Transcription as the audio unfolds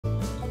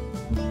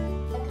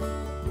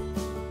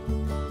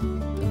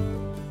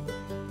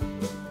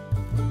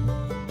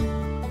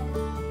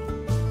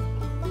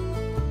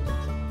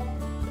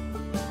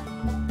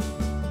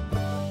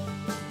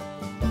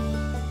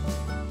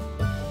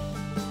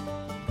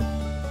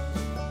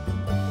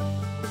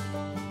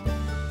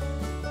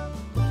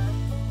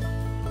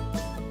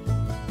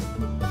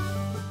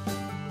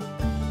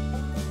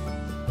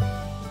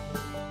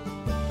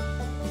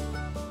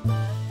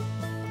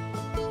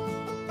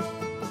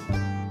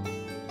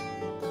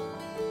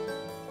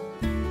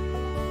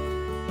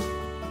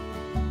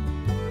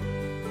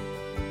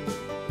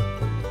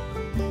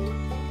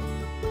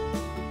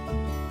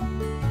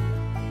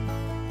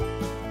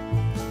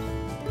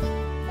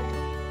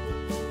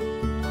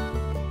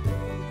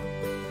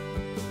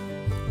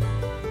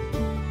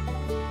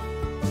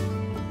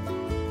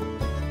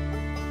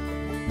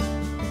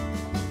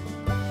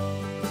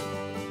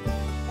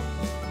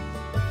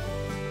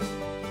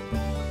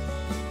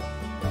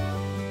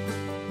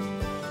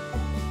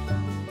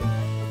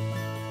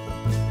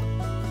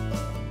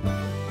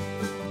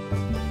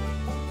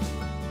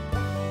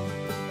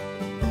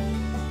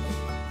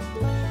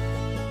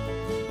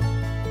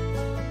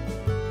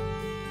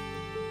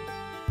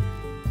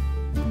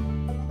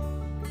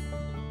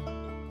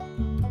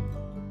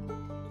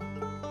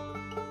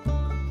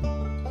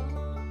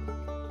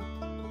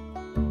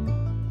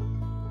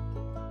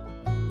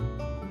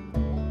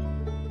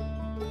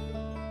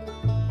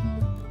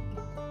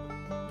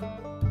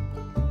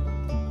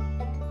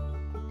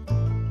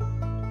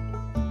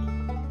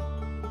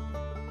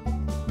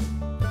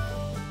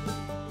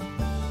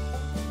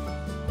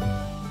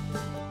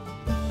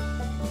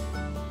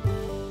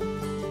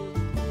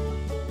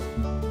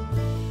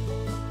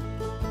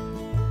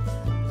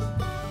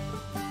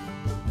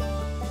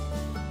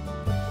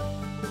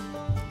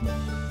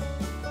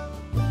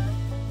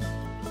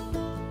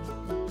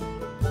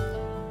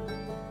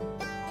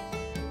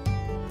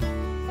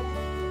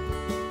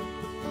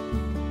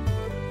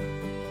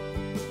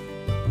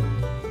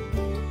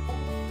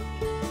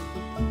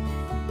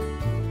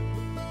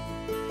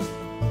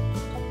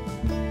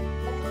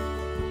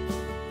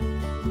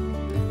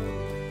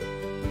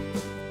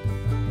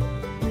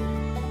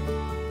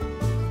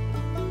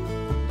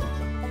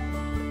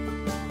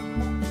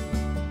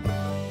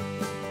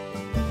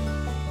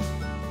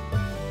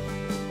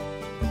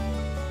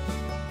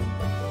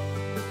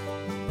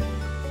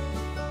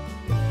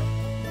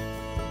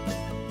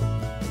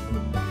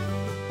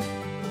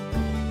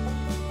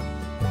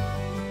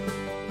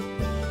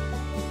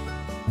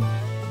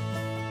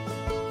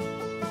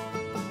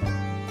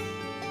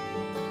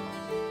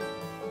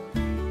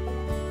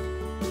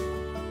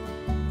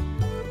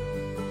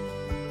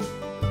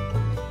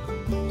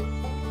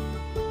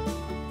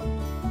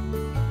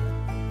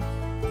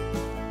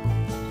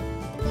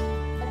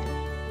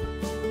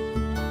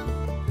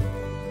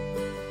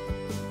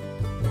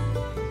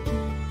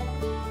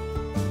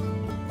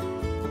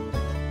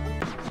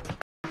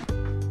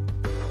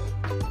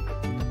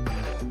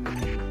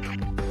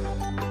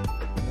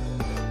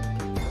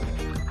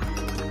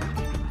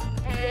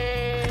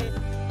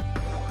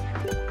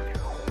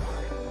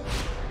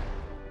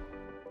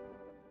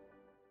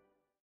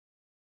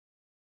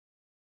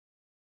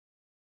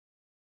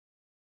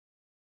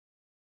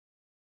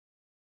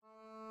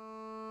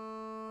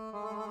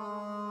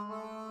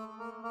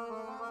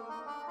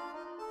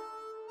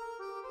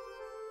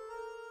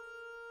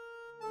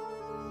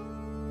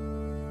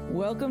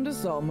Welcome to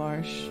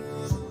Saltmarsh,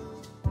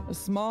 a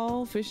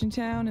small fishing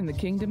town in the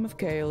kingdom of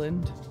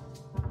Kaeland.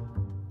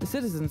 The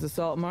citizens of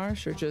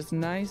Saltmarsh are just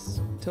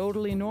nice,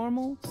 totally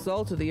normal,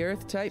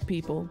 salt-of-the-earth type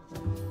people.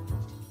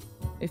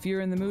 If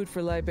you're in the mood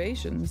for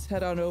libations,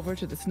 head on over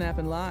to the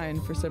Snappin' Line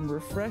for some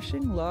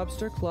refreshing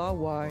lobster claw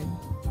wine.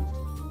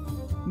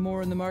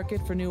 More in the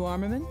market for new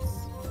armaments?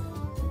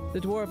 The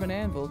Dwarven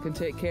Anvil can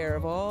take care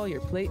of all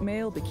your plate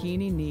mail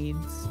bikini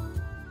needs.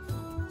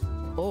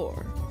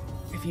 Or,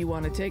 if you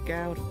want to take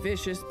out a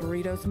vicious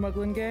burrito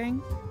smuggling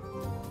gang,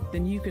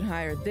 then you can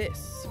hire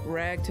this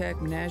ragtag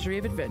menagerie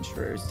of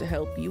adventurers to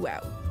help you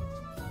out.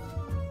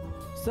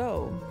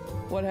 So,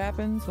 what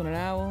happens when an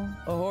owl,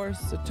 a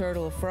horse, a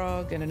turtle, a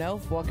frog, and an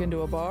elf walk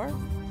into a bar?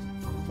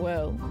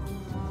 Well,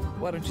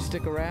 why don't you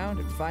stick around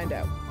and find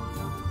out?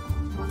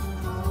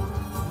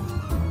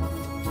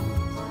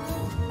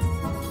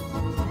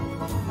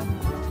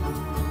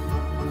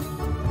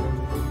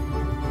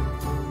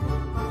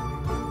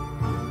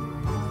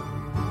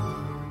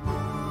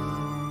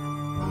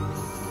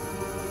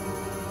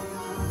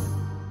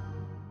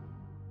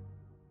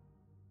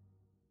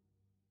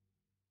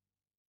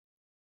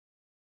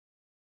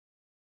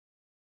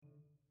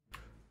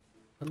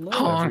 Hello,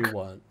 Honk.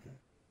 everyone.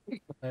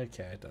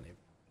 Okay, I don't even.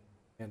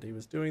 Andy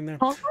was doing there.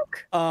 Honk.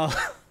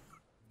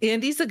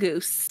 Andy's a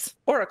goose,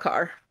 or a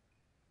car,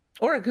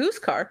 or a goose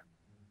car.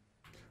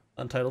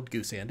 Untitled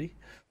Goose Andy.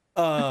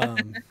 Hello,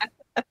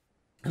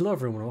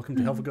 everyone. Welcome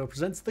to Helpful Go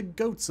presents the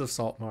Goats of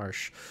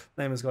Saltmarsh.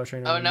 My name is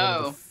Gautrain. Oh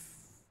no!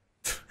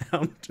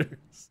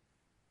 Founders.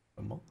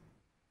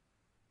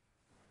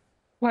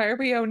 Why are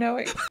we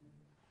knowing?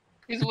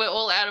 Because we're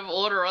all out of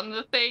order on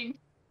the thing.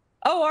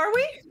 Oh, are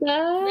we?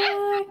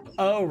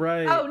 Oh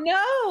right. Oh no!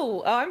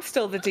 Oh, I'm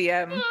still the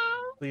DM.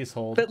 Please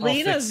hold. But I'll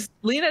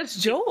Lena's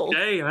Joel.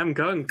 Hey, I'm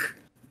Gunk.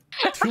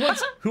 Who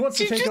wants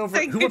to take over?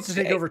 think Who wants to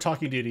take it's- over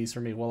talking duties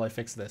for me while I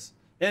fix this?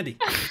 Andy,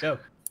 go.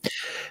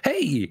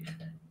 Hey,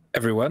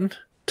 everyone.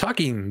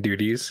 Talking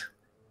duties.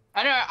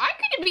 I know, I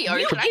could be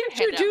open. I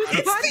could Introduce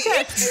head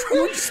podcast.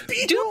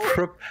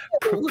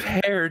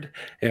 Prepared,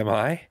 am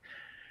I?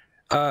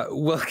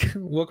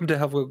 Welcome to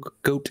Helpful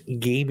Goat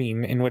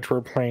Gaming, in which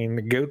we're playing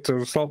the Goats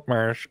of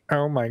Saltmarsh.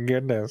 Oh my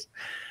goodness.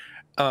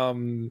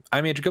 I'm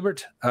Andrew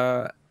Gilbert.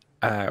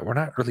 We're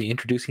not really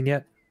introducing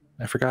yet.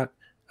 I forgot.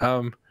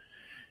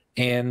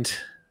 And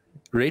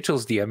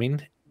Rachel's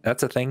DMing.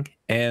 That's a thing.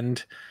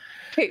 And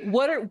Okay,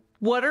 what is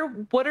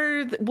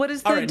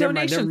the All right,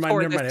 donation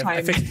for never this mind.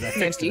 I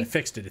time?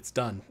 fixed it. It's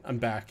done. I'm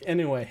back.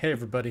 Anyway, hey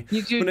everybody.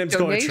 You do My name's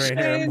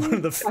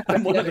Gautrain.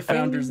 I'm one of the donations?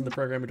 founders and the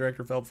program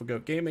director of Helpful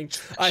Goat Gaming.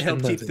 I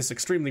help keep this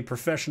extremely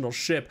professional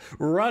ship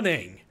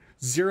running.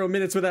 0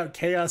 minutes without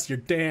chaos. You're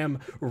damn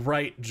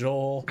right,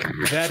 Joel.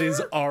 That is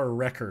our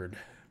record.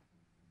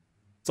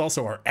 It's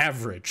also our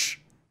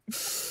average.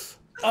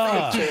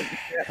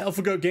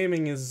 Helpful Goat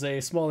Gaming is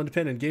a small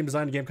independent game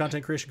design and game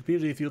content creation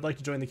community. If you would like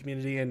to join the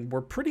community, and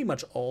we're pretty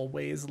much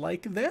always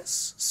like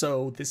this,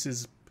 so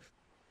it's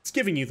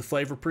giving you the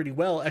flavor pretty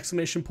well.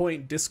 Exclamation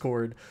point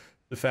Discord.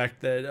 The fact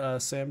that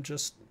Sam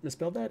just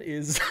misspelled that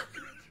is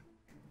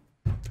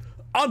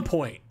on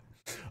point.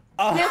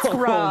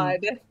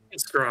 Discrod.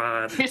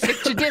 Scrod.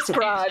 Mr.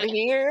 Discrod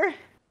here.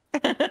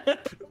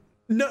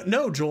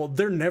 No, Joel.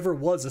 There never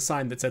was a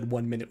sign that said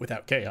 1 minute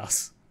without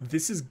chaos.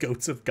 This is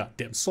Goats of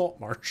goddamn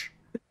Saltmarsh.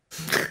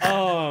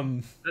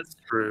 That's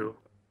true.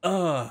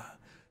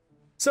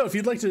 So if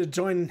you'd like to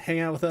join, hang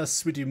out with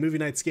us, we do movie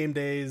nights, game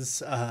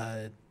days,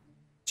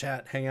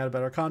 chat, hang out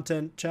about our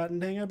content, chat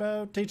and hang out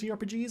about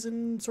TTRPGs,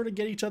 and sort of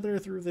get each other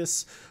through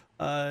this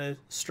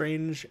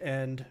strange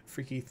and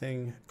freaky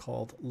thing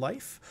called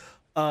life.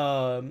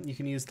 You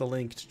can use the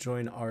link to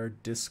join our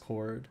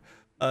Discord.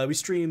 We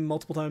stream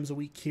multiple times a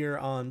week here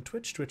on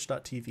Twitch,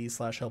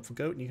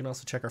 twitch.tv/helpfulgoat, and you can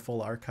also check our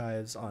full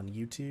archives on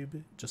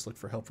YouTube. Just look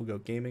for Helpful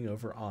Goat Gaming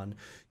over on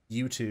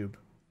YouTube.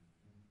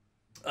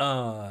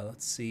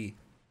 Let's see.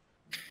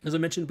 As I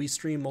mentioned, we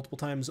stream multiple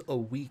times a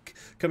week.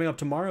 Coming up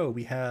tomorrow,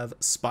 we have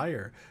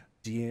Spire,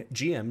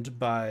 GM'd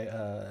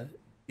by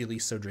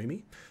Elise So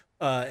Dreamy.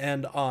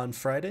 And on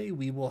Friday,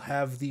 we will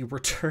have the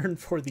return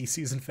for the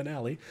season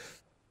finale.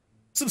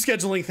 Some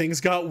scheduling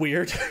things got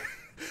weird.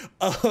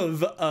 Of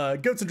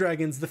Goats and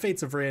Dragons, The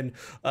Fates of Rin,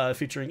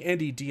 featuring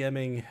Andy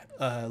DMing,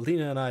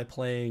 Lena and I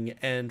playing,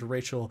 and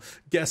Rachel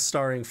guest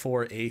starring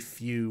for a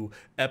few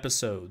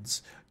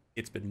episodes.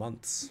 It's been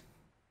months.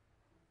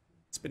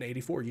 It's been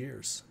 84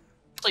 years.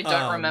 I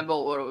don't remember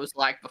what it was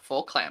like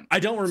before Clam. I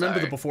don't remember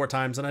the before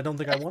times, and I don't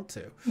think I want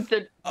to.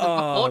 The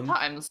before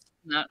times.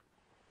 No.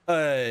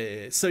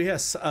 So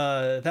yes,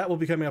 that will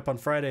be coming up on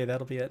Friday.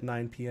 That'll be at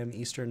 9 p.m.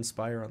 Eastern.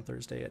 Spire on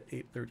Thursday at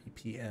 8:30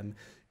 p.m.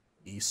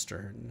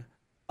 Eastern.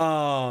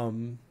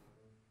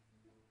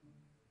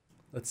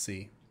 Let's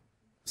see.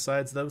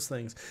 Besides those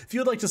things, if you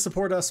would like to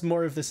support us,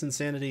 more of this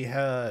insanity,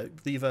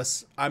 leave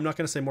us, I'm not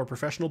going to say more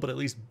professional, but at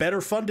least better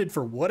funded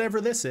for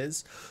whatever this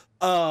is.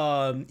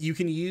 You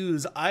can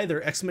use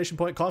either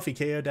 !coffee,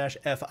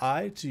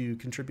 KO-FI, to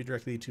contribute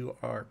directly to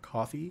our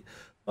coffee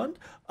Fun.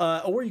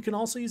 Or you can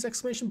also use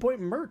exclamation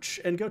point merch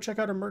and go check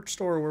out our merch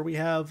store where we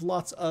have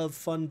lots of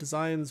fun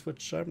designs,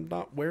 which I'm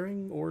not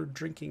wearing or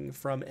drinking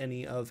from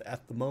any of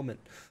at the moment.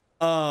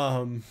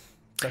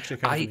 It's actually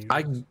kind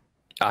of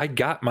I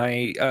got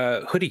my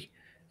hoodie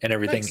and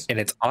everything, Nice. and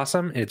it's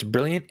awesome and it's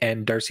brilliant.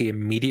 And Darcy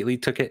immediately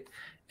took it,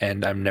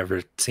 and I'm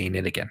never seeing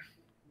it again.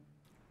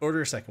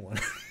 Order a second one.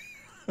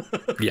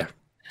 Yeah.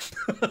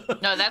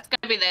 No, that's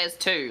gonna be theirs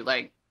too.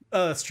 Like,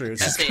 Oh, that's true.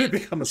 It's just That's going to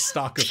it. become a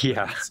stock of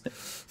Yeah.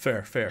 things.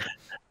 Fair.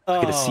 I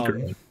get a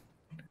secret one.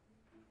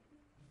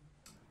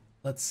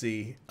 Let's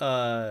see.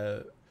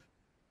 Besides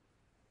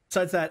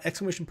that,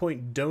 exclamation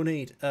point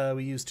donate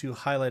we use to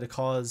highlight a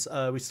cause.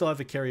 We still have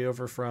a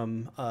carryover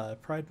from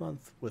Pride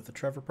Month with the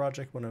Trevor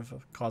Project, one of the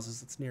causes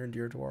that's near and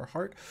dear to our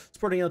heart,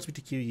 supporting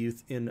LGBTQ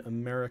youth in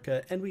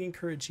America. And we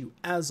encourage you,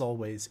 as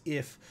always,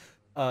 if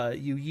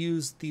you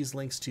use these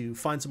links to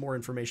find some more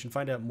information,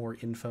 find out more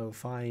info,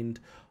 find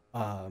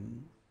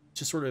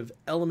just sort of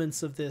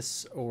elements of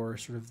this, or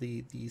sort of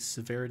the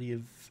severity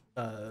of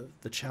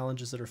the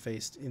challenges that are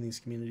faced in these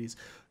communities.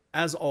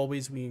 As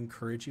always, we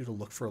encourage you to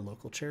look for a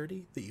local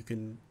charity that you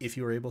can, if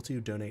you are able to,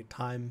 donate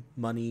time,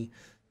 money,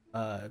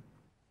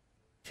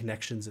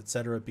 connections,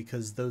 etc.,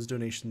 because those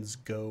donations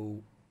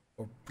go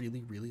a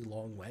really, really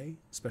long way,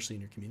 especially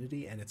in your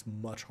community, and it's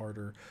much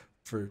harder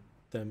for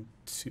them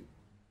to...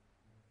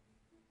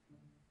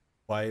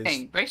 Why is...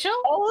 hey, Rachel?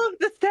 All of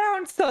the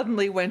sound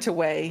suddenly went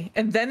away,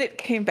 and then it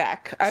came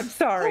back. I'm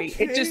sorry.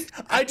 Okay. It just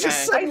I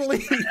just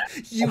suddenly,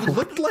 you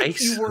looked like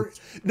Nice. you were...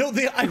 No,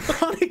 the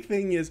ironic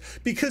thing is,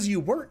 because you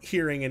weren't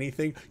hearing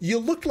anything, you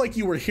looked like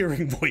you were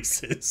hearing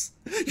voices.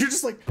 You're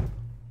just like,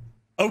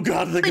 oh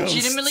god, the ghosts.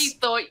 Legitimately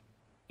thought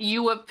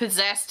you were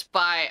possessed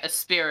by a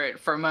spirit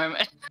for a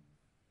moment.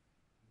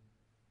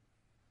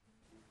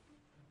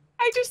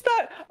 I just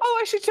thought, oh,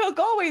 I should tell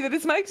Galway that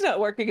his mic's not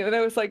working, and then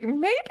I was like,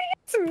 maybe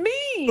it's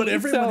me. But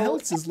everyone So-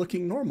 else is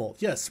looking normal.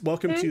 Yes,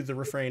 welcome to the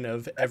refrain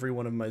of every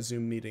one of my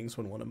Zoom meetings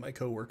when one of my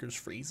coworkers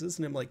freezes,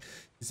 and I'm like,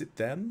 is it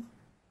them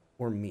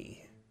or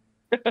me?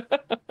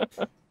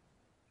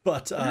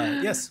 But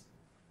yes,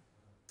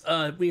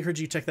 we encourage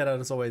you to check that out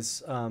as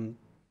always.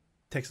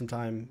 Take some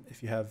time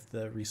if you have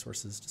the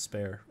resources to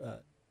spare.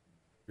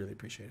 Really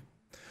appreciate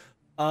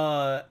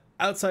it.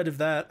 Outside of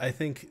that, I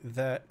think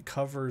that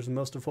covers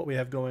most of what we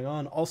have going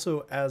on.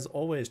 Also, as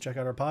always, check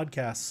out our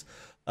podcasts.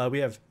 We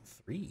have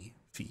 3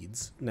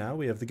 feeds now.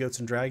 We have the Goats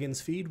and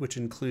Dragons feed, which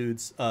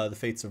includes the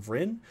Fates of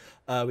Rin.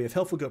 We have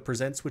Helpful Goat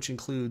Presents, which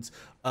includes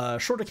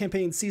shorter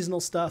campaign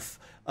seasonal stuff,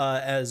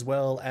 as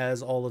well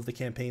as all of the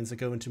campaigns that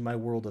go into my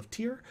world of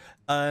Tyr.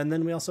 And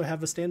then we also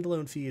have a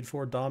standalone feed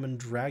for Dom and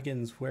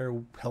Dragons, where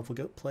Helpful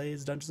Goat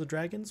plays Dungeons and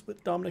Dragons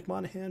with Dominic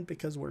Monaghan,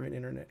 because we're an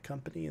internet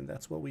company and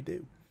that's what we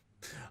do.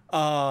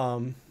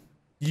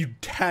 You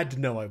had to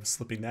know I was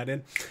slipping that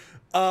in.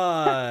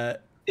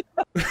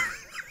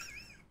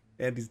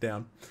 Andy's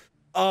down.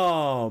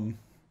 Oh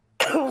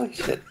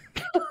shit.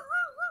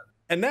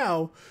 And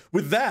now,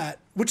 with that,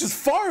 which is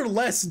far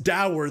less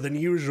dour than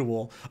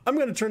usual, I'm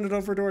going to turn it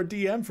over to our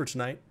DM for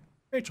tonight,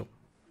 Rachel.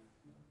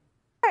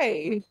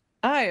 Hey,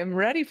 I am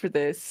ready for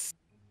this.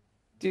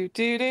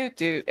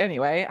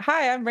 Anyway,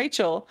 hi, I'm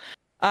Rachel.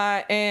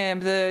 I am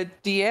the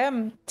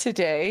DM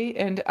today,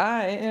 and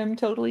I am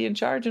totally in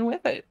charge and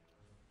with it.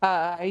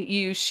 I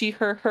use she,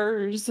 her,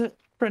 hers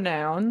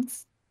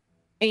pronouns,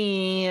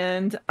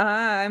 and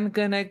I'm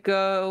gonna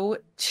go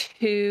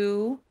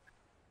to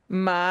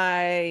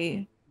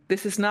my...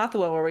 This is not the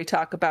one where we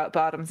talk about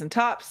bottoms and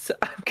tops.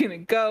 I'm gonna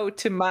go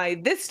to my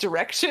this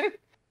direction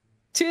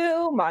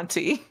to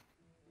Monty.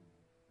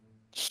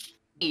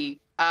 Honk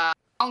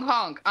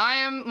honk. I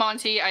am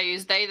Monty. I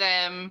use they,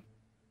 them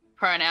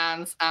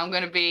pronouns. I'm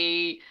going to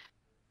be,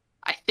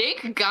 I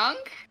think,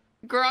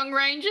 Grung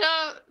Ranger,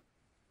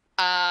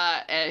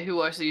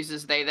 who also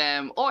uses they,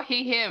 them, or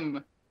he,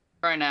 him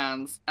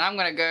pronouns. And I'm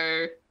going to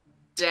go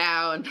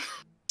down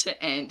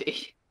to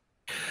Andy.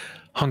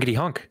 Honkity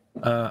honk.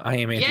 I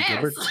am Andy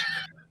Gilbert,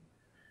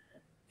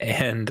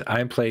 and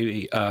I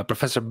play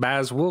Professor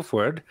Baz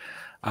Wolford,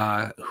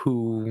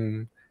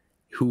 who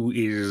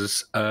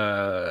is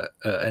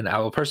an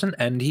owl person,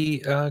 and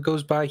he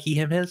goes by he,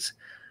 him, his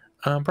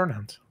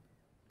pronouns.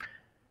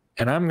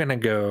 And I'm gonna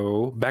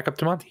go back up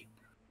to Monty.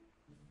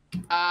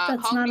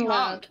 That's not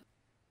allowed.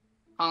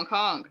 Honk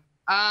honk.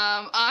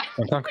 Honk,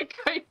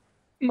 honk.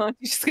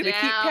 Monty's just gonna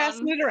keep Down.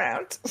 passing it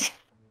around.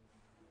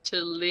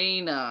 To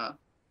Lena.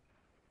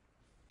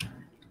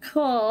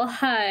 Cool.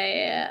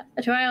 Hi.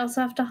 Do I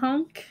also have to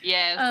honk?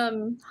 Yes.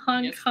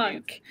 Honk Yes, please.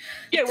 honk.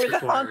 Yeah, we're the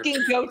Required. honking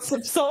goats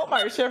of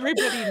Saltmarsh.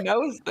 Everybody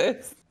knows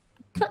this.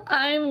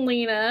 I'm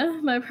Lena.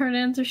 My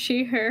pronouns are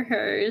she, her,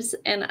 hers,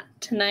 and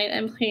tonight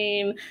I'm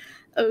playing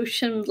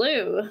Ocean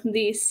Blue,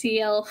 the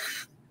sea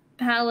elf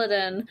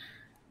paladin.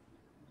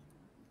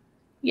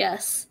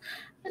 Yes.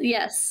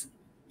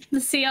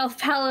 The sea elf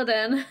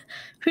paladin,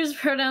 whose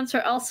pronouns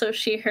are also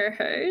she, her,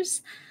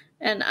 hers.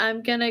 And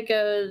I'm gonna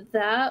go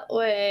that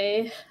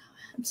way.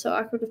 I'm so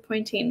awkward with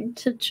pointing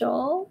to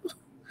Joel.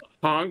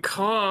 Honk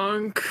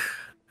honk.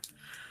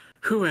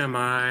 Who am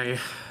I?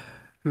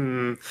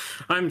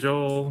 I'm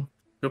Joel.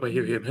 Go by he,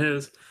 him,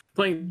 his.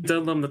 Playing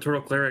Denlam, the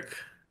Turtle Cleric.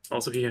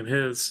 Also he, him,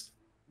 his.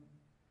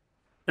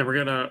 And we're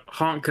gonna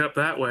honk up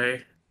that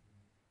way.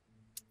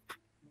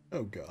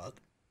 Oh god.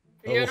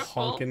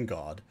 Beautiful. Oh honkin'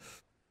 god.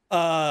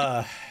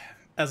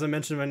 As I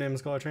mentioned, my name is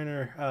Scholar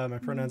Trainer. My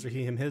pronouns are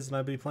he, him, his, and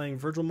I'll be playing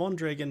Virgil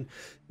Mondragon,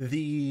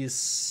 the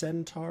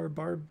Centaur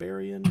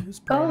Barbarian, whose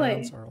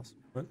pronouns are also...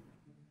 What?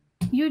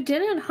 You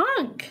didn't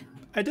honk.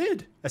 I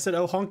did. I said,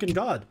 oh honkin'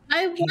 god.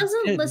 I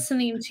wasn't did.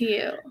 listening to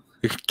you.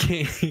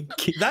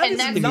 That And is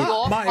that's not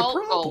your my fault,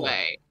 problem.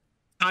 Galway.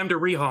 Time to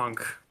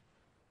re-honk.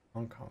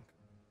 Honk, honk.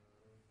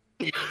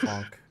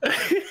 Honk.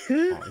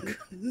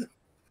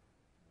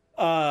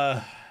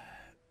 Honk.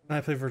 I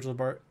play Virgil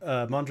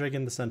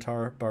Mondragon, the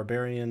Centaur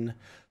Barbarian.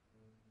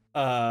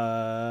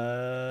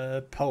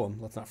 Poem.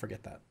 Let's not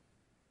forget that.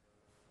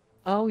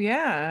 Oh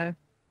yeah.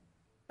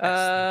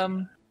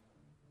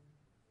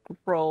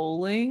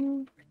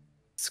 Scrolling.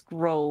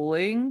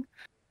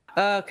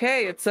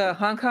 Okay, it's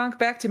honk honk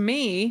back to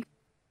me.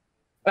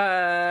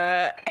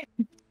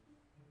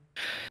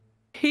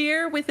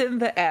 Here within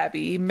the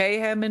Abbey,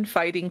 mayhem and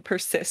fighting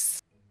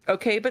persists.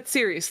 Okay, but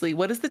seriously,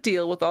 what is the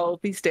deal with all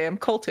of these damn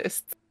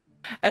cultists?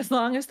 As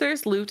long as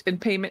there's loot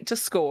and payment to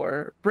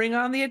score, bring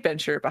on the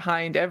adventure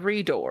behind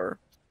every door.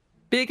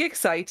 Big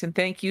excite and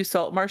thank you,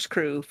 Saltmarsh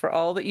crew, for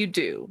all that you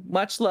do.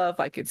 Much love,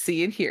 I can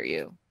see and hear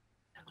you.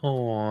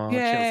 Oh,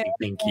 Yay. Chelsea,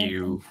 thank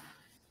you.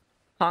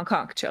 Honk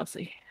honk,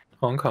 Chelsea.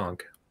 Hong Kong.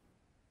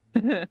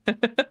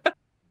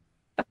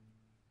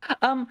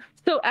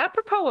 So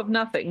apropos of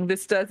nothing,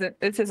 this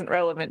isn't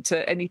relevant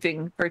to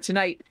anything for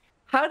tonight.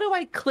 How do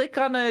I click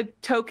on a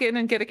token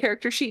and get a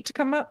character sheet to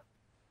come up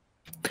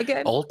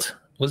again? Alt?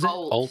 Was it?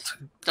 Alt.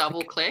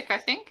 Double click, I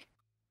think.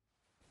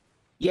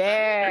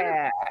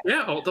 Yeah.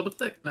 Yeah, alt double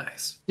click.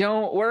 Nice.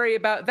 Don't worry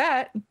about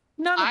that.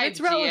 None of I've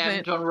it's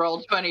relevant. DM'd on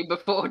Roll20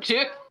 before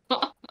too.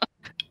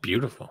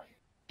 Beautiful.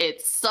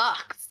 It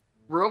sucks.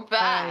 Real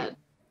bad.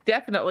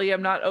 Definitely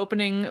am not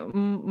opening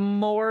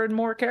more and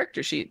more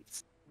character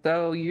sheets.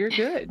 So you're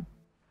good.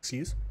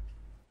 Excuse?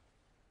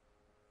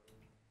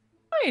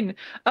 Fine.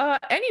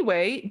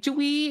 Anyway,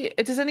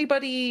 does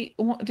anybody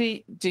want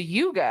do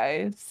you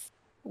guys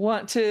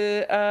want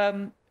to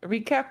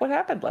recap what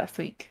happened last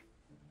week?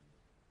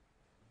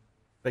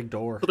 Big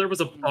door. So there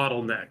was a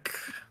bottleneck.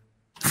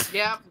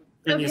 Yep.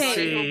 And Okay. you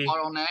see,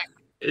 Bottleneck.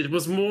 it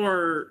was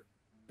more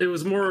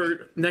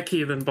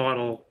necky than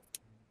bottle.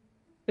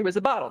 There was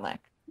a bottleneck.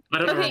 I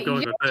don't know where Okay, I'm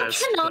going you with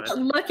this. cannot but-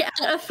 look at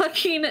a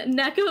fucking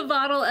neck of a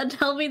bottle and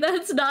tell me that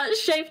it's not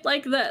shaped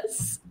like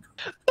this.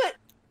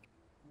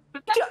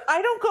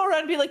 I don't go around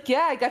and be like,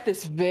 yeah, I got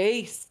this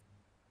vase.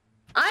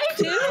 I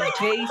do.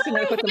 Vase and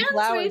I put some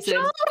flowers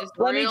in. It's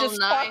Let me real just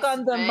nice talk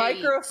on the vase.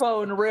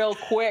 microphone real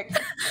quick.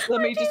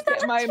 Let me just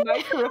get my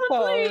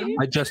microphone.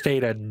 I just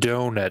ate a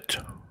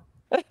donut.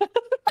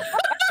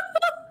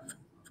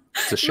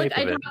 It's the shape Look,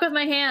 I of it. talk with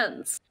my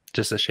hands.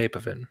 Just the shape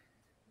of it.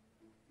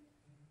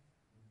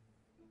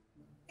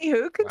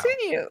 Anywho,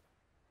 continue.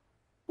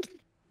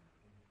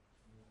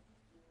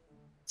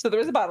 So there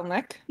was a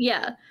bottleneck.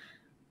 Yeah,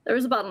 there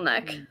was a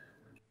bottleneck.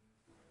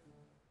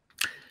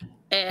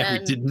 And we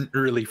And didn't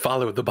really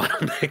follow the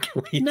bottleneck.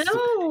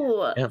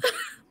 no, Yeah.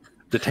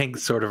 The tank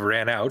sort of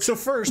ran out. So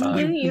first,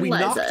 Didn't we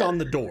utilize knocked it. on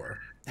the door,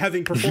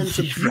 having performed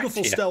some Right,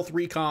 beautiful yeah. stealth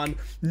recon.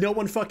 No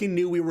one fucking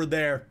knew we were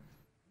there.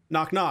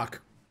 Knock,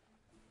 knock.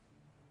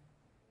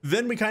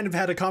 Then we kind of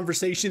had a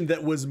conversation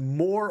that was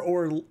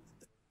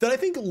that I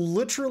think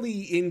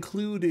literally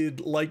included,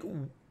 like,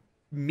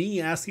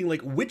 me asking,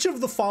 like, which of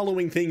the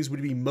following things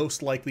would be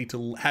most likely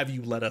to have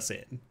you let us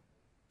in?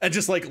 And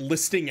just, like,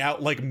 listing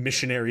out, like,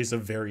 missionaries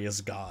of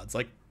various gods.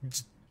 Like,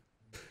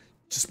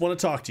 just want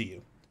to talk to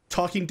you.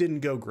 Talking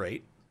didn't go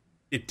great.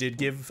 It did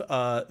give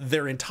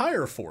their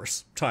entire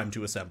force time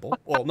to assemble.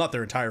 Well, not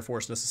their entire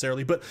force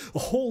necessarily, but a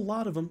whole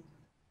lot of them.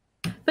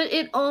 but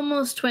it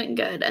almost went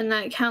good, and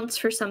that counts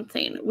for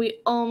something. We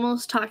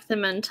almost talked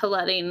them into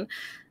letting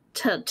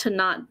to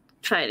not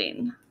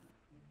fighting.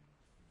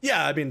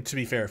 Yeah, I mean, to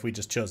be fair, if we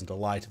just chosen to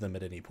lie to them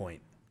at any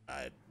point,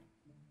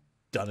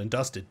 done and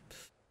dusted.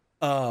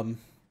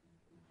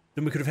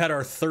 Then we could have had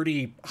our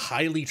 30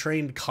 highly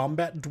trained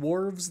combat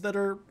dwarves that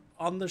are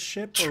on the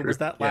ship, or was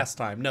that last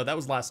time? No, that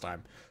was last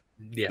time.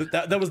 Yeah.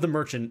 That was the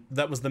merchant.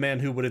 That was the man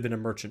who would have been a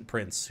merchant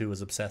prince who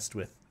was obsessed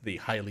with the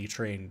highly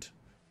trained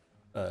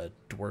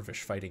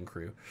dwarvish fighting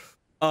crew.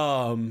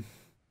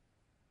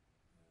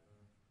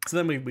 So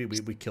then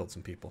we killed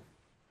some people.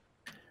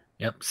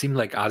 Yep. Seemed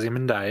like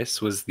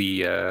Ozymandias was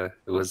the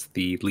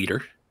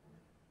leader.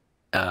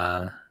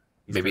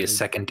 Maybe a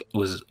second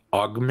was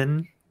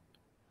Ogman.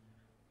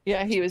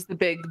 Yeah, he was the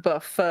big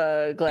buff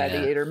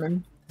gladiator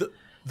man.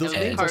 Those Yeah,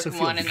 names also Pokemon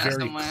feel in there very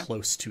somewhere.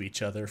 close to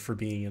each other for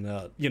being in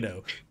a,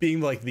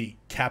 being like the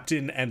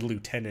captain and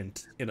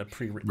lieutenant in a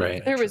pre-written Right.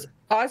 adventure. There was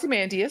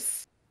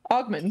Ozymandias,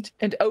 Augment,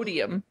 and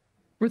Odium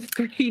were the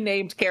three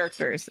named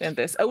characters in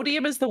this.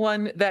 Odium is the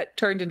one that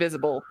turned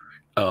invisible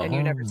Oh. and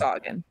you never saw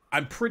again.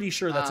 I'm pretty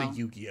sure that's a Wow.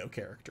 Yu-Gi-Oh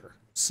character.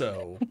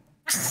 So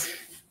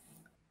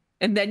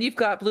And then you've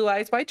got Blue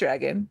Eyes White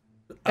Dragon.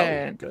 Oh,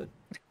 And- good.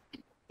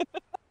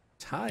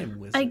 Time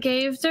wizard. I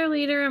gave their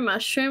leader a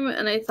mushroom,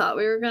 and I thought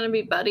we were going to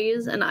be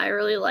buddies, and I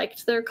really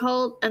liked their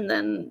cult, and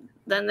then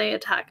they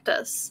attacked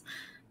us.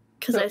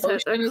 Because So I thought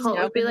Ocean their is cult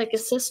now would be gonna like a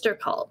sister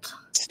cult.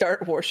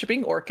 Start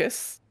worshiping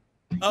Orcus.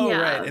 Oh,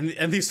 Yeah. right.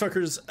 And these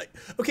fuckers.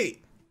 Okay,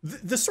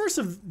 the source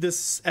of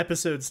this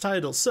episode's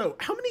title. So,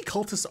 how many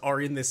cultists are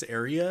in this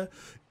area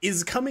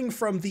is coming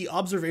from the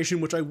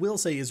observation, which I will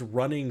say is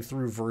running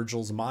through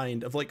Virgil's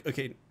mind of like,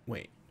 okay,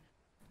 wait.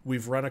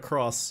 We've run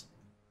across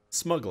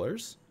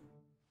smugglers,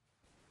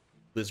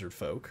 lizard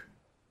folk,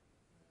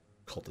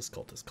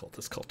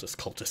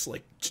 cultists.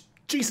 Like,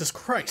 Jesus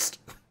Christ.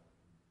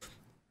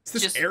 Is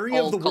this Just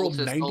area of the all world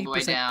cultists all the way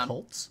 90% down.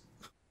 cults?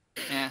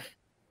 Yeah.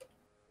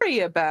 Worry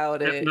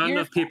about it. Not You're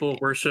enough people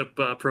worship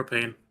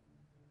propane.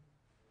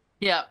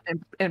 Yeah.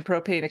 and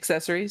propane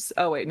accessories.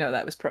 Oh wait, no,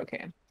 that was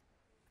Procan.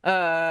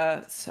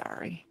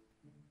 Sorry.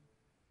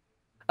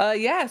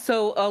 Yeah,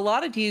 so a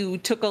lot of you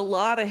took a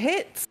lot of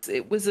hits.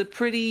 It was a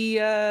pretty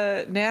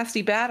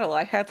nasty battle.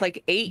 I had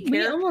like 8 We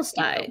characters. almost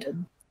died.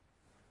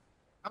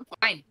 I'm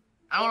fine.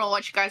 I don't know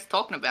what you guys are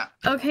talking about.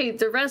 Okay,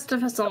 the rest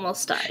of us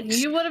almost died.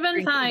 You would have been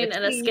Drinking fine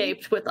the and tea.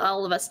 escaped with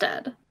all of us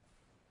dead.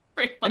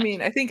 Pretty I much.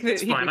 mean, I think that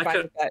It's he'd fine. be I fine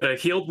could with that.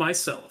 healed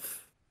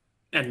myself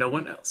and no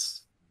one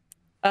else.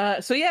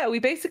 So yeah, we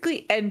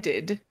basically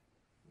ended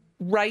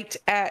right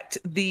at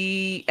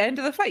the end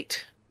of the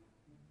fight.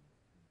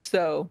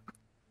 So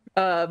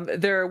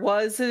there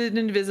was an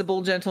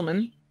invisible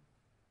gentleman,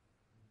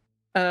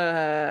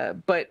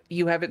 but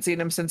you haven't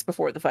seen him since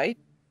before the fight.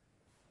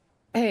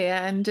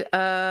 And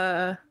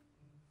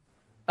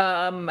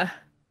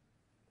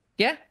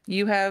yeah,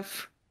 you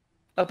have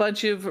a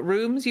bunch of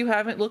rooms you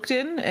haven't looked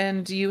in,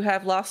 and you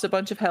have lost a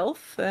bunch of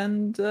health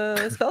and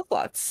spell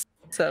slots.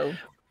 So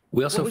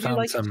We also what would you found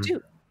like some. to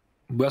do?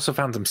 We also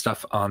found some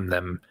stuff on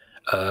them.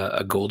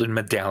 A golden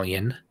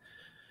medallion,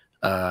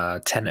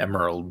 10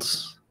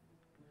 emeralds.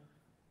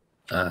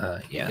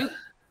 Yeah.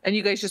 And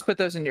you guys just put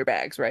those in your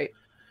bags, right?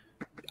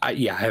 I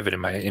have it in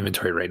my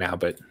inventory right now,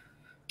 but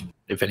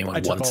if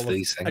anyone wants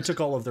these things. I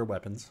took all of their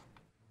weapons.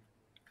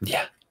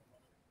 Yeah.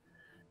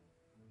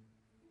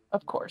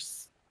 Of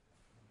course.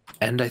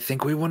 And I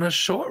think we want a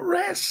short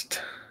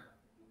rest.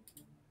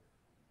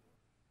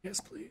 Yes,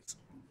 please.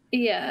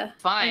 Yeah.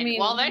 Fine. I mean,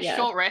 While they're yeah.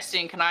 short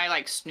resting, can I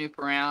like snoop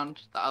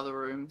around the other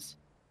rooms?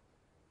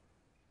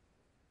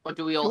 Or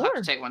do we all have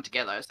Sure. to take one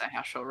together? Is that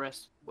how short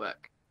rests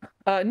work?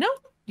 No,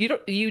 you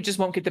don't. You just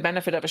won't get the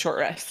benefit of a short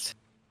rest.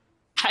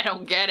 I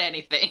don't get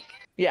anything.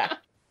 Yeah.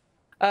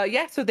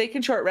 Yeah. So they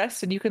can short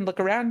rest, and you can look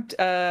around.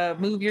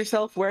 Move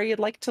yourself where you'd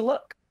like to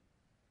look,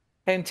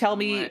 and tell I'm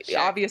me gonna check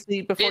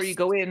obviously before you this-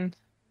 go in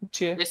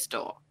to This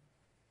door.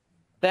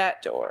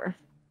 that door.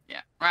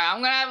 Yeah. Right. I'm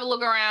gonna have a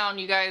look around.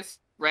 You guys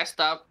rest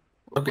up.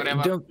 Okay,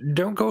 Whatever.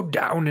 don't go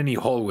down any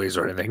hallways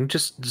or anything.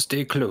 Just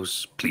stay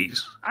close,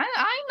 please. I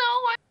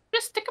know. I'm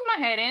just sticking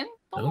my head in.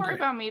 Don't worry Okay.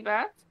 about me,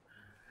 Bats.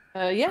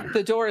 Yeah.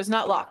 The door is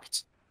not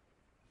locked.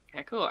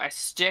 Okay, cool. I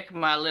stick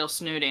my little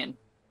snoot in.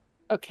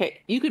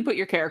 Okay. You can put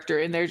your character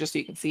in there just so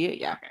you can see it.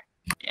 Yeah. Okay.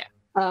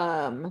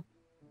 Yeah.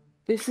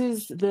 This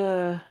is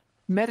the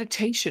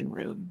meditation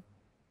room.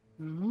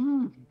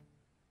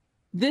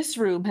 This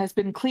room has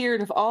been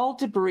cleared of all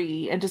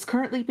debris and is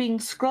currently being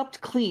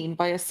scrubbed clean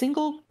by a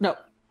single... No.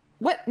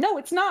 What? No,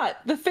 it's not.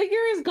 The figure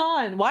is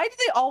gone. Why do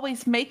they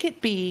always make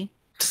it be?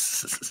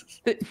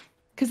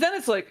 Because then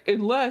it's like,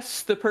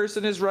 unless the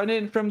person is run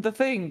in from the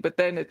thing, but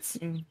then it's...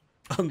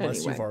 Unless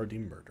Anyway. you've already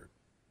murdered.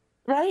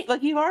 Right?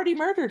 Like, you've already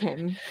murdered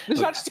him.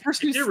 There's not just a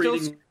person If who's you're still...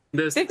 reading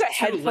this, they've got it's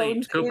too late.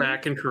 headphones Go in.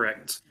 back and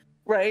correct.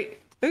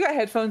 Right? They've got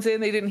headphones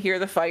in. They didn't hear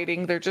the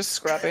fighting. They're just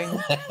scrubbing.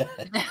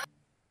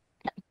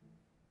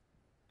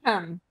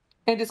 And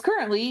is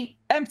currently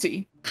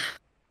empty.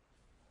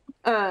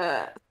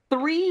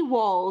 3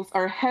 walls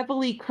are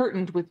heavily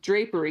curtained with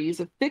draperies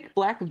of thick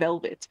black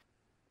velvet,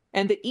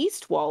 and the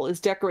east wall is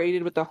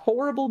decorated with a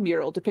horrible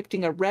mural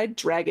depicting a red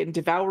dragon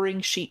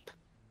devouring sheep.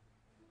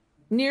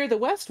 Near the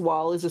west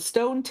wall is a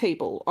stone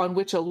table on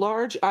which a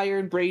large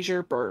iron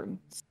brazier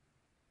burns.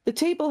 The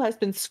table has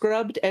been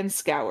scrubbed and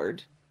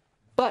scoured,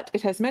 but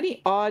it has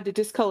many odd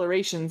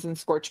discolorations and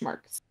scorch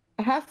marks.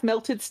 A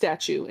half-melted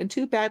statue and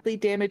 2 badly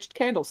damaged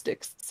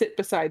candlesticks sit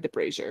beside the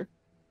brazier.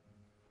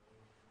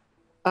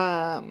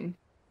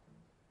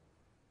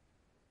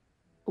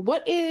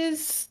 What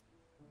is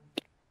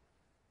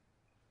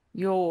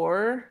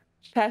your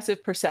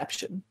passive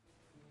perception?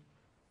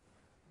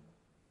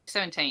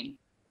 17.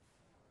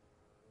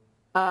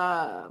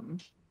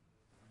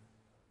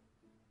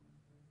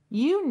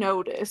 You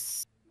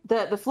notice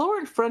that the floor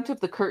in front of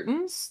the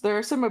curtains, there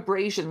are some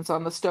abrasions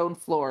on the stone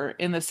floor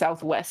in the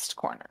southwest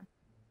corner.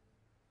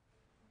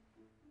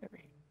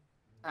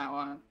 That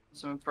one.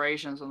 Some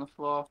abrasions on the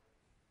floor.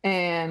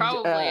 And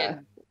Probably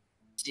a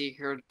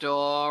secret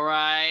door,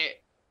 right?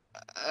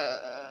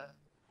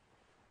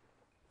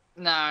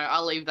 No,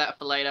 I'll leave that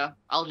for later.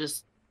 I'll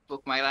just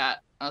bookmark that.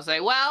 I'll say,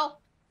 well,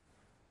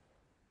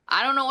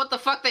 I don't know what the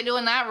fuck they do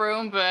in that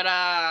room, but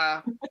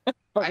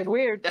fucking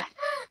weird.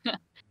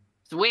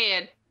 it's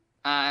weird.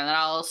 And then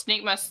I'll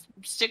stick my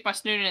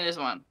snoot in this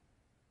one.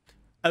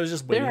 I was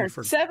just There waiting are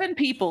for 7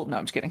 people. No,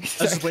 I'm just kidding. I was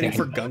just Sorry. waiting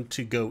for Gunk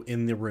to go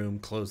in the room,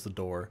 close the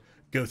door,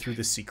 go through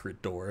the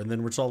secret door, and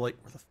then we're just all like,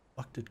 where the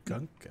fuck did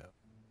Gunk go?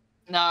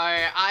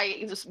 No,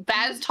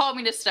 Baz told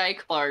me to stay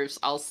close.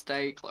 I'll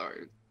stay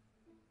close.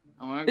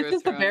 I want to This go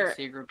is the through bear- the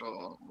secret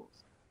door.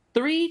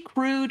 3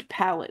 crude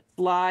pallets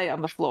lie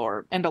on the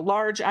floor, and a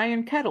large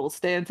iron kettle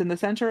stands in the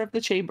center of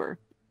the chamber.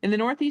 In the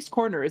northeast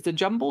corner is a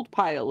jumbled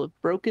pile of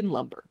broken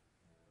lumber.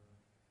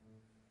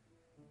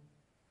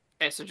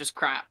 Okay, so just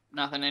crap.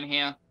 Nothing in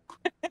here.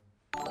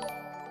 I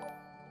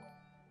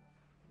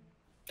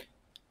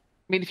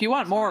mean, if you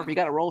want more, we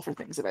got to roll for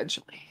things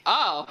eventually.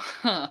 Oh,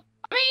 I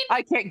mean,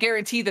 I can't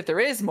guarantee that there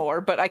is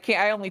more, but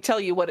I only tell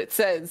you what it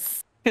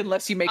says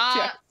unless you make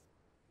checks.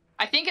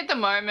 I think at the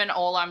moment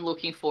all I'm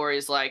looking for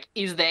is like,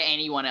 is there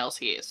anyone else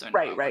here? So no.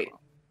 Right.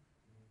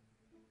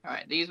 All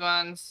right, these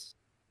ones.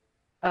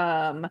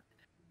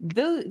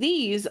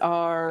 These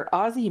are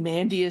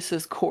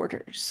Ozymandias's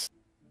quarters.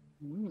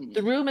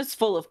 The room is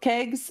full of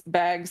kegs,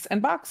 bags,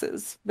 and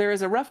boxes. There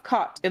is a rough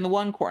cot in the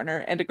one corner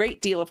and a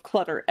great deal of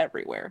clutter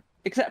everywhere.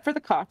 Except for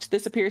the cot,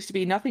 this appears to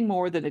be nothing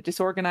more than a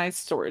disorganized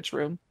storage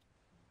room.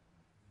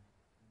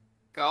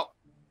 Go.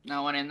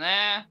 No one in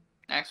there.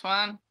 Next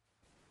one.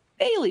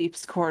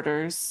 Bayleaf's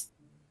quarters.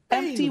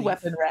 Empty Bayleaf.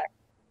 weapon rack.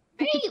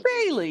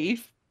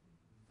 Bayleaf.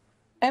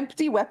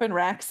 Empty weapon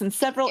racks and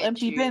several Get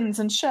empty you. bins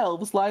and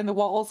shelves line the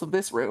walls of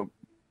this room.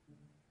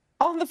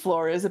 On the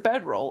floor is a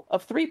bedroll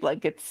of 3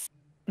 blankets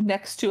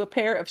next to a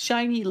pair of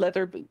shiny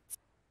leather boots.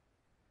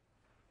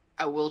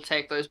 I will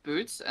take those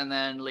boots and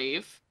then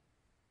leave.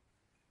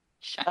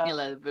 Shiny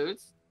leather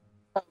boots.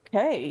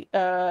 Okay,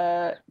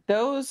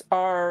 those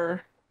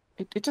are...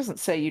 It doesn't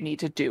say you need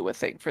to do a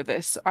thing for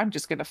this, so I'm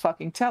just gonna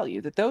fucking tell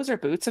you that those are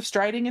boots of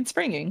striding and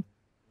springing.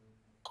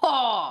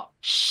 Oh,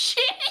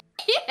 shit!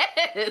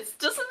 Yes!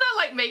 Doesn't that,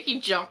 like, make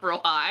you jump real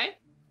high?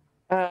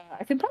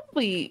 I can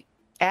probably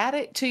add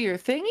it to your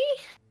thingy?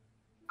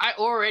 I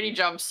already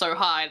jumped so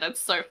high. That's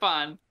so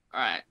fun.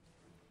 Alright.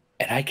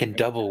 And I can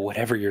double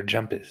whatever your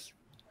jump is.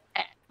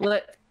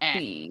 Let's Eh.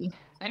 see.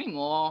 Any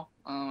more?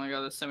 Oh my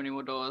god, there's so many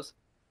more doors.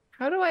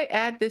 How do I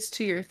add this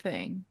to your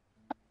thing?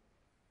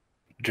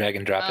 Drag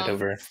and drop it Um,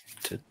 over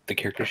to the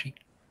character sheet.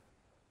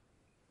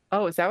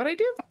 Oh, is that what I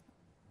do?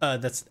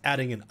 That's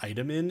adding an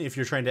item in. If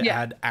you're trying to Yeah.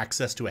 add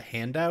access to a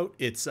handout,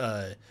 it's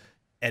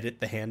edit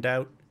the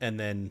handout and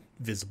then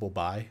visible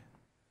by.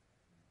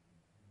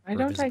 Why Or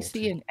don't I visible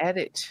see to. an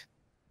edit?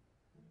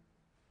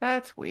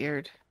 That's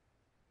weird.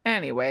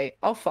 Anyway,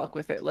 I'll fuck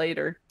with it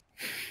later.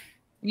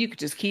 You could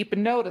just keep a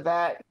note of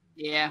that.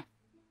 Yeah.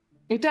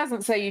 It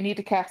doesn't say you need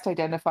to cast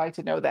Identify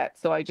to know that,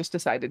 so I just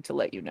decided to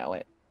let you know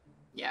it.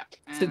 Yeah.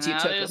 Since you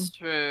And took that is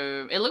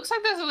true. It looks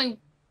like there's only...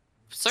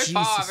 So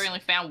far, I've Jesus. only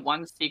found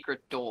one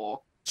secret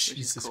door. is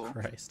Jesus cool.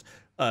 Christ.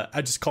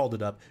 I just called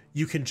it up.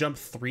 You can jump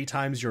 3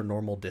 times your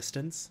normal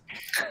distance,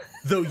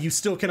 though you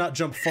still cannot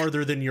jump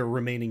farther than your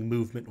remaining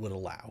movement would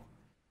allow.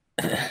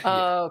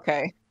 Oh,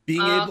 okay.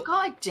 Being Oh, able...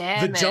 god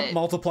damn The it. jump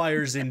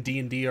multipliers in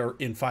D&D or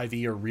in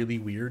 5e are really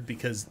weird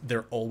because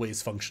they're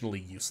always functionally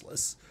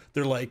useless.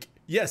 They're like,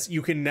 yes,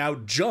 you can now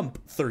jump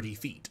 30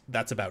 feet.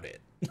 That's about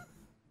it.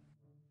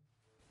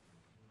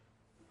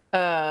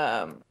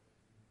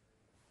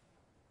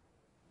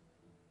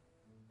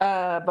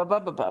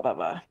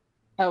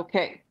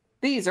 Okay.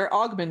 These are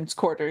Ogman's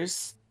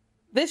quarters.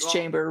 This Well-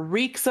 chamber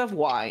reeks of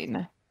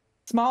wine.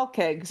 Small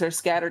kegs are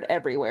scattered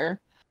everywhere.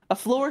 A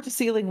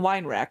floor-to-ceiling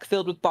wine rack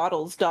filled with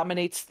bottles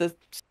dominates the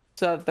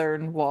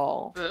southern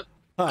wall.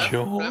 Huh.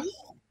 Sure.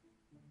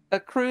 A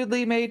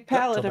crudely made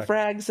pallet go of back.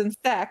 rags and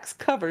sacks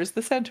covers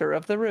the center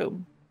of the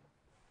room.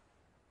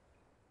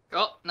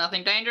 Oh,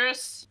 nothing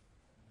dangerous.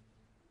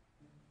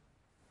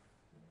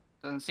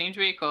 Doesn't seem to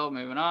be. Cool,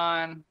 moving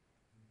on.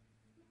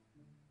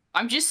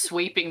 I'm just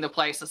sweeping the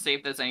place to see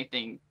if there's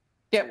anything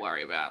Yep. to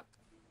worry about.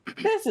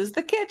 This is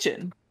the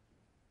kitchen.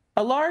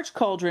 A large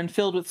cauldron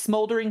filled with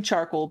smoldering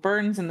charcoal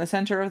burns in the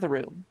center of the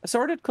room.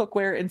 Assorted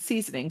cookware and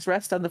seasonings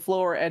rest on the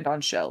floor and on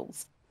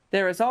shelves.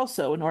 There is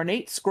also an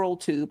ornate scroll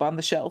tube on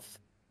the shelf.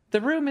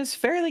 The room is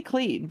fairly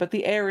clean, but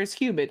the air is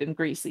humid and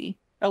greasy.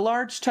 A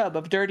large tub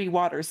of dirty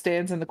water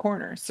stands in the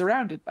corner,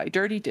 surrounded by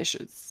dirty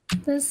dishes.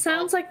 This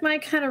sounds like my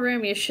kind of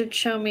room. You should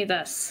show me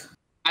this.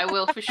 I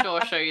will for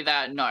sure show you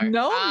that. No.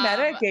 No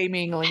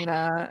metagaming,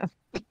 Lena.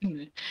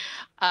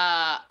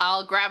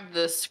 I'll grab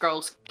the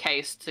scrolls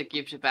case to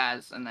give to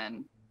Baz and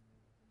then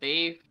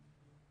leave.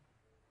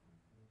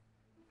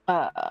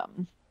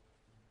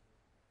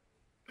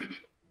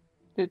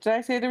 Did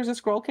I say there was a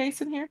scroll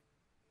case in here?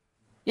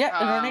 Yeah,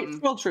 an ornate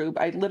scroll tube.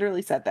 I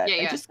literally said that.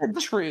 Yeah. I just said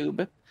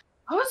trube.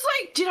 I was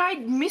like, did I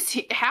miss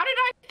it? How did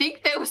I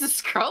think there was a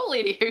scroll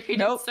in here if you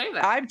Nope. didn't say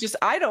that?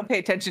 I don't pay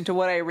attention to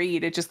what I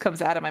read. It just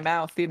comes out of my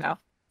mouth, you know.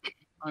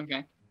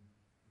 Okay.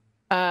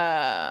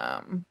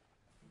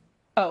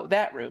 Oh,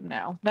 that room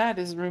now. That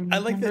is room I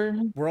like number...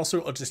 that we're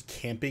also just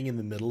camping in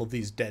the middle of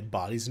these dead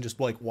bodies and just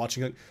like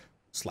watching like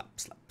slap,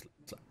 slap,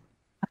 slap,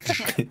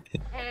 slap.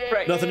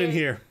 Right. Nothing in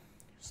here.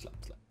 Slap,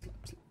 slap, slap,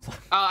 slap.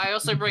 I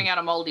also bring out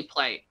a moldy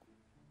plate.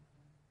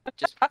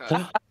 Just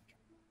because.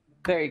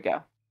 There you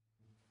go.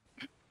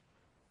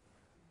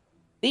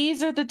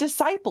 These are the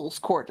disciples'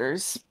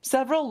 quarters.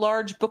 Several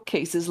large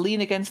bookcases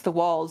lean against the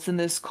walls in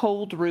this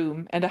cold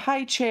room, and a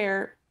high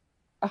chair,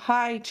 not a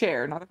high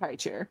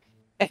chair,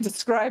 and a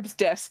scribe's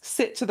desk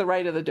sit to the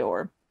right of the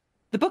door.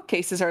 The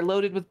bookcases are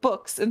loaded with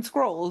books and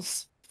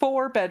scrolls.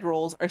 4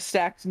 bedrolls are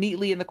stacked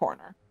neatly in the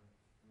corner.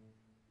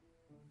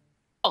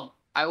 Oh,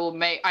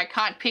 I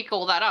can't pick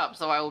all that up,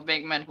 so I will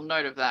make mental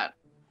note of that.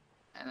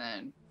 And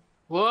then,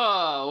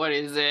 whoa, what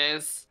is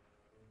this?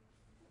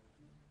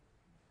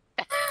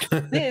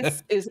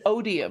 This is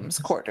Odium's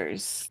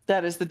quarters.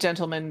 That is the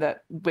gentleman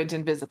that went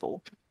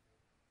invisible.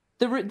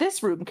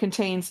 This room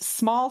contains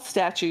small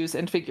statues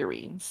and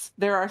figurines.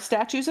 There are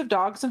statues of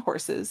dogs and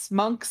horses,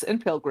 monks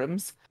and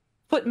pilgrims,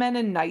 footmen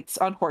and knights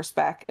on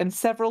horseback, and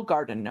several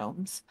garden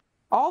gnomes.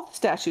 All the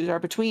statues are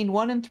between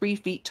 1 and 3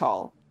 feet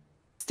tall.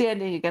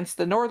 Standing against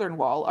the northern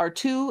wall are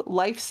 2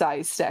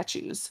 life-size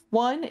statues.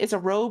 One is a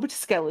robed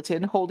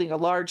skeleton holding a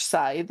large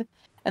scythe,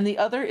 and the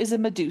other is a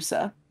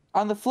Medusa.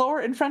 On the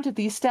floor in front of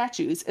these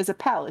statues is a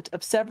pallet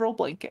of several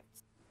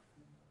blankets.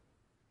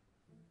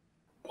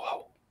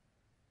 Whoa.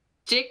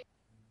 Stick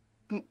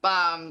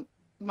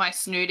my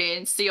snoot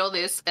in, see all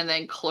this, and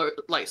then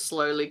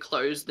slowly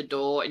close the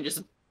door and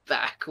just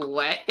back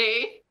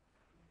away.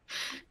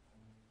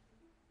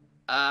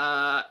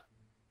 And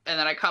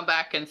then I come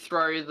back and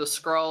throw the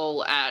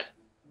scroll at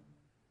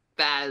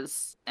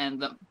Baz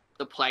and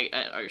the plate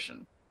at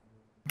Ocean.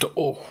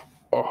 Oh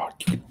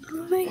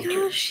my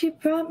gosh, she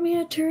brought me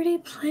a dirty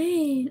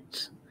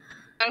plate.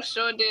 I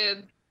sure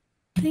did.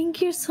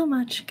 Thank you so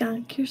much,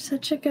 Gunk. You're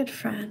such a good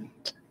friend.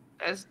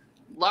 There's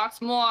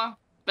lots more,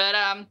 but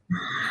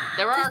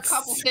there are That's a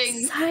couple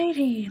things.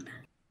 Exciting.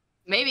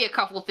 Maybe a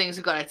couple things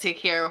we've got to take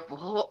care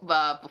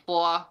of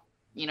before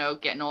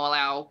getting all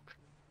our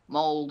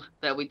mold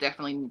that we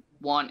definitely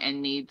want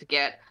and need to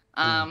get.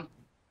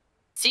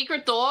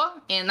 Secret door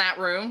in that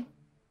room,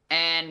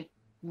 and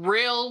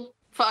real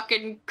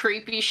fucking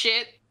creepy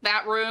shit.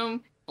 That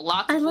room,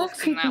 lots of I love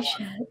books in that creepy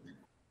one. shit.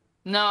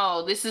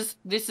 No, this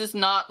is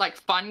not like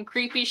fun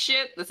creepy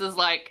shit. This is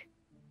like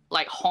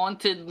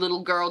haunted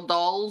little girl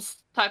dolls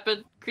type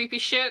of creepy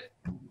shit.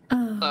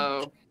 Oh.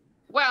 So,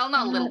 well,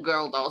 not little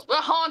girl dolls, but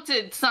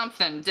haunted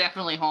something.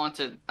 Definitely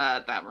haunted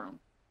that room.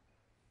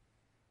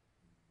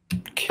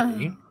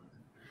 Okay.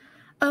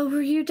 Oh,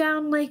 were you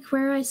down like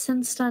where I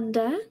sensed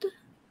undead?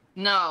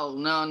 No.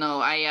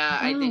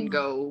 I didn't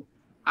go.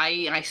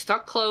 I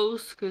stuck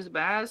close because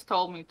Baz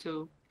told me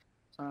to.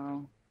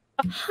 So.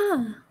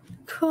 Huh.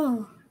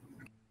 Cool.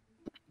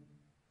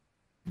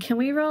 Can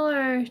we roll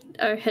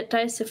our hit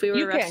dice if we were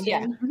You can, resting?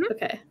 yeah. Mhm.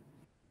 Okay.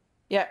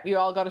 Yeah, you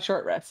all got a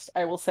short rest.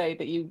 I will say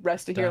that you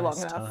rested here long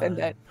Dice enough,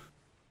 time.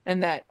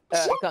 and that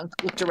Gunk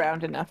looked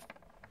around enough.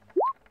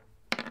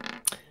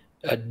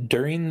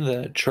 During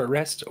the short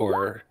rest,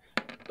 or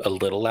a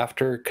little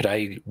after, could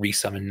I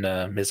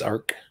resummon Ms.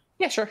 Ark?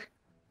 Yeah, sure.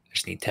 I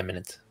just need 10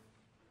 minutes.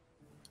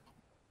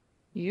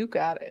 You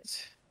got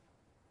it.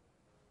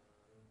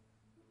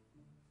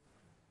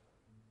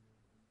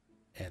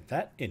 And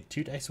that in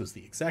 2 dice was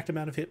the exact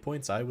amount of hit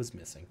points I was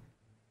missing.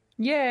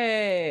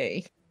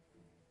 Yay!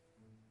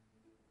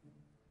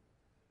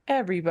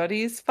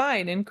 Everybody's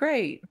fine and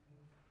great.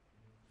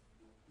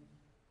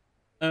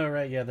 Oh,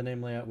 right, yeah, the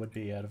name layout would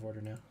be out of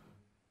order now.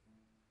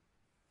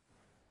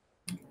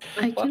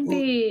 I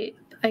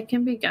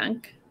can be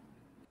Gunk.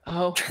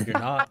 Oh, You're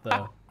not,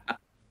 though.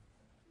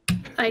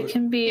 I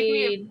can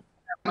be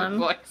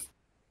Voice.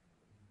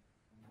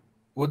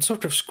 What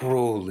sort of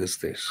scroll is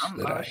this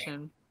that I,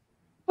 Motion.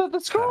 so the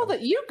scroll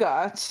that you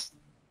got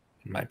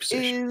in my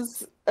possession?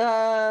 is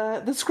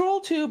the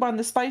scroll tube on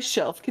the spice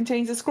shelf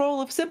contains a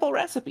scroll of simple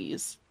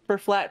recipes for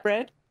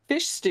flatbread,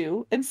 fish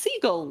stew, and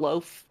seagull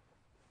loaf.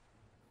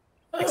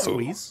 Like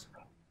squeeze.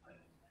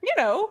 You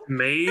know,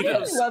 Made of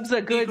everybody loves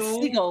a good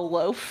seagull? seagull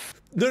loaf.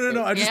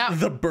 No. Yeah.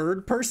 The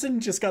bird person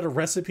just got a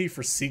recipe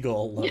for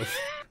seagull loaf.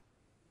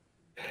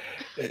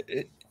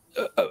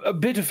 A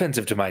bit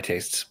offensive to my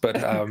tastes, but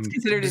It's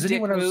considered a does dick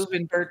anyone else? move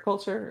in bird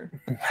culture.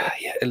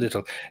 Yeah, a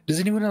little. Does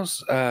anyone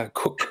else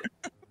cook?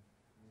 Would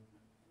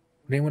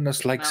anyone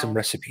else like some No.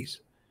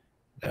 recipes?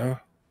 No.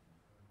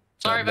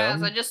 Sorry, Not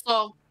Baz. known? I just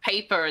saw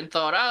paper and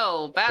thought,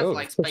 oh, Baz Oh, of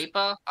likes course.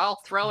 paper.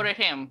 I'll throw it at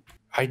him.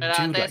 I But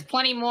do there's like.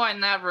 plenty more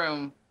in that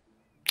room.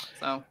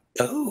 So.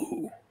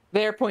 Oh.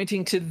 They're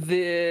pointing to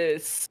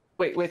this.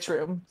 Wait, which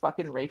room?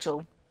 Fucking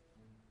Rachel.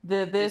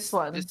 This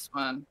one. This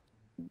one.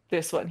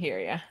 This one here,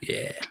 yeah.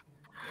 Yeah.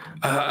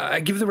 I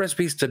give the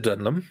recipes to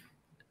Dunlum.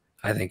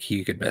 I think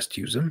he could best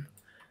use them.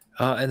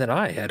 And then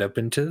I head up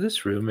into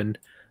this room and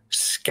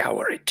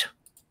scour it.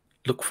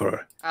 Look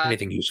for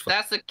anything useful.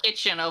 That's the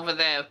kitchen over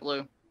there,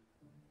 Blue.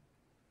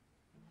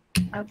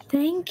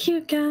 Thank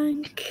you,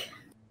 Gunk.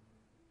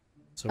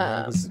 So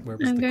where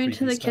was I'm the going to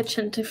creepy the stuff?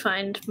 kitchen to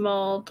find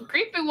mold.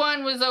 Creepy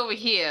one was over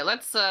here.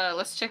 Let's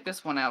check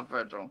this one out,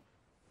 Virgil.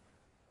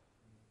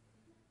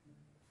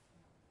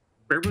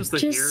 Where was the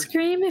Just here?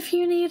 scream if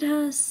you need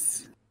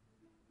us.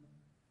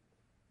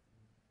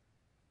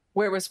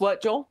 Where was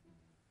what, Joel?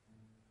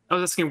 I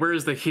was asking, where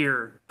is the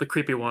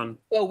creepy one?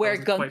 Oh, I where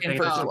wasn't quite Gunk paying and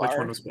attention to Virgil which are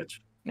one was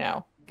which.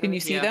 now. Can you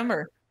see Yeah. them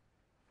or?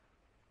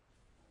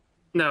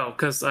 No,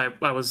 because I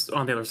was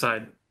on the other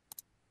side.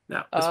 No.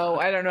 it's Oh,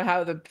 fine. I don't know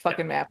how the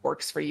fucking map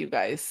works for you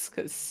guys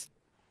because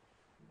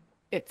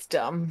it's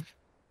dumb.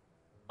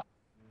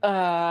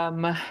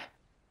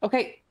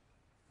 Okay.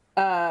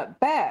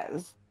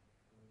 Baz.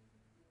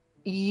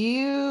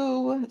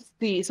 You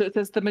see, so it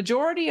says the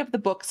majority of the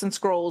books and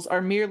scrolls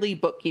are merely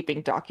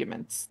bookkeeping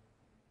documents.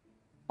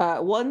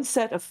 One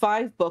set of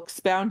 5 books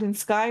bound in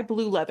sky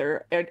blue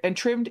leather and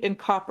trimmed in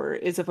copper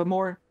is of a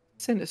more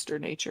sinister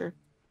nature.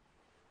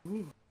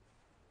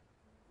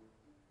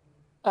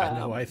 I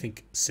know I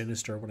think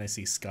sinister when I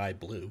see sky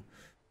blue.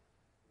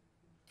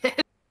 The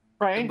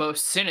Right?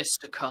 most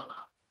sinister color.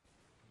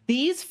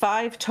 These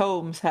 5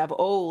 tomes have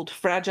old,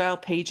 fragile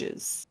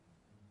pages.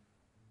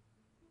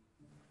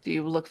 Do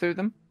you look through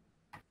them?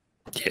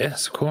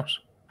 Yes, of course.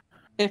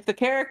 If the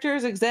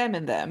characters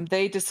examine them,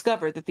 they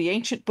discover that the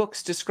ancient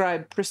books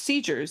describe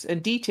procedures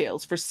and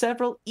details for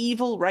several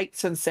evil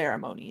rites and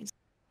ceremonies.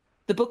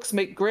 The books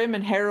make grim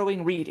and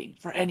harrowing reading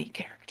for any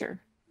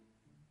character.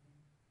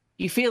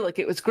 You feel like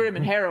it was grim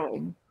and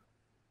harrowing.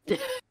 The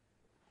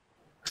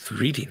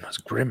reading was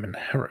grim and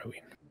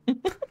harrowing.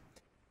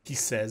 He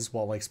says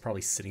while like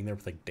probably sitting there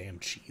with like damn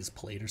cheese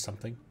plate or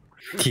something.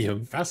 Yeah.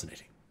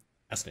 Fascinating.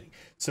 Fascinating.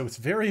 So it's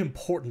very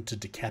important to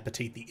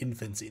decapitate the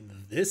infants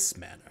in this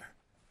manner.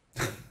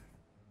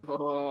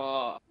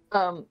 Oh.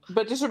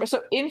 But just remember,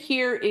 so in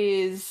here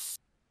is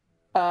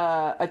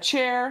a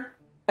chair,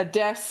 a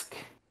desk,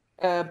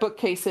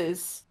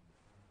 bookcases,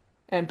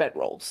 and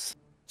bedrolls.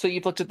 So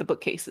you've looked at the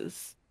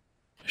bookcases.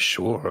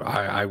 Sure,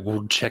 I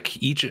will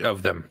check each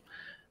of them,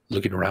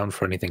 looking around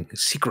for anything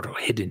secret or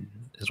hidden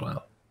as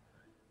well.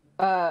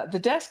 The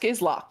desk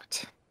is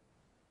locked.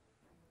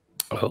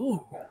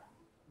 Oh,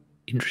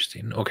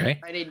 interesting.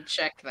 Okay. I didn't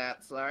check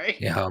that, sorry.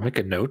 Yeah, I'll make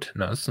a note.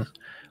 No,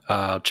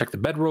 I'll check the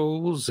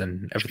bedrolls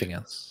and everything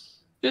else.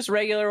 Just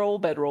regular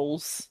old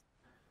bedrolls.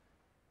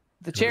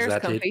 The Was chair's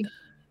that comfy. it?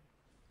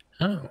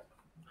 Oh,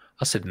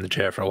 I'll sit in the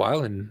chair for a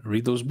while and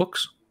read those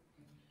books.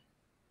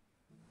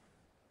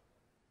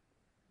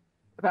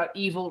 About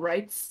evil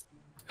rites.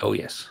 Oh,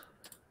 yes.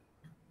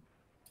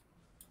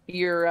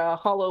 Your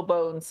hollow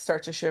bones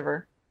start to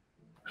shiver.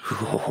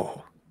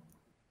 Oh,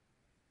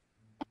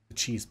 The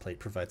cheese plate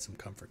provides some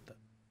comfort though.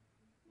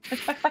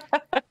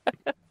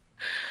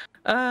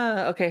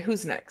 Okay,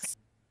 who's next?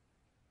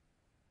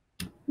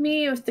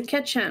 Me with the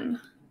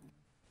kitchen.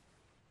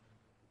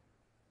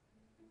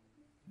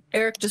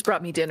 Eric just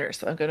brought me dinner,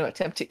 so I'm going to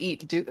attempt to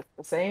eat and do this at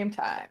the same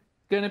time.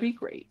 Gonna be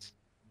great.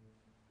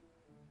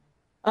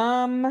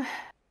 Yeah,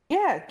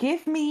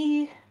 give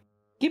me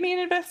an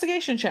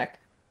investigation check.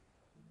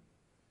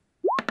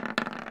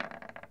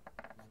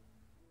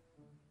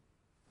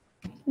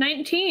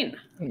 19.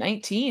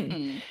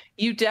 19.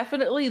 You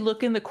definitely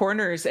look in the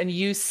corners and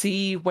you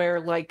see where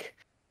like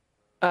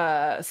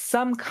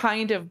some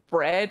kind of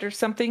bread or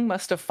something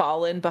must have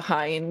fallen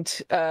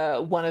behind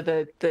one of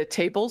the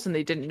tables and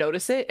they didn't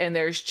notice it, and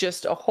there's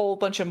just a whole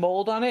bunch of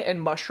mold on it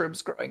and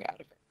mushrooms growing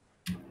out of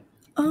it.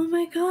 Oh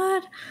my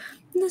god,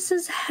 this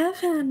is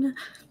heaven.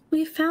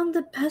 We found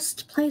the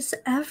best place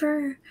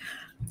ever.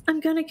 I'm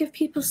gonna give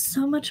people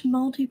so much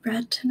moldy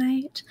bread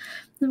tonight.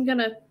 I'm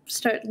gonna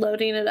start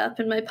loading it up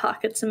in my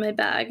pockets in my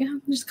bag.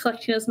 I'm just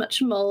collecting as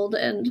much mold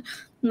and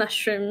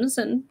mushrooms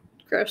and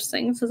gross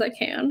things as I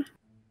can.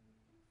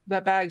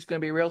 That bag's gonna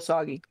be real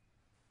soggy.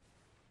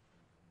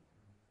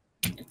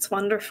 It's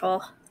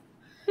wonderful.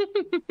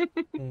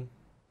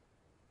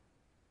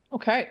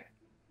 Okay.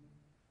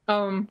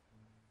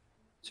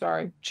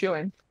 Sorry,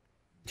 chewing.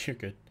 You're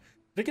good.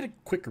 Did I get a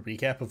quick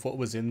recap of what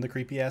was in the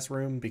creepy ass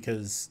room?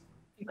 Because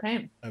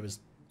Okay. I was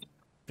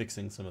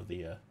fixing some of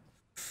the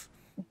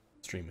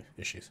stream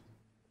issues.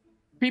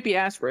 Creepy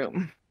ass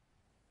room.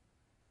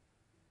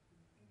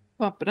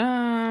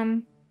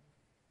 Ba-ba-dum.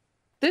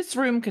 This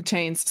room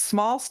contains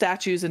small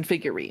statues and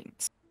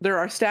figurines. There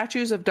are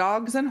statues of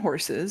dogs and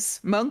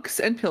horses, monks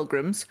and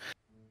pilgrims,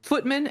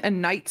 footmen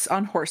and knights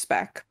on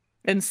horseback,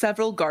 and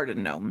several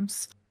garden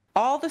gnomes.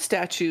 All the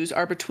statues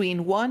are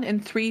between 1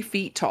 and 3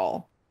 feet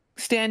tall.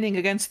 Standing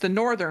against the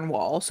northern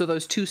wall, so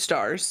those 2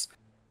 stars,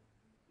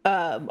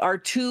 are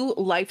 2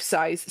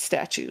 life-size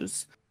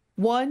statues.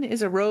 One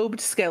is a robed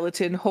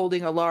skeleton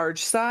holding a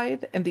large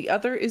scythe, and the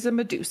other is a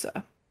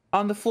Medusa.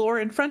 On the floor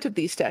in front of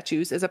these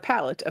statues is a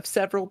pallet of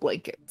several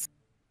blankets.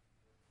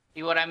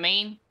 See what I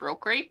mean? Real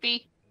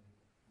creepy.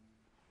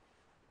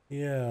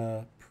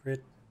 Yeah,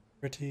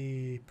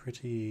 pretty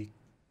creepy.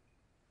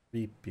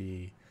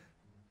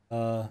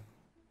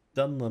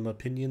 Dunlem,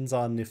 opinions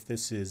on if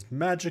this is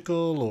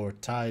magical or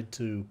tied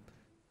to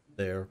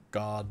their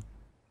god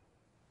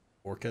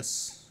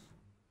Orcus?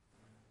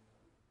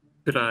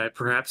 Could I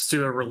perhaps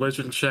do a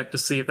religion check to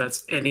see if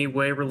that's any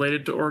way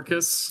related to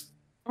Orcus?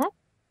 Huh?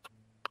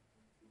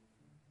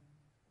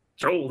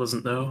 Joel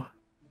doesn't know.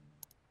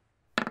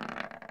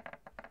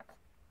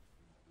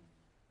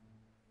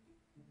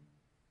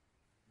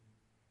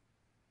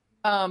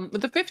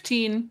 With the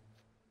 15,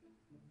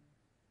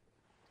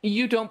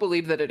 You don't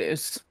believe that it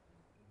is.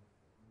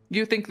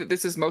 You think that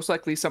this is most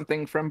likely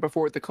something from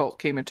before the cult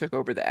came and took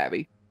over the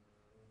abbey.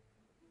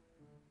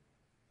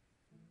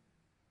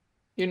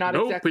 You're not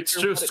Nope, exactly it's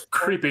sure what just it's for.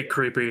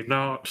 creepy,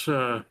 not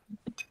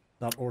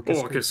Not Orcus.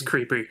 Orcus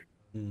creepy.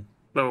 Hmm.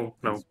 No.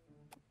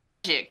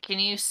 Magic. Can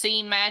you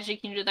see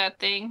magic into that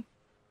thing?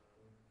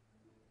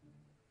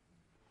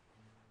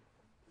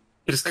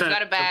 He just It's kind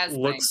got a bad of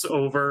looks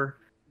over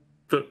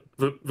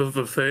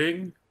the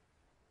thing.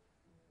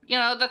 You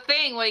know, the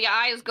thing where your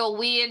eyes go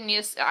weird and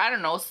I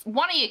don't know,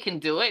 one of you can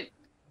do it.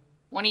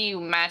 One of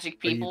you magic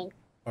people.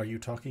 Are you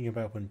talking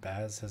about when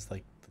Baz has,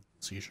 like, the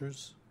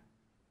seizures?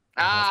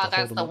 Ah, have to hold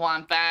that's them the up?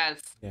 one,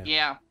 Baz. Yeah.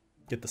 Yeah.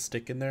 Get the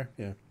stick in there?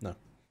 Yeah, no.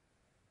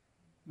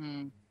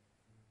 Hmm.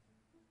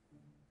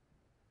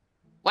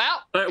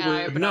 Well, That and I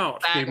would open up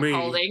not the bag be of me.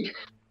 holding.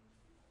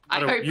 I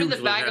don't open the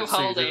usually bag have of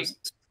holding.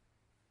 seizures.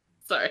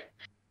 Sorry.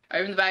 I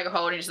open the bag of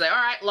holding and say, all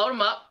right, load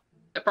them up.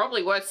 They're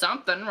probably worth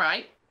something,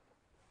 right?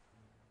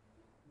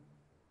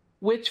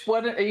 Which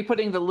one are you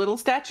putting the little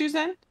statues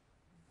in?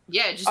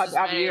 Yeah, just as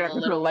many You're of not the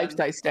gonna put a little ones.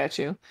 life-size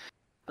statue.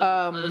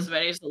 As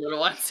many as the little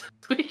ones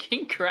we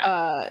can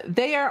grab.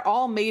 They are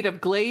all made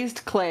of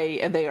glazed clay,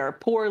 and they are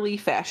poorly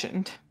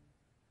fashioned.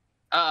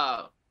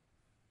 Oh.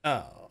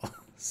 Oh,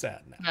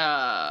 sad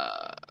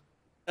now.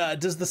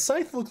 Does the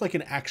scythe look like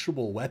an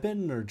actual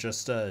weapon or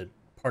just a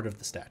part of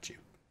the statue?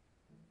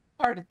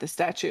 Part of the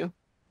statue.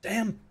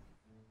 Damn.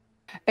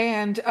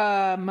 And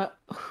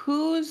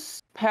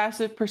whose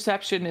passive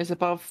perception is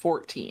above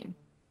 14?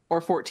 Or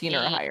 14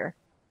 or Me. higher?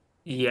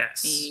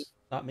 Yes.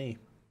 Not me.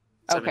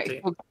 Okay,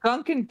 17. well,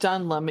 Duncan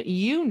Dunlum,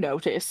 you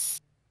notice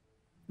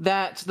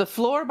that the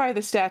floor by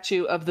the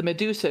statue of the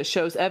Medusa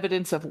shows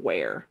evidence of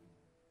wear.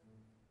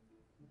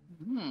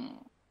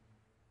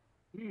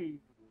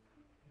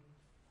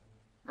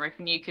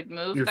 Reckon you could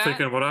move You're that?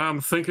 thinking what I'm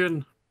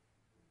thinking?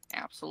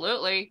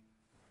 Absolutely.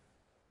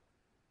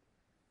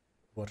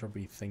 What are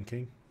we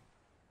thinking?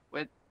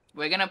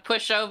 We're gonna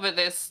push over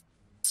this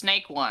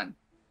snake one.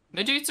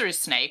 Medusa is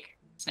snake.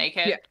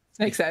 Snakehead. Yeah,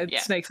 snake's head, Yeah.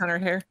 snakes on her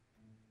hair.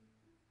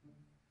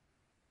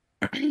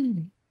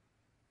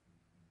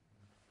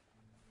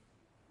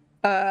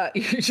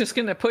 You're just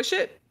gonna push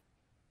it?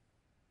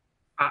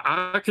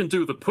 I can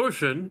do the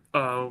pushing.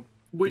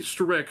 Which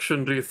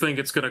direction do you think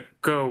it's gonna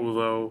go,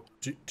 though?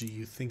 Do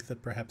you think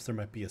that perhaps there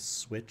might be a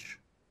switch?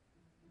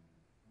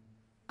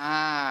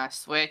 Ah,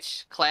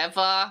 switch.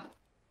 Clever.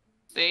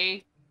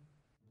 See?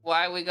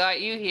 Why we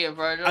got you here,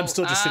 Virgil. I'm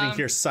still just sitting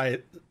here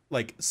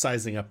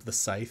sizing up the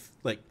scythe.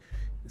 Like,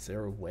 is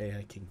there a way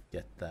I can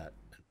get that?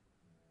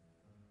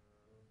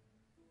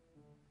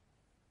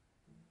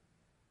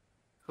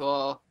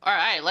 Cool.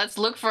 Alright, let's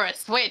look for a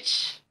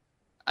switch.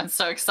 I'm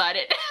so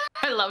excited.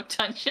 I love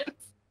dungeons.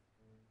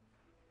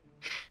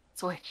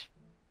 Switch.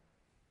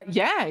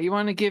 Yeah, you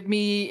want to give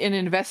me an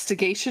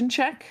investigation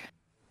check?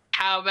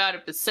 How about a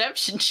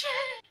perception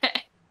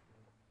check?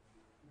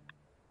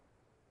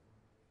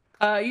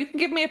 You can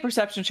give me a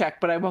perception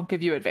check, but I won't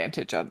give you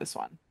advantage on this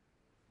one.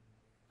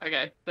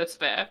 Okay, that's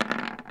fair.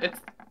 I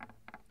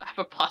have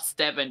a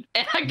 +7.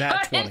 And I Nat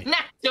got 20. a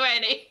nat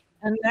 20.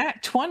 And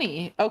that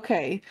 20,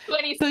 okay. So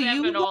 27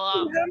 you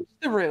all look up. around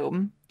the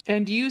room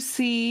and you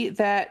see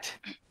that,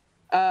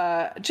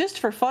 just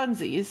for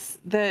funsies,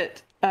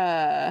 that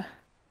there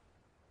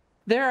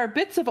are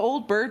bits of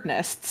old bird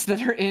nests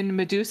that are in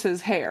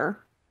Medusa's hair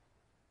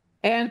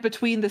and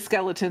between the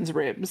skeleton's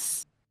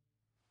ribs.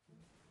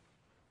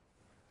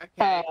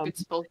 Okay,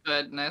 it's full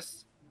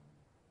goodness.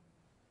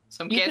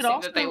 So I'm you could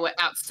guessing that they also- were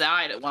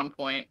outside at one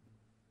point.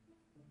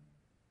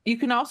 You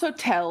can also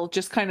tell,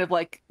 just kind of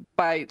like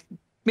by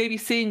maybe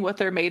seeing what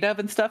they're made of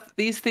and stuff,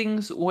 these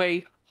things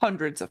weigh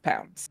hundreds of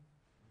pounds.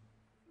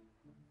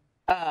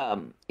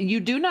 You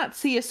do not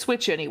see a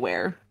switch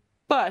anywhere,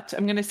 but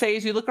I'm going to say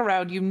as you look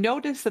around, you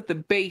notice that the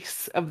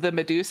base of the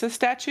Medusa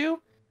statue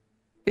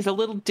is a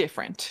little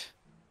different.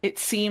 It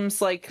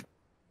seems like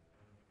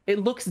it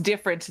looks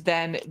different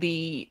than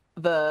the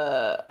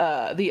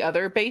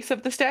other base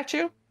of the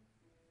statue.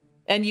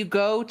 And you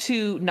go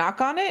to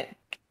knock on it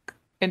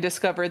and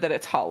discover that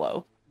it's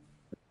hollow.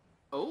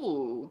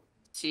 Oh,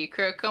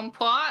 secret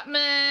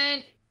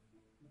compartment.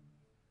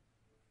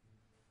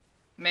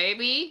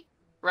 Maybe,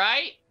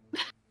 right?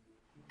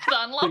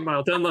 Dunlop.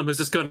 Meanwhile, Dunlum is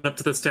just going up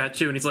to the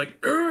statue and he's like,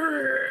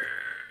 "Urgh."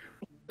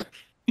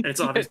 And it's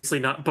obviously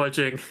not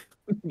budging.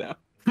 No.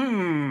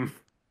 Hmm.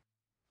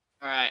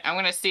 All right, I'm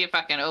gonna see if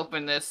I can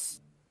open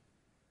this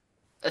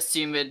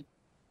assumed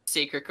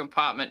secret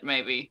compartment.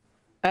 Maybe.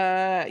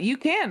 You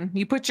can.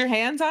 You put your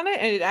hands on it,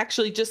 and it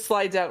actually just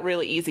slides out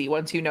really easy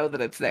once you know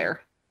that it's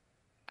there.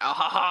 Oh,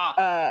 ha,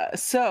 ha.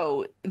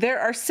 So there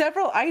are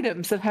several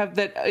items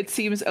that it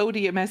seems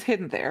Odium has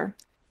hidden there.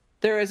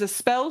 There is a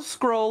spell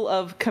scroll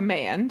of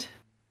command,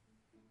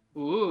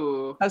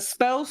 Ooh. a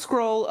spell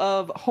scroll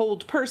of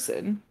hold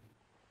person,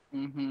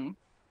 Mm-hmm.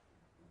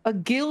 a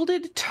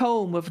gilded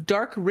tome of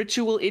dark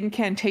ritual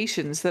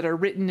incantations that are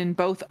written in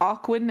both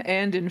Aquan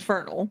and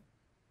Infernal,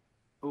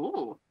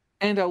 Ooh.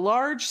 and a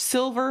large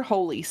silver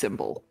holy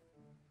symbol.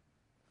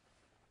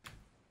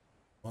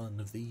 One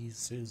of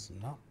these is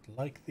not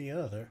like the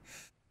other.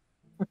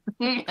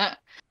 Cool.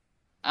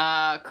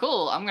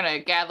 I'm gonna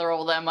gather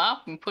all them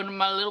up and put them in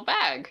my little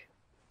bag.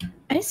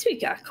 I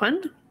speak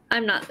Aquan.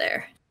 I'm not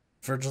there.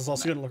 Virgil's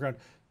also gonna look around.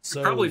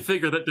 So Probably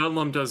figure that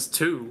Dunlum does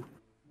too.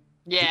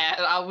 Yeah,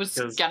 I was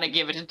Because gonna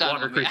give it to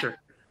Water Dunham. Yeah. creature.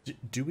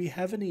 do we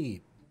have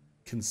any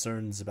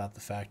concerns about the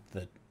fact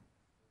that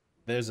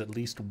there's at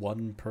least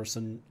one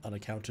person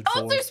unaccounted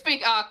Oh, for? do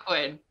speak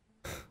Aquan.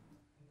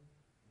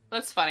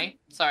 That's funny.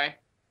 Sorry.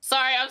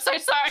 I'm so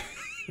sorry.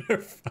 You're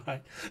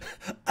fine.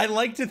 I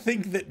like to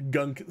think that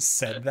Gunk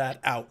said that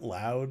out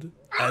loud.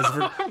 As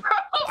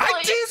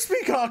I do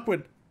speak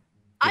Aquan.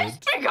 I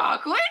speak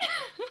Aquan.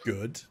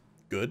 Good.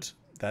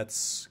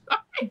 That's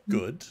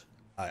good.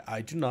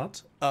 I do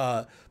not.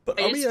 But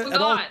I are just we at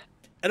all? forgot.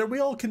 And are we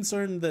all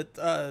concerned that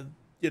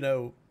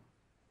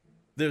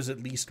there's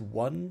at least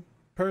one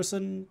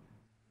person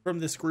from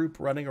this group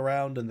running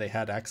around and they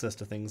had access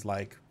to things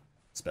like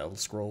spell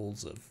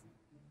scrolls of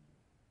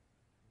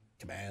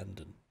command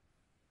and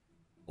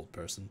old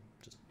person?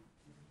 Just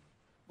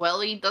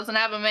Well, he doesn't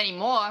have them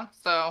anymore,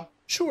 so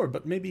sure,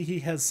 but maybe he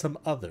has some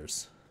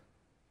others.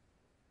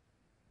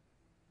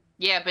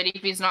 yeah. But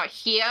if he's not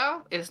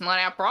here, it's not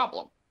our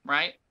problem,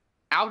 right?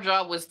 Our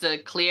job was to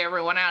clear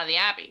everyone out of the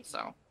abbey,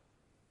 so.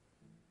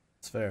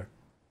 It's fair.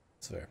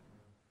 It's fair.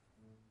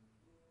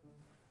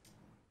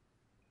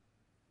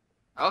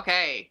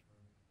 Okay.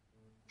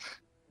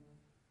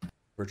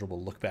 Virgil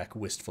will look back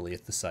wistfully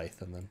at the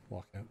scythe and then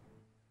walk out.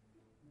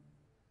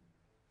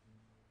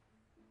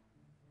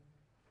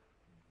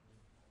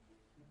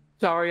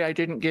 Sorry, I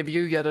didn't give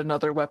you yet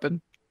another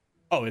weapon.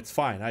 Oh, it's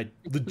fine. I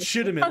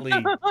legitimately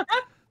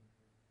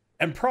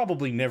am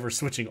probably never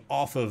switching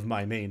off of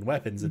my main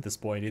weapons at this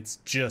point. It's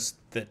just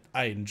that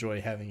I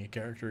enjoy having a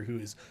character who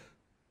is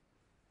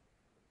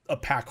a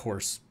pack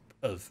horse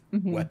of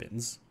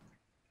weapons.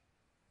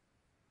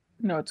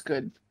 No, it's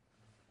good.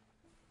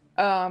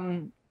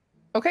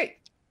 Okay.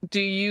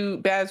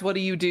 Baz, what do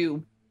you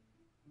do?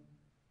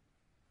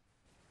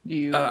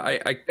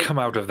 I come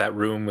out of that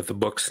room with the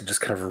books and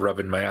just kind of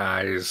rubbing my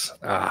eyes.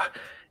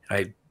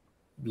 I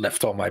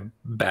left all my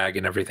bag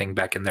and everything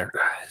back in there.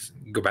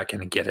 Go back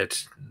in and get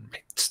it,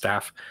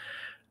 staff,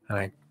 and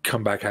I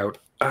come back out.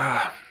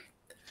 I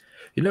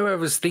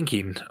was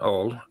thinking,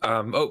 oh,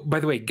 by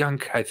the way,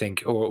 Gunk, I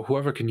think, or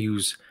whoever can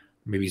use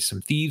maybe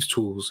some thieves'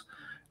 tools.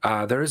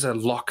 There is a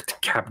locked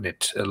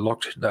cabinet, a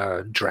locked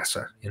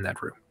dresser in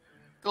that room.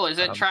 Cool. Is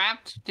it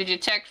trapped? Did you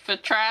check for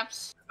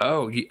traps?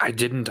 Oh, I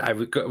didn't. I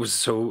was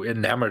so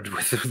enamored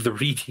with the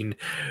reading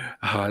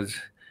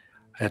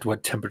at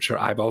what temperature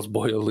eyeballs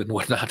boil and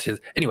whatnot.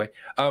 Anyway,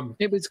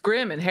 It was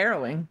grim and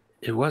harrowing.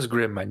 it was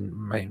grim.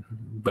 My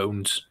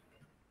bones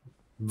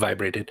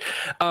vibrated.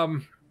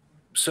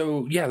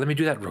 So yeah, let me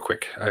do that real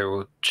quick. I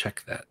will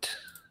check that.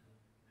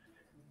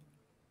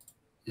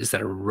 Is that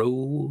a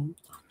roll?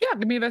 Yeah,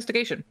 give me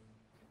investigation.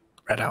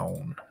 Right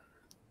on.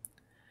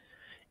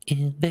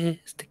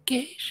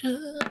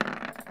 Investigation.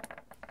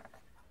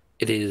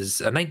 It is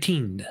a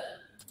 19.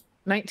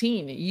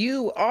 19.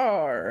 You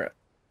are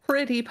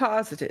pretty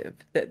positive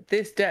that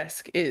this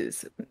desk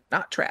is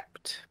not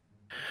trapped.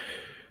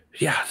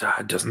 Yeah,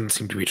 it doesn't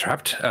seem to be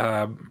trapped.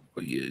 All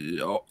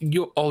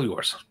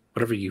yours.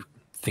 Whatever you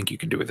think you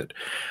can do with it.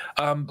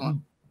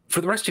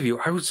 For the rest of you,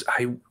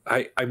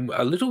 I'm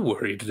a little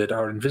worried that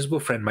our invisible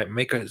friend might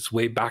make his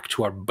way back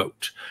to our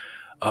boat.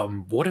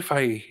 What if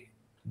I,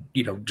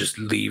 just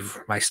leave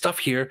my stuff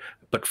here,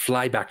 but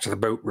fly back to the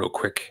boat real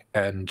quick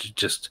and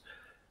just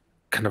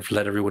kind of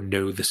let everyone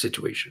know the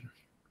situation?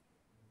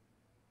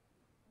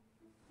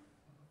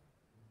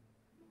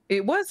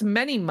 It was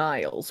many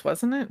miles,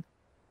 wasn't it?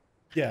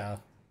 Yeah.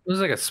 It was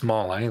like a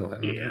small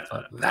island. Yeah. It's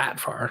not that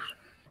far.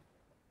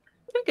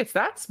 I think it's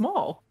that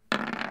small.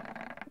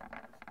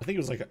 I think it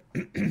was like a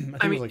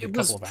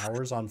couple of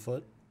hours on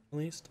foot, at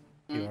least.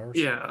 A few hours.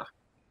 Yeah.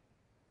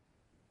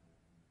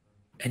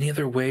 Any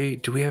other way?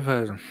 Do we have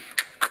a...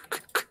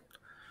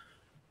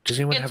 Does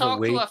You anyone can have a talk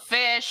way? to a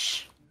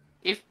fish.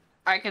 If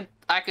I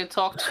could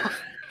talk to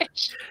a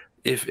fish.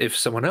 If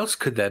someone else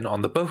could then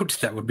on the boat,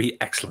 that would be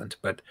excellent,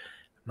 but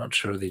I'm not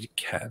sure they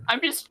can.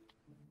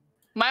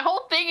 My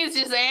whole thing is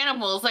just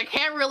animals. I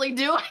can't really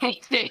do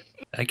anything.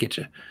 I get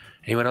you.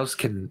 Anyone else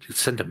can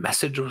send a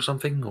message or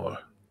something, or...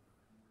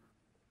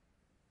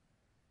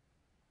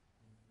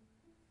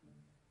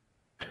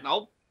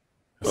 Nope.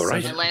 All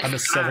right. I'm a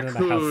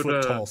 7.5 foot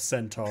could, tall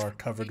centaur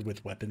covered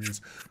with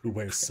weapons who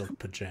wears silk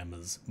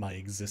pajamas. My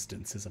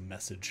existence is a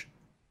message.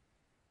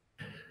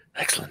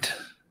 Excellent.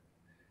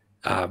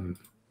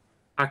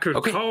 I could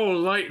Okay. call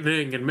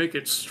lightning and make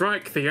it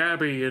strike the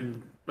abbey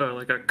in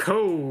like a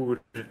code.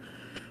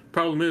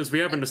 Problem is, we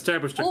haven't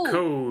established a Ooh.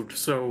 code,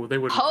 so they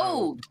would.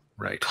 Code.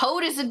 Right.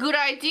 Code is a good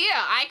idea.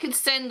 I could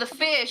send the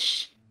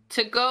fish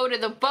to go to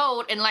the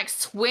boat and like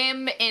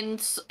swim in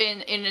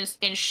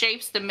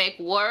shapes that make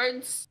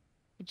words.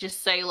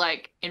 Just say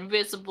like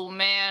invisible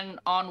man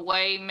on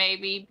way,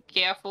 maybe. Be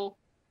careful.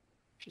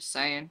 Just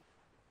saying.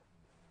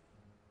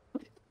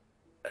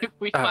 If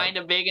we find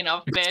a big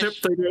enough fish.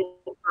 Except they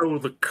don't know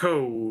the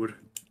code.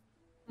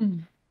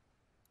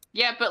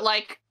 Yeah, but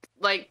like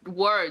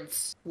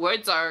words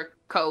are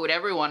code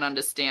everyone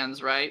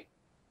understands, right?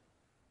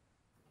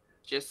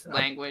 Just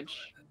language.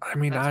 I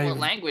mean, That's what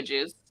language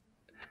is.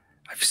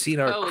 I've seen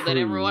our Code crew. that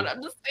everyone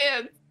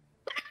understands.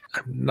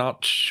 I'm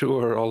not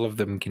sure all of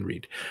them can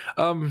read.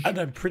 And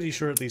I'm pretty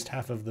sure at least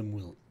half of them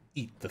will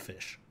eat the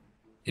fish.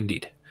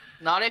 Indeed.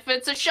 Not if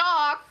it's a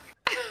shark.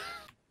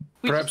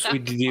 Perhaps we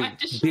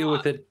deal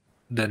with it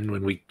then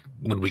when we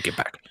get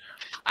back.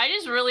 I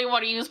just really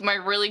want to use my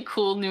really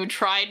cool new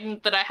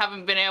trident that I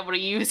haven't been able to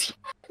use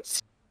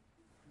yet.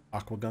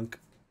 Aquagunk.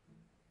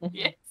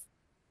 Yes.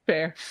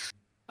 Fair.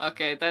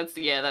 Okay,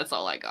 that's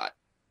all I got.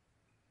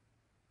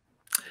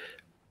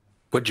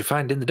 What'd you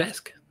find in the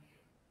desk?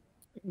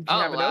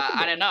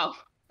 I don't know.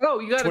 Oh,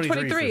 you got a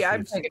 23 23. for I'm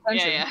fruits. paying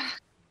attention. Yeah.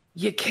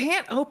 You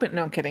can't open.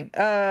 No, I'm kidding.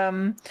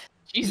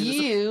 Jesus.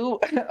 You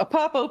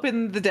pop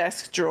open the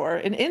desk drawer,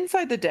 and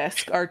inside the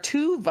desk are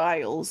 2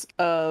 vials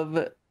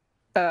of.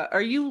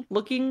 Are you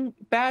looking,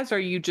 Baz? Are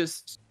you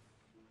just,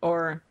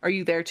 or are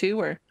you there too?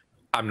 Or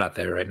I'm not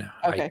there right now.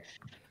 okay,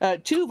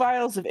 2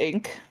 vials of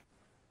ink.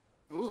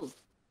 Ooh.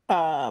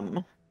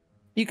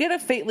 You get a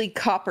faintly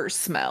copper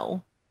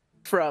smell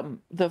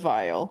from the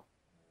vial,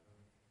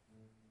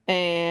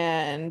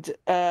 and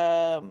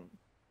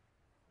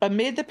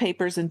amid the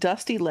papers and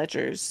dusty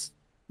ledgers,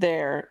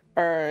 there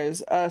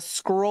is a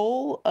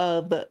scroll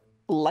of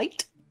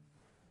light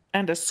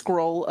and a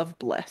scroll of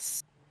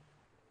bless.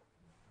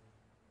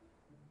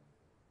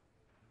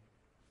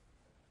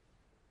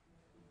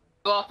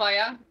 Go off,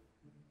 Aya.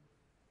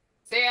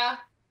 See ya.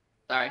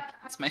 Sorry,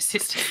 that's my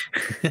sister.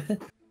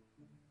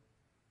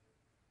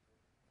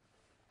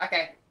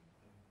 Okay.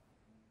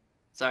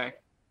 Sorry.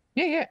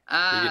 Yeah.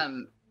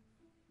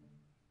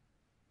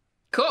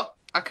 Cool.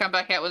 I'll come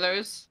back out with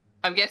those.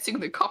 I'm guessing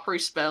the coppery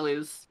spell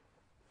is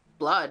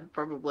blood,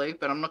 probably,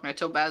 but I'm not going to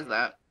tell Baz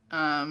that.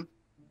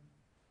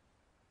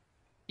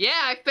 Yeah,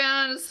 I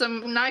found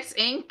some nice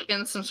ink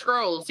and some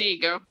scrolls. Here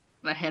you go.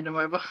 And I hand them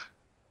over.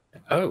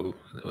 Oh,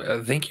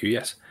 thank you.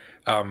 Yes.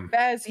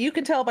 Baz, you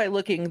can tell by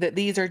looking that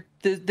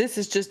this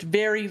is just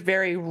very,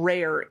 very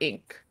rare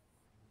ink.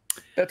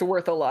 That's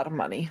worth a lot of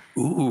money.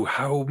 Ooh,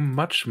 how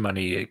much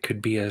money? It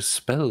could be a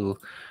spell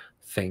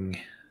thing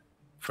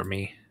for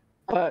me.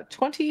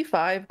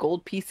 25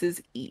 gold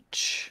pieces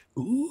each.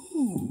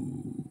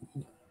 Ooh.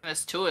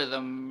 There's 2 of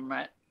them,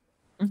 right?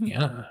 Mm-hmm.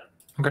 Yeah.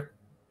 Okay.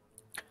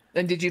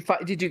 And did you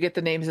get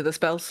the names of the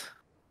spells?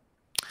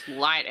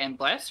 Light and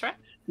bless, right?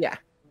 Yeah.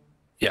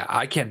 Yeah,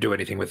 I can't do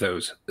anything with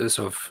those.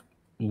 So if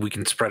we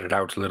can spread it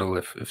out a little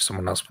if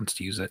someone else wants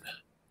to use it.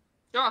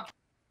 Sure.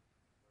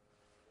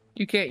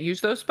 You can't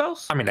use those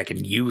spells? I mean, I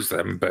can use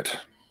them, but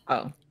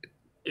Oh,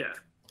 Yeah.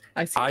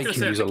 I see. I Just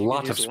can say use I a think you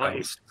lot can of use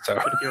light. spells. So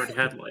But if you already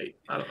had light,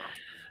 I don't know.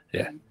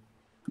 yeah.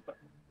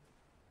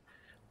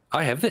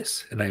 I have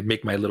this, and I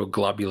make my little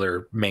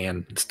globular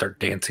man and start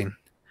dancing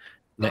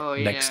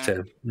next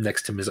to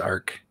Ms.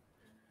 Ark.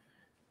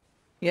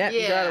 Yeah,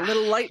 you got a Yeah.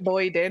 little light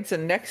boy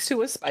dancing next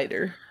to a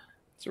spider.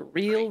 It's a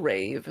real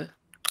rave.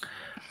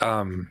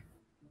 I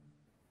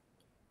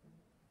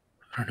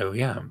don't know.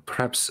 Yeah,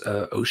 perhaps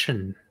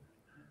Ocean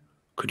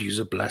could use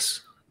a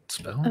bless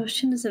spell.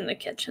 Ocean is in the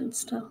kitchen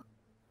still.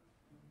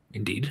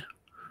 Indeed.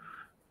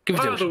 Give it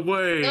to By the Ocean.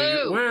 way,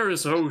 Blue. where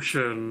is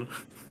Ocean?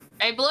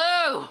 Hey,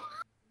 Blue!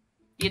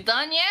 You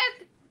done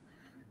yet?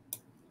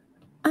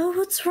 Oh,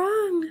 what's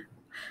wrong?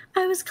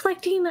 I was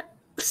collecting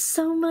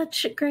so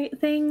much great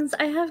things.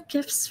 I have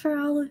gifts for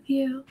all of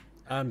you.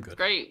 I'm good.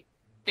 Great.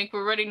 Think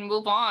we're ready to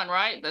move on,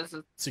 right? There's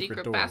a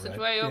secret door,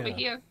 passageway right? over Yeah.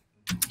 here.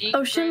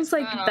 Ocean's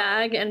like Secret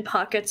bag and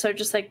pockets are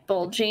just like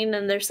bulging,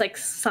 and there's like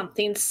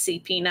something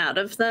seeping out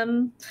of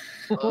them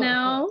tunnel.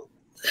 now.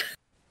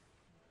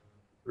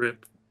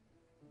 Rip.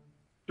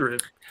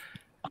 Rip.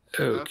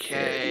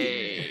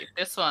 Okay.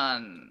 This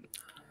one.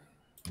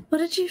 What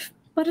did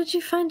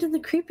you find in the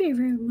creepy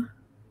room?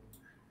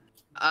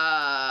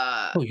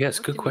 Oh, yes,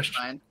 what good did we question.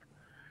 find?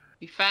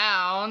 We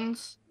found.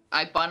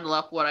 I bundle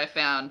up what I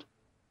found.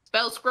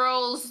 Spell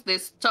scrolls,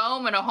 this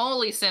tome, and a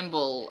holy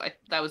symbol.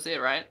 That was it,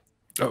 right?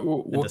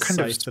 What And a kind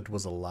of scythe that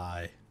was a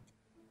lie.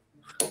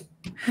 Oh,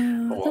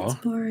 that's Aw.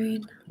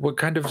 boring. what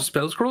kind of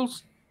spell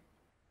scrolls?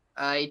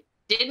 I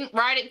didn't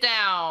write it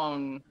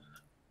down.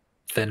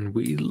 Then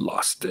we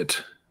lost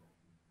it.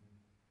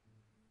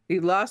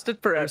 You lost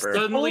it forever.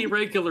 Suddenly Old,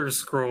 regular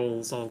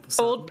scrolls all of a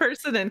sudden. old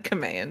person in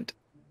command.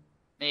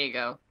 There you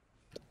go.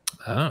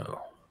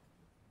 Oh.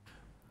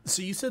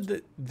 So you said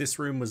that this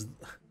room was,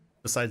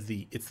 besides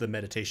it's the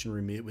meditation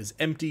room, it was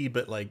empty,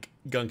 but like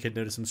Gunk had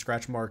noticed some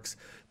scratch marks.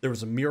 There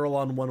was a mural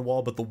on one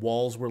wall, but the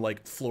walls were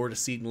like floor to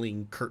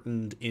ceiling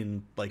curtained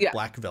in like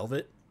black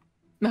velvet.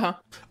 Uh-huh.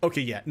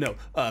 Okay, yeah, no.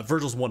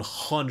 Virgil's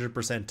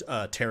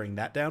 100% tearing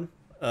that down.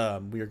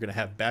 We are going to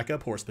have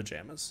backup horse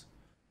pajamas.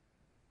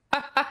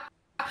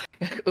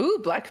 Ooh,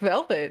 black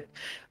velvet.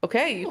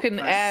 Okay, you can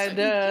add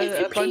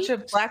a bunch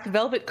of black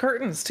velvet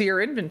curtains to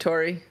your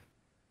inventory.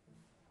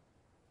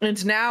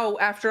 And now,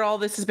 after all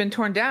this has been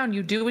torn down,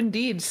 you do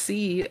indeed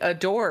see a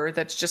door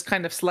that's just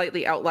kind of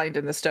slightly outlined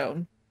in the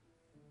stone.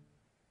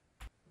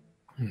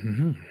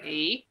 Mm-hmm.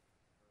 See?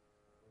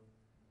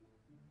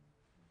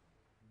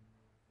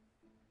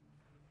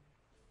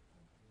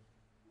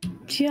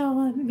 Do y'all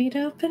want me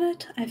to open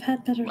it? I've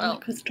had better Well-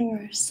 luck with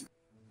doors.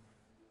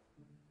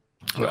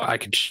 Well, I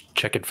could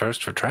check it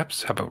first for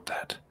traps. How about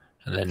that?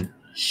 And then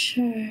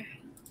Sure.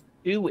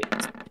 Do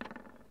it.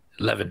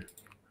 11.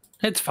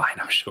 It's fine,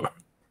 I'm sure.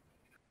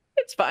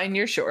 It's fine,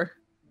 you're sure.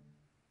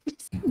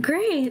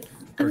 Great.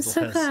 I'm Virgil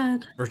so has-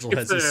 glad. Virgil If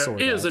has his there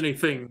sword is out.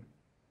 anything,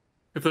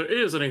 if there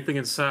is anything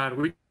inside,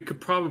 we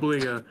could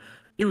probably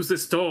use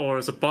this door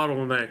as a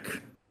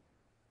bottleneck.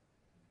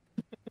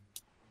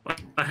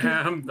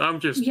 I'm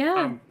just.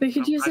 Yeah, we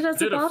could use it as a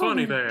did a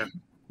funny bottleneck. there.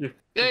 Yeah,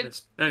 Good.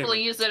 yes. We'll Anyway,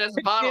 use it as a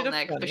Bit of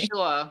bottleneck for funny.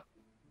 sure.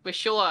 For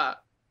sure.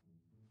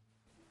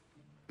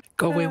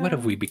 Go away, what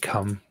have we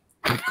become?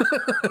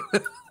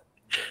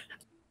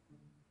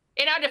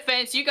 In our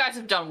defense, you guys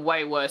have done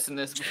way worse than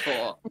this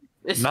before.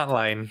 This- Not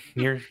lying.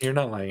 You're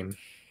not lying.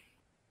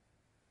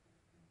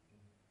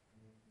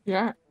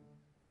 Yeah.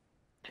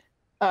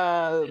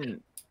 I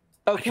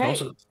Okay.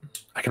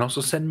 can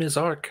also send Ms.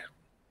 Ark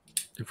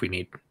if we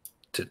need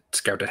to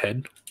scout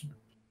ahead.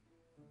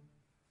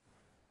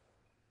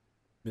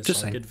 Miss Just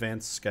Ark saying.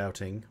 advanced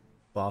scouting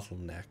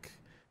bottleneck.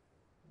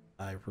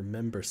 I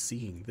remember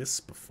seeing this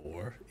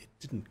before. It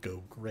didn't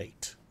go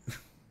great.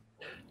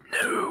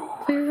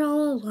 No. We're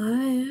all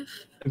alive.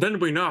 and then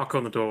we knock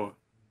on the door.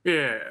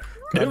 Yeah.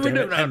 God damn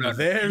no, it, no, and no.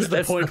 there's the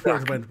That's point the where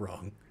rock. it went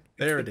wrong.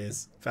 There it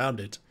is. Found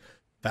it.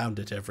 Found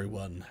it,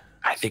 everyone.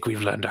 I think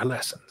we've learned our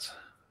lessons.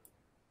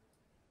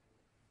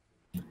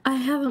 I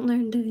haven't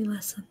learned any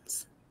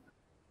lessons.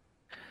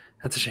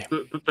 That's a shame.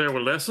 There were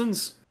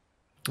lessons.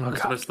 Oh,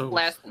 Let's God. list those.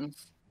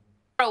 Lessons.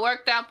 It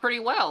worked out pretty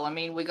well. I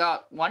mean, we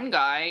got one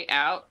guy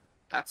out.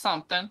 That's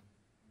something.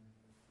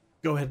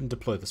 Go ahead and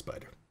deploy the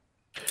spider.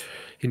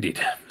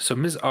 Indeed. So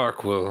Ms.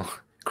 Ark will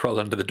crawl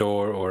under the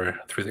door or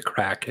through the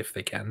crack if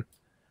they can.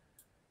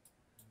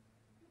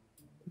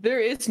 There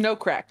is no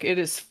crack. It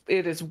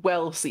is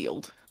well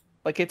sealed.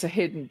 Like it's a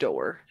hidden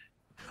door.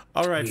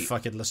 All right, Sweet.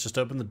 fuck it. Let's just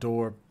open the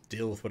door,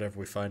 deal with whatever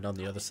we find on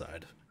the other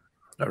side.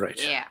 All right.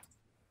 Yeah.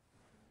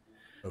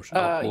 Motion.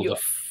 Hold you- a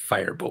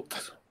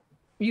firebolt.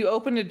 You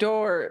open a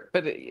door,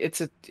 but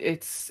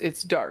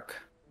it's dark.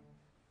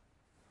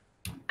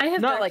 I have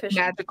Not dark like vision.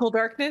 magical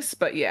darkness,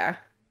 but yeah.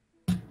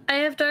 I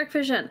have dark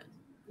vision.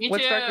 Me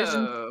What's too. dark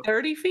vision?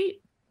 30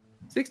 feet?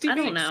 60 I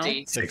feet? don't know.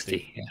 60.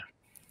 60. Yeah.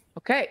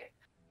 Okay.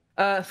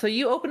 So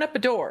you open up a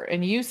door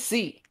and you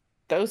see,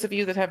 those of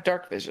you that have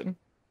dark vision,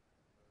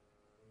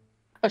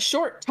 a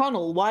short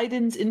tunnel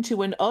widens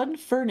into an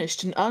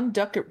unfurnished and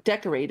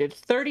undecorated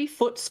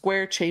 30-foot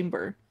square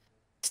chamber.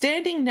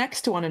 Standing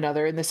next to one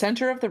another in the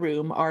center of the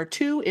room are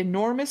two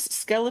enormous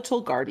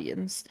skeletal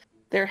guardians.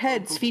 Their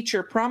heads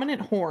feature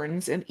prominent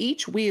horns, and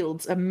each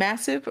wields a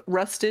massive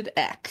rusted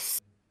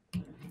axe.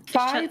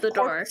 Shut the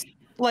door.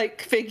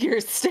 Corpse-like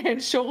figures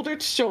stand shoulder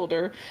to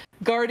shoulder,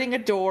 guarding a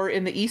door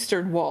in the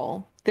eastern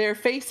wall. Their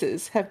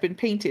faces have been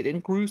painted in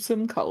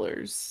gruesome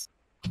colors.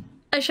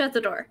 I shut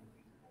the door.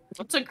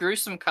 What's a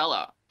gruesome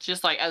color?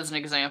 Just like as an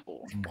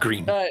example.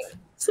 Green.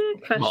 It's a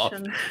good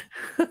question.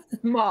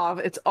 Mauve.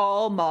 It's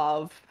all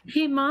mauve.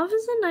 Hey, mauve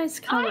is a nice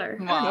color. I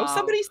don't know.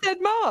 Somebody said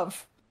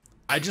mauve.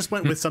 I just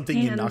went with something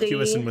Andy.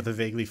 innocuous and with a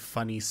vaguely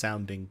funny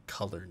sounding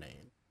color name.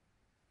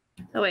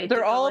 Oh wait, They're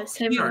did all I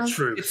say cute. mauve?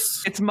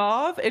 Chartreuse. It's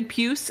mauve and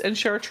puce and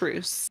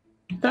chartreuse.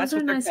 That's Those are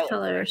what their nice colors are.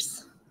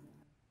 colors.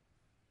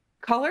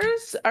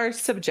 Colors are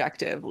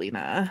subjective,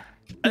 Lena.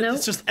 Nope.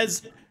 It's just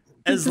as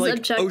This is like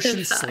objective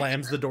Ocean fact.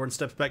 slams the door and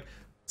steps back.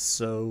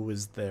 So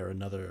is there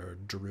another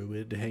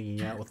druid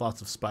hanging out with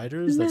lots of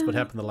spiders? That's what No.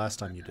 happened the last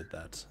time you did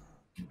that.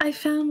 We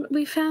found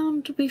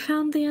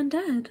the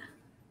undead.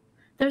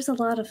 There's a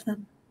lot of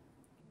them.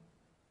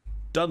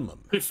 Dunlum.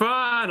 We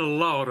find a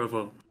lot of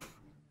them.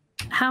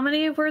 How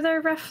many were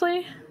there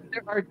roughly?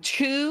 There are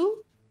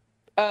two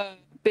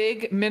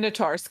big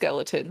minotaur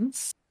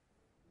skeletons.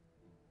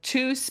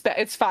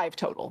 It's 5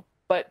 total,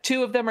 but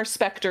 2 of them are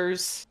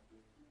specters.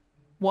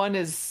 One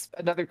is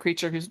another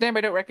creature whose name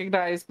I don't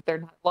recognize, but they're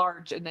not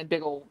large, and then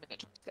big old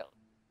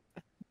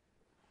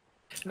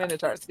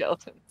minotaur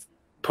skeletons.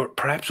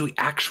 Perhaps we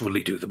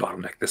actually do the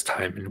bottleneck this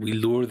time and we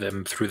lure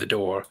them through the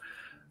door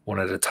one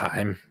at a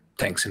time.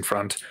 Tanks in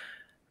front,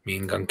 me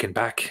and Gunkin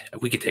back.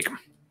 We could take them.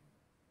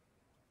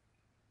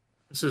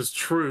 This is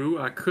true.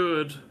 I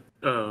could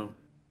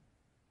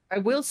I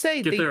will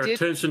say get they their did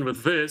attention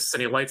with this,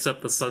 and he lights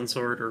up the sun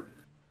sword. Or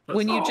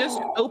when you just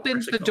opened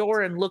actually the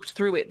door and looked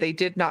through it. They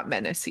did not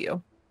menace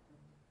you.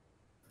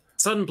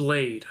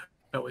 Sunblade.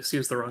 I always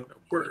use the wrong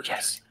word.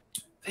 Yes.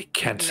 They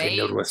can't say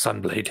no to a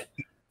sunblade.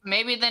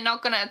 Maybe they're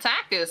not gonna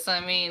attack us. I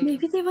mean,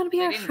 Maybe they want to be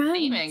they our didn't friends.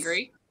 seem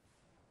angry.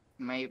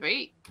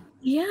 Maybe.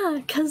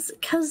 Yeah,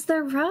 cause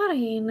they're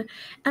rotting,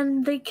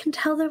 and they can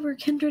tell that we're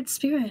kindred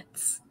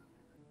spirits.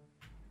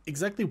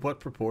 Exactly what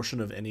proportion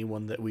of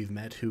anyone that we've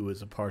met who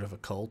is a part of a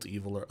cult,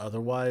 evil or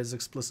otherwise,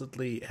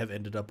 explicitly have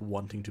ended up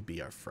wanting to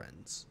be our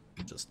friends?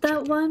 Just That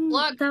checking. one,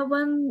 Look.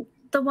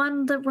 the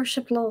one that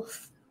worshipped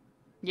Loth.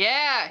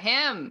 Yeah,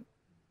 him.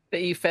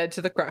 That you fed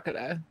to the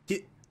crocodile.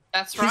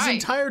 That's His right.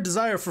 entire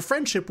desire for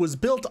friendship was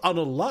built on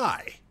a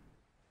lie.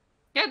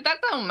 Yeah, that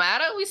don't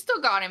matter. We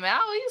still got him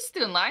out. He's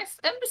still nice.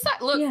 And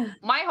besides, look, Yeah.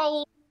 my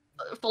whole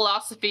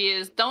philosophy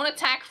is don't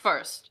attack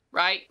first,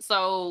 right?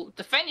 So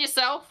defend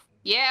yourself.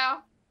 Yeah,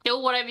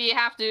 kill whatever you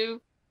have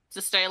to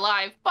stay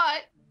alive.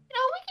 But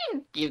we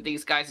can give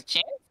these guys a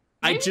chance.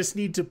 I just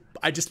need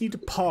to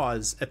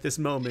pause at this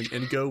moment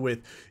and go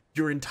with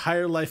your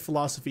entire life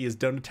philosophy is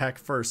don't attack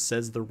first,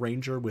 says the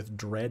ranger with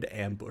dread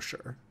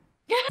ambusher.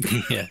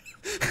 Yeah.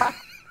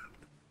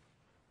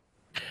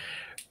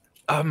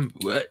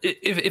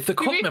 If the To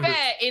cult be members,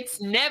 fair,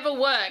 it's never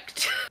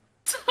worked.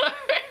 So-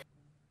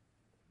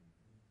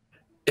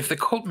 if the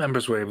cult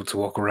members were able to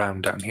walk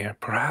around down here,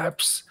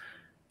 perhaps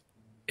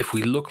if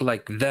we look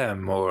like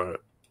them, or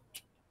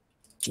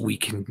we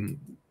can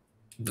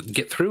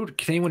get through.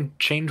 Can anyone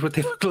change what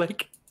they look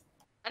like?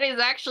 That is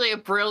actually a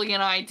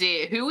brilliant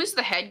idea. Who is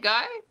the head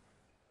guy?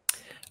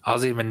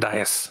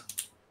 Ozymandias.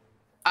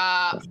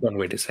 That's one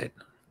way to say it.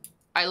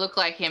 I look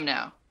like him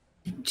now.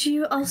 Do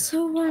you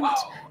also want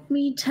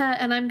me to,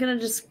 and I'm gonna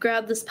just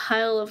grab this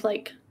pile of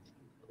like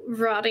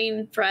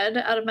rotting bread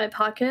out of my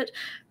pocket,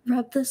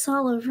 rub this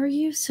all over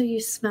you so you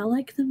smell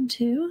like them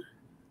too?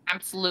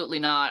 Absolutely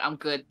not. I'm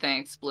good,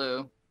 thanks,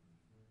 Blue.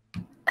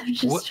 I'm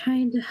just What-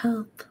 trying to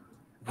help.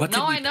 What No,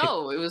 did we I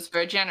know. It was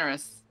very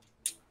generous.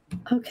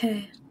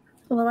 Okay.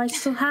 Well, I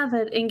still have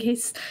it in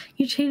case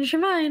you change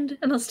your mind,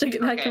 and I'll stick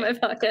it back in my Okay.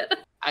 pocket.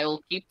 I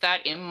will keep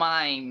that in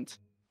mind.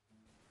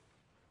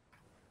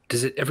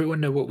 Does everyone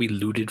know what we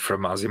looted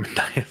from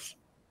Ozymandias?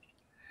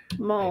 I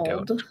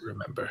Mold. don't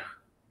remember.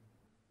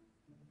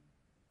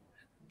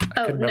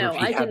 Oh, couldn't remember no, if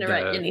he I had didn't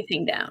write the-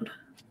 anything down.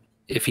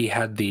 If he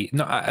had the...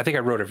 No, I think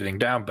I wrote everything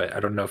down, but I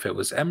don't know if it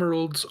was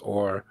emeralds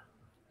or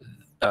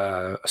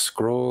a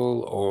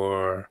scroll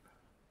or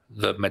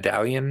the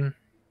medallion.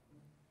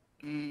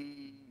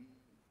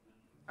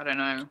 I don't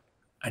know.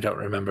 I don't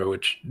remember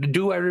which.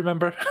 Do I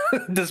remember?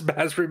 Does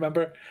Baz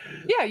remember?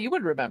 Yeah, you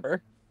would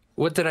remember.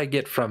 What did I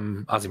get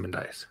from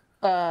Ozymandias?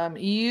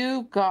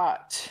 You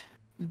got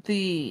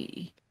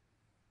the.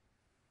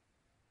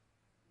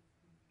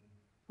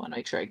 I want to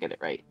make sure I get it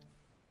right.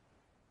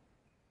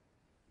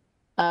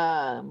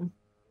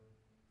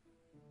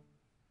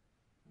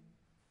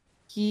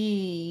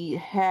 He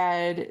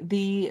had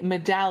the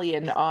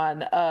medallion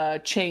on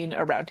a chain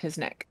around his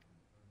neck.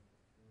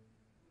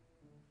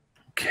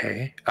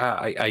 Okay.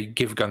 I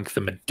give Gunk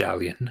the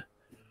medallion.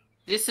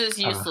 This is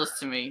useless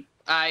to me.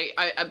 I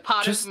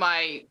part Just- of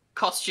my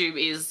costume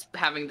is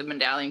having the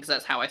medallion because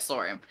that's how I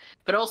saw him.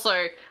 But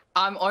also,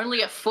 I'm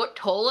only a foot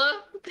taller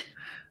than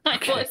I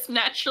Okay. was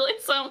naturally,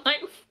 so I'm like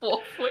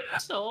 4 foot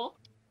tall.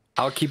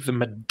 I'll keep the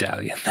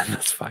medallion, then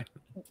that's fine.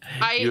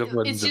 You have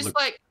one It's that just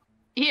looks- like,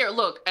 here,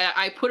 look,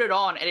 I put it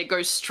on and it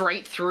goes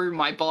straight through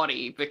my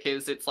body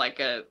because it's like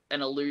an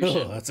illusion.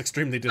 Oh, that's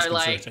extremely I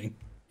like- disconcerting.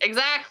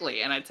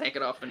 Exactly, and I take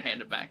it off and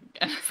hand it back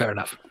again. Fair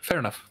enough. Fair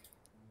enough.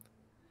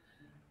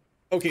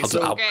 Okay, I'll so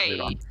put Okay. it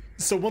on.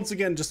 so once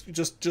again, just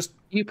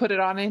You put it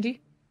on,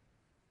 Andy?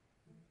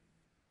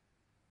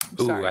 I'm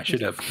Ooh, sorry. I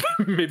should have.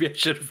 Maybe I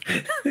should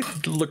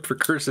have looked for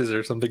curses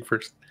or something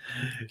first.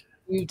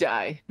 You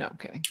die. No, I'm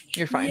kidding.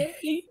 You're fine.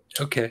 Yay.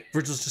 Okay.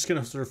 Virgil's just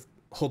gonna sort of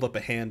hold up a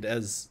hand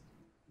as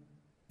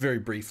very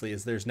briefly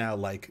as there's now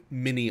like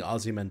mini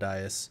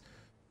Ozymandias,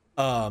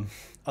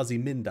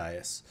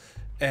 Ozymandias,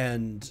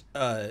 and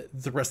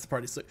the rest of the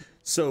party's like.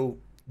 So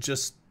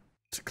just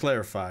to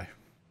clarify,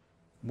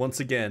 once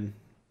again,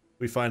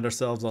 we find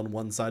ourselves on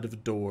one side of a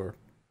door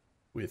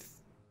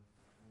with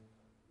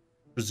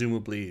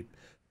presumably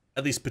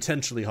at least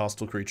potentially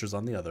hostile creatures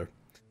on the other.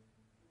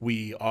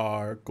 We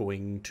are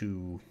going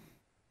to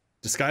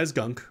disguise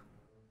Gunk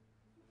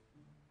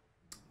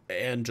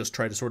and just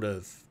try to sort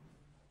of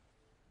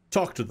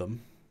talk to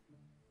them.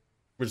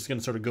 We're just going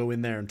to sort of go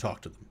in there and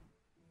talk to them.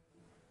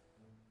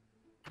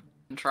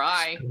 And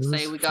try.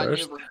 Say we got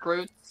First. new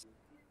recruits.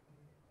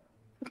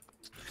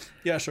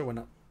 Yeah, sure, why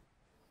not?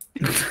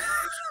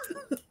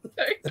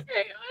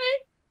 Okay,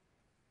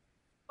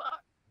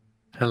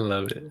 I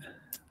love it.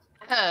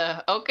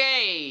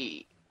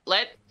 okay.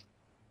 Let's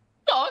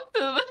talk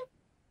to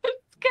the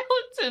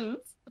skeletons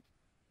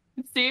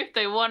and see if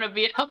they want to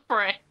be our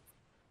friend.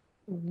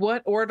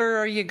 What order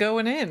are you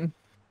going in?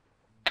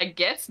 I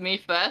guess me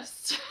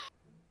first.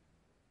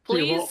 You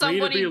Please, want me to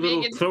somebody be a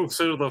little big and...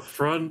 closer to the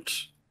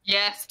front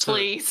Yes, to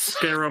please.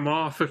 scare them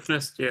off if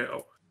necessary. Yeah.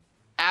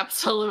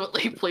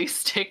 Absolutely, please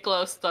stay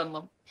close,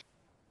 Dunlum.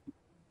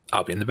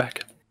 I'll be in the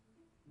back.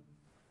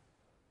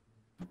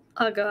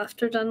 I'll go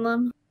after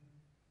Dunlum.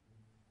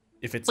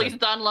 If it's Please, a,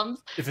 Dunlums,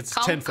 if it's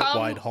come- 10 foot come.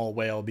 wide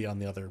hallway, I'll be on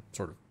the other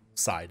sort of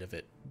side of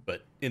it,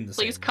 but in the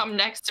please same. come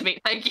next to me.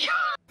 Thank you.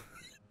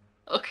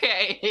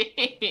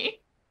 Okay.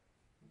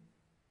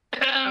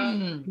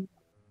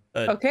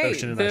 Okay,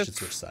 Ocean and I the- should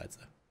switch sides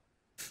though.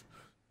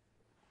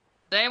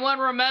 Does anyone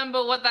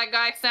remember what that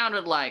guy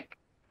sounded like?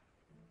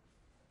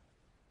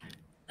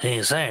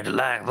 He sounded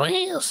like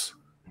this.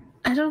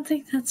 I don't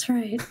think that's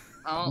right.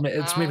 Oh,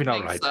 It's I maybe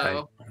don't not right. think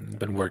so. I've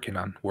been working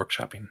on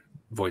workshopping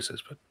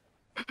voices, but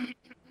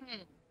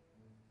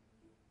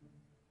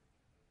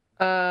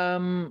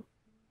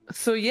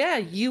So yeah,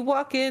 you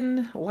walk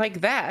in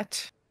like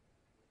that,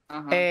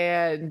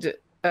 and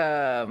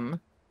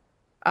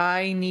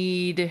I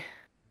need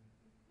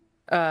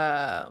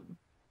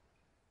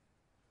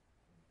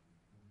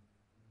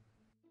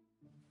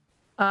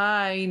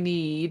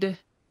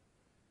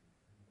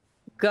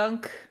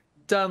Gunk,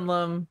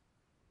 Dunlum,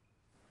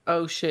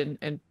 Ocean,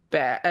 and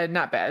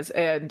not Baz,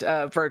 and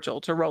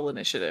Virgil to roll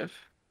initiative.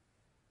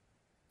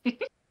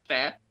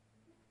 Fair.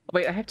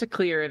 Wait, I have to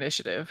clear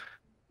initiative.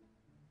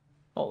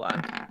 Hold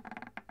on.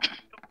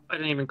 I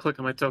didn't even click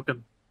on my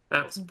token.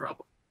 That was the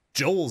problem.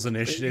 Joel's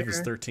initiative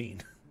is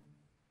 13.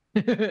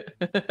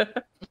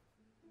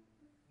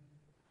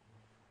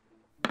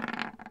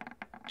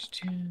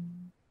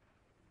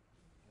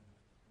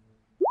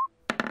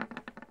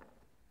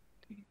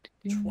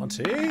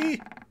 $20.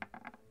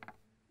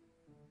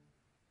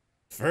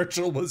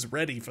 Virgil was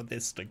ready for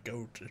this to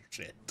go to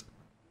shit.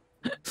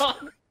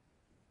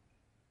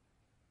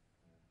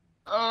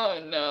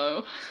 Oh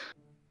no.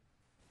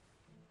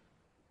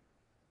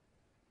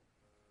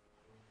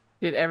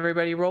 Did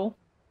everybody roll?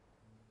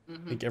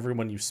 I think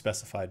everyone you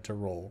specified to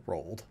roll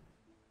rolled.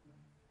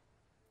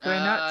 Do I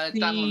not see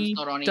Dunlum's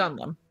not on here.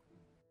 Dunlum?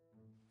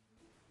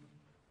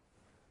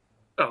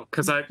 Oh,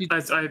 because I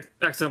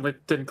accidentally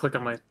didn't click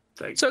on my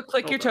thing. So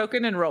click your Hold on.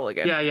 token and roll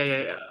again.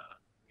 Yeah.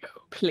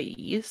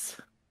 Please.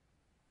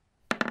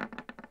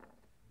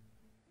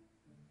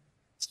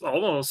 It's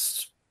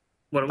almost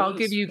what it was. I'll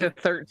give you the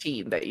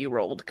 13 that you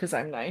rolled because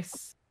I'm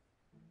nice.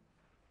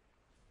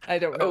 I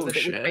don't know that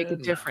it would make a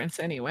Ocean. difference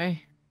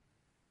anyway.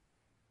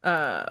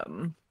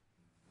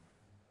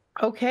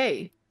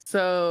 Okay,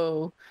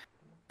 so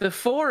the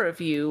four of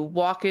you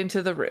walk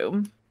into the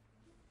room,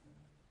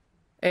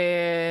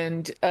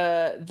 and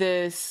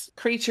this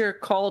creature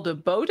called a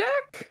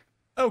Bodak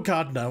Oh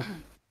god, no.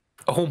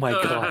 Oh my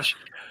gosh.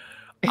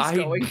 is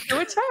going to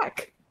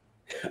attack.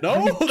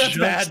 No, that's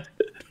bad.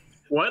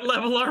 What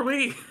level are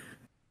we?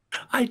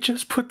 I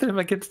just put them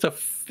against a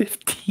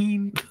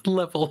 15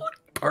 level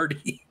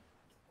party.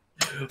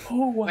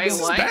 Oh wow. Wait, This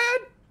is what? bad.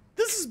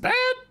 This is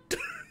bad.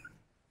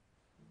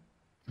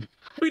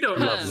 We don't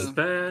love this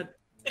bad.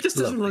 It just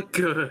doesn't look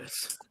good.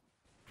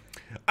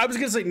 I was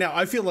gonna say, now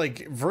I feel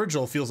like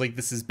Virgil feels like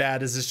this is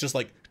bad as it's just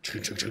like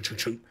chung, chung, chung, chung,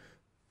 chung.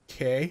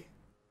 Okay.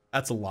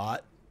 That's a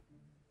lot.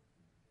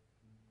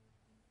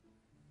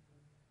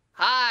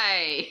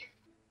 Hi.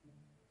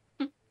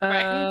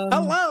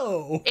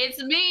 Hello.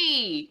 It's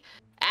me,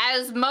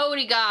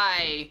 Asmodi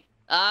guy.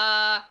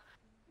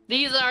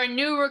 These are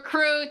new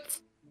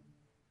recruits.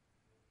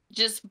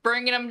 Just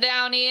bringing them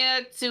down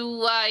here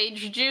to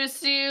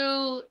introduce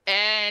you,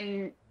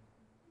 and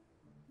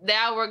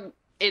now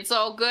it's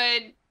all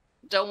good.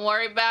 Don't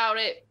worry about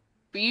it.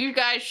 But you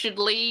guys should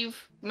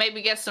leave.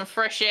 Maybe get some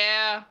fresh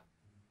air.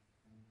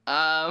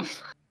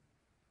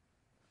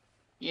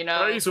 You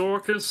know. Praise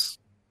Orcus.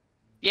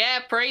 Yeah,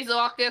 praise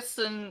Orcus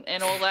and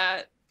all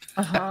that.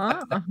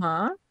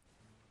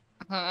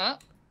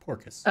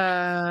 Porcus.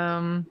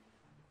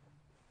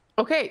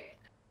 Okay,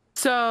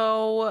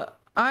 so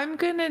I'm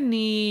gonna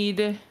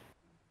need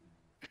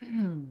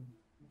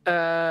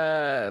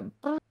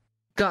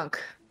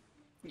Gunk.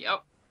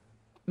 Yep.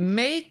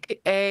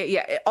 Make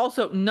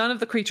also, none of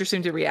the creatures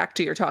seem to react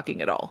to your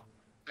talking at all.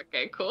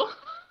 Okay, cool.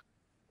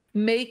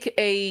 Make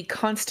a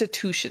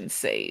Constitution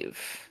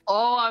save.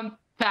 Oh, I'm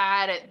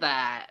bad at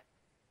that.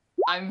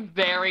 I'm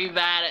very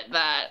bad at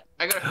that.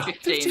 I got a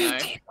 15 though.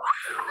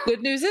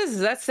 Good news is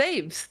that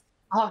saves.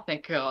 Oh,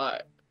 thank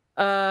God.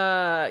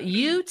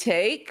 You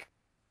take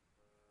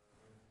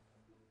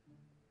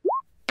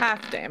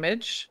half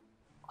damage.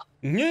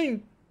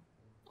 Mm.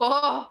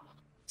 Oh,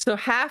 So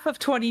half of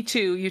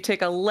 22, you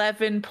take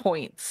 11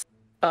 points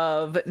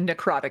of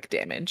necrotic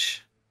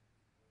damage.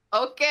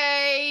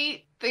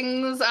 okay.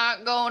 Things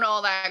aren't going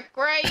all that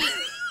great.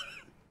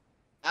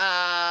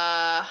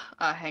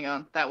 Hang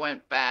on. That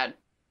went bad.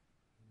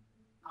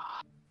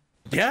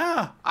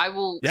 Yeah. I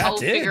will Yeah, it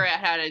did. figure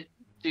out how to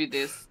do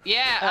this.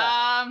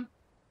 Yeah,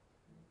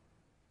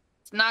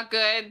 it's not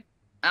good.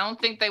 I don't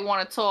think they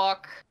want to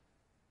talk.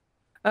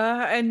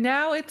 And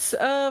now it's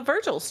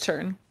Virgil's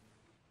turn.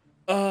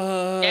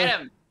 Get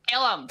him.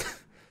 Kill him.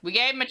 We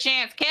gave him a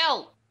chance.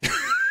 Kill.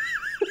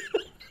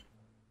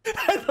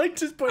 I'd like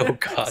to point out,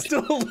 God.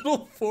 still a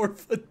little 4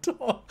 foot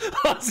tall.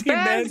 Ozzy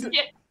Baz! Man.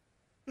 Yeah.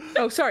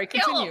 Oh, sorry,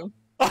 Kill continue. him.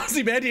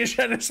 Ozzy Mandy is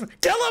trying to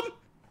kill him.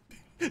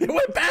 It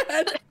went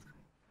bad.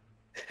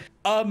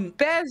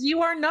 Baz,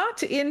 you are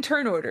not in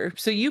turn order,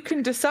 so you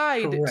can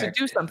decide to Correct.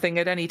 do something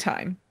at any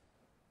time.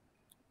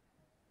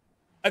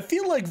 I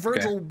feel like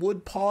Virgil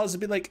would pause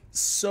and be like,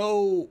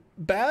 so,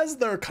 Baz,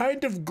 they're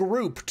kind of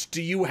grouped.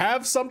 Do you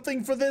have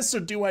something for this, or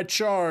do I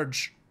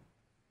charge?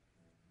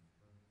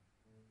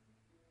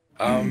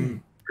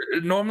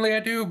 Normally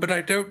I do, but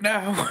I don't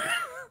now.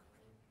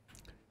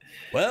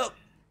 Well.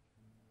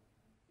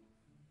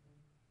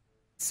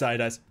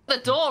 Side eyes. The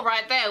door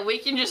right there. We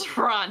can just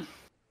run.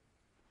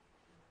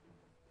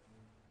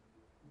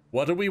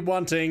 What are we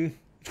wanting?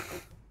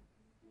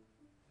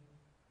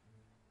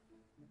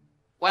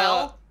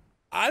 Well,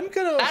 I'm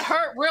gonna. That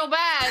hurt real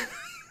bad.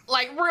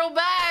 Like, real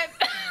bad.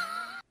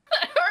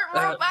 That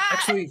hurt real bad.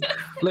 Actually,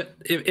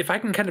 if I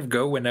can kind of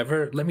go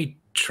whenever, let me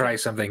try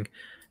something.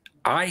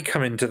 I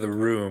come into the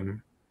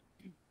room.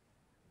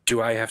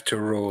 Do I have to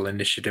roll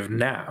initiative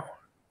now?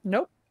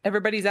 Nope.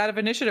 Everybody's out of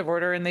initiative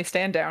order and they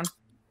stand down.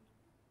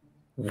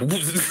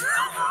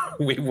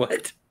 Wait,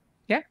 what?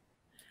 Yeah.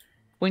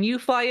 When you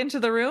fly into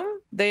the room,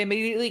 they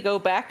immediately go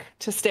back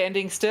to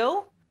standing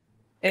still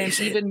and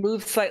even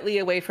move slightly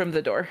away from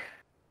the door.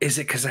 Is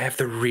it because I have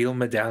the real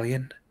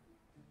medallion?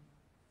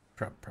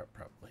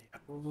 Probably.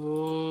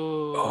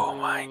 Oh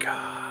my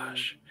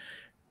gosh.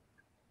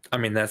 I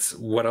mean, that's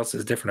what else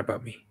is different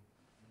about me?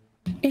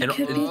 It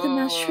could be the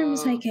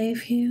mushrooms I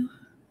gave you.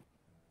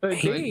 Could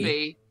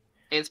be.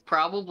 It's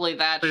probably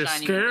that They're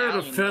shiny scared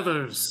of medallion,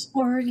 feathers.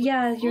 Or,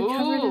 yeah, you're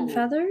covered in Ooh.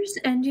 feathers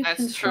and you That's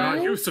can true. Not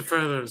fly. used to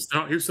feathers.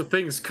 Not used to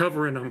things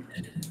covering them.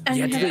 And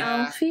Yeah, you do have they-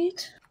 owl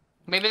feet.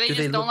 Maybe they Do just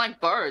they don't look- like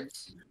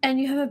birds. And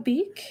you have a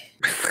beak.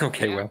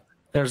 Okay, Yeah. well,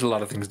 there's a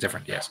lot of things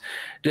different, yes.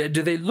 Do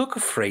they look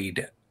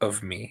afraid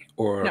of me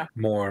or No.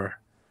 more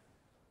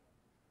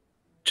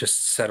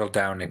just settle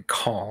down and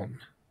calm?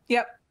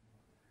 Yep.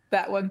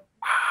 That one.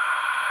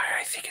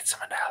 I think it's a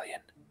medallion.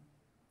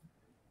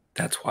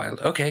 That's wild.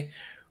 Okay.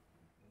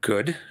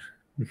 Good.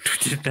 We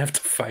didn't have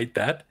to fight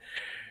that.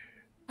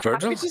 I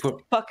Virgil? was just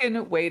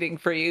fucking waiting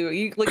for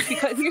you.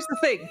 Because here's the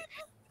thing.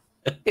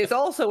 It's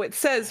also, it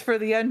says for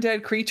the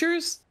undead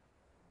creatures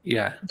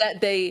Yeah.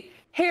 that they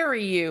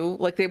harry you,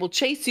 like they will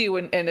chase you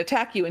and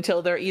attack you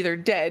until they're either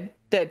dead,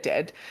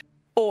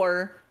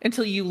 or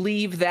until you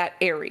leave that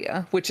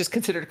area, which is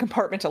considered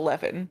compartment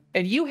 11.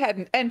 And you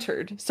hadn't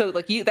entered, so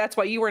like that's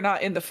why you were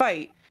not in the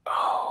fight.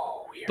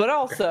 Oh, weird. But Okay.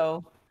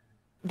 also,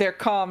 they're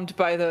calmed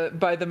by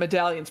the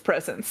medallion's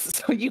presence.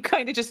 So you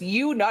kind of just,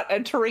 you not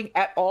entering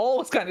at all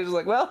was kind of just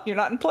like, well, you're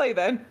not in play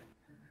then.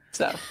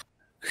 So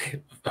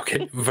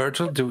Okay,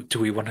 Virgil, do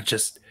we want to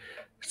just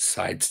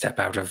sidestep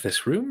out of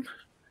this room?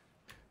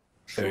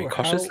 Very Sure.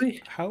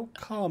 cautiously? How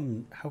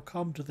calm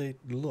do they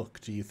look?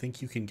 Do you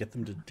think you can get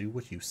them to do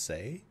what you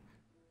say?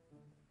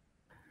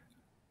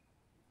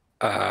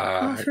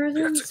 Offer them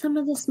that's- some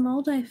of this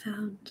mold I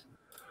found.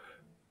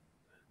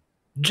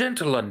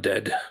 Gentle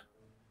undead,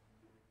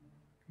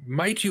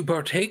 might you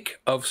partake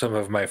of some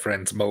of my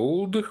friend's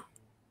mold?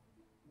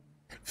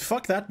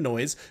 Fuck that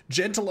noise.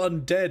 Gentle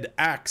undead,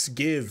 axe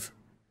give.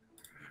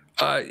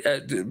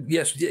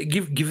 Yes,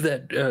 give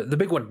that, the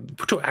big one,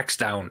 put your axe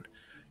down,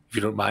 if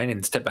you don't mind,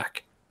 and step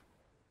back.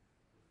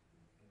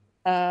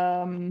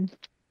 yeah,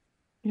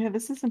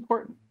 this is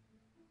important.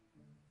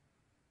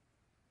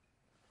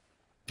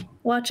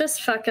 Watch us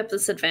fuck up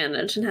this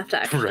advantage and have to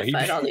actually Right.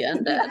 fight all the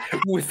undead.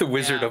 With the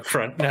wizard Yeah. up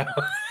front now.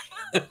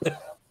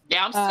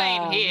 Yeah, I'm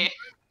staying Um, here.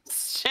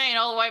 Staying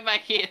all the way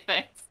back here,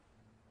 thanks.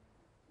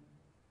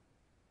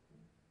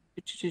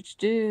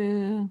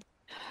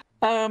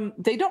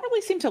 They don't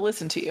really seem to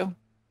listen to you.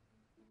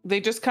 They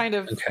just kind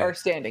of Okay. are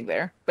standing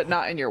there, but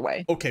not in your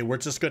way. Okay, we're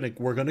gonna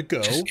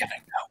go. Just kidding.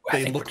 No, I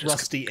They think look we're just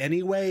rusty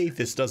anyway.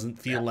 This doesn't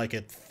feel like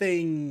a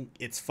thing.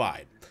 It's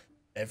fine.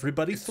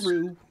 Everybody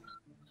through.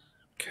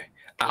 Okay.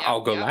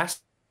 I'll go yeah.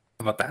 last.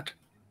 How about that?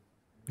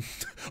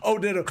 Oh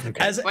no!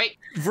 As Wait,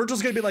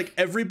 Virgil's gonna be like,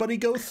 everybody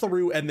go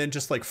through, and then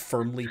just like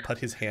firmly put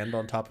his hand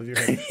on top of your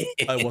head.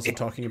 I wasn't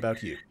talking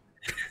about you.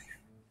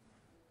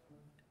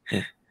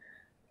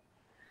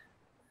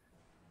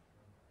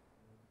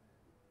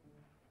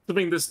 I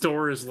mean, this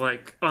door is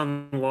like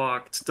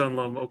unlocked.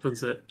 Dunlum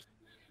opens it,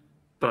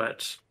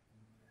 but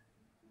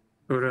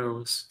who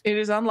knows? It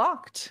is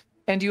unlocked,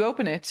 and you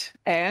open it,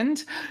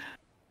 and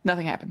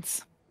nothing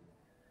happens.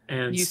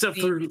 And You step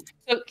see- through.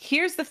 So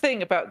here's the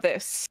thing about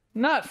this,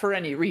 not for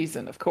any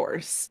reason, of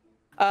course.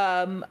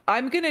 I'm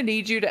gonna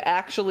need you to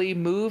actually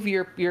move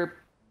your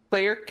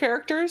player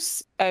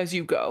characters as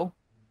you go.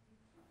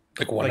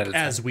 Like one Like at a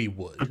time. as we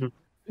would.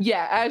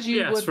 Yeah, as you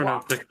Yes, would for no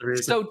walk. particular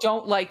reason. So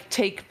don't like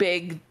take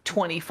big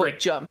 20-foot Right.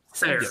 jumps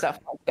Fair. and stuff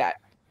like that.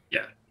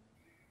 Yeah.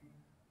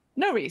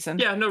 No reason.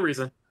 Yeah, no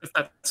reason.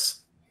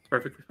 That's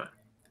perfectly fine.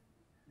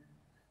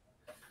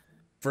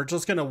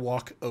 Virgil's gonna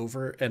walk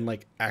over and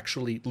like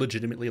actually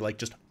legitimately like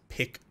just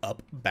pick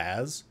up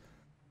Baz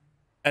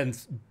and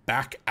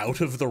back out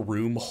of the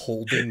room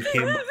holding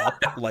him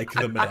up like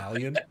the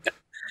medallion.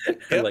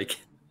 Yep. Like,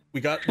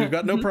 We've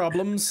got no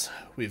problems.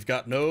 We've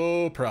got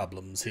no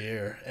problems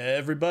here.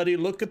 Everybody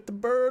look at the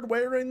bird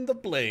wearing the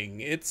bling.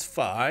 It's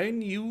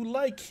fine. You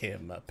like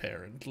him,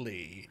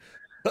 apparently.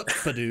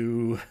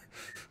 Up-a-doo.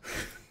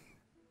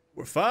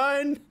 We're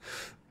fine.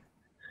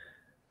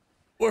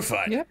 We're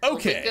fine. Yep. we're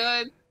Okay.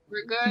 good.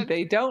 We're good.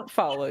 They don't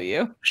follow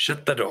you.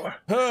 shut the door.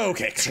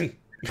 Okay.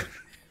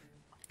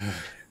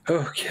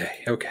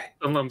 Okay.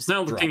 Dunlum's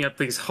now looking Drop. at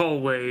these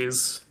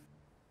hallways.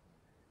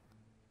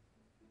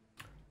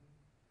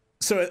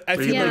 So I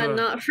feel Yeah, like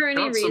not for any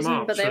got some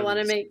reason, but they want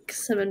to options. make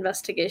some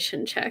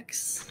investigation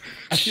checks.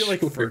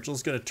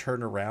 Virgil's gonna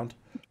turn around.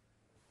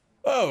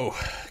 Oh,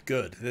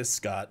 good. This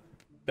got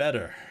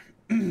better.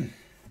 I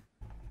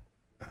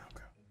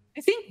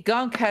think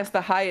Gunk has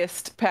the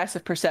highest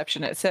passive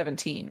perception at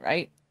 17,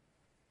 right?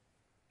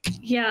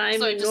 Yeah, I'm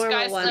So a normal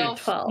disguise one self-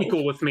 at 12.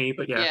 Equal with me,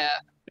 but yeah.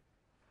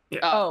 Yeah.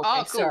 Oh,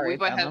 okay, cool. sorry. We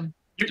both have. Venom.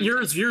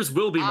 Yours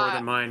will be more Uh,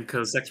 than mine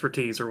because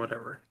expertise or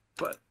whatever.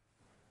 But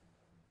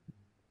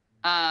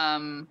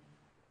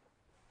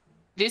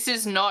This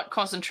is not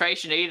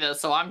concentration either,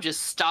 so I'm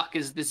just stuck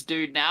as this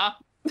dude now.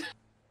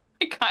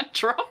 I can't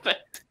drop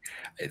it.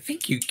 I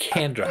think you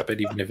can drop it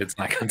even if it's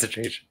not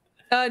concentration.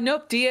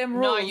 Nope, DM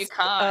rules. No, you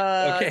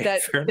can't. Okay,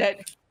 fair enough.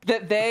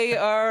 that they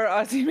are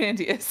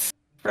Ozymandias.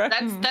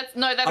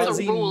 That's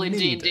a rule in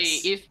D&D.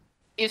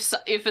 Ozymandias.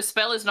 If a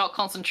spell is not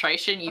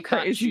concentration, you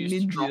can't Crazy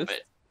choose to drop ninjas.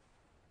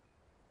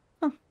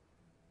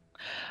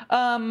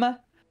 it.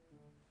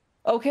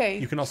 Okay.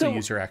 You can also so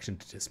use your action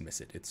to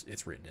dismiss it.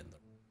 It's written in them.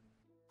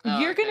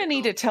 You're Okay, gonna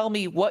need cool. to tell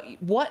me what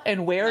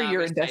and where No,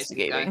 you're I'm just basic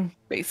guy. investigating,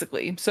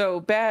 basically.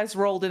 So Baz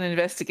rolled an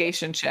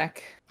investigation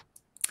check.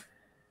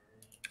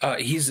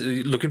 He's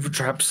looking for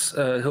traps.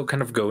 He'll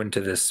kind of go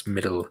into this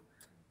middle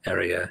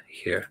area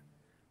here,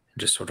 and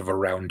just sort of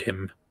around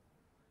him.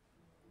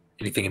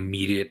 Anything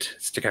immediate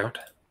stick out?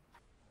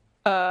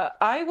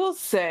 I will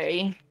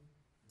say,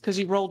 because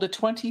you rolled a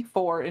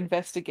 24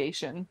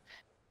 investigation,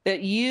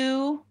 that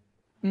you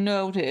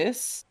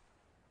notice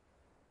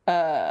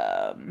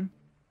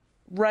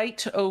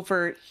right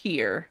over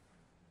here,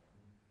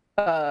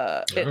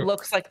 it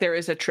looks like there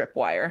is a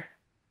tripwire.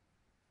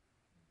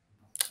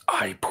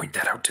 I point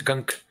that out to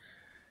Gunk.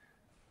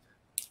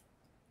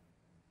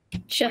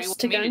 Just What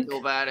to do you want me to gunk. do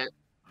about it?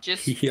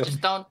 Just, Yep.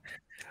 just don't.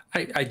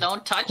 I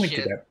Don't touch pointed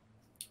it. out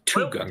to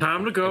well, Gunk.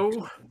 time to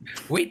go.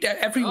 Wait,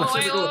 everyone. Oh,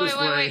 Let's go this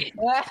way.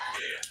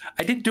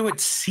 I didn't do it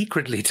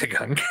secretly to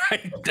Gunk. I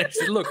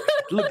said, look,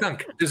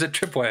 Gunk, there's a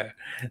tripwire.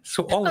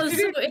 So all Oh, of so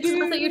you. it's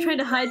not that you're trying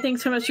to hide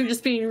things from us, you're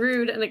just being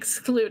rude and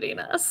excluding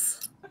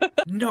us.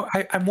 No,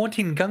 I'm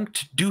wanting Gunk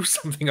to do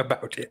something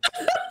about it.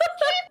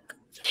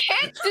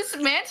 Can't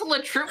dismantle a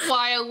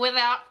tripwire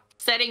without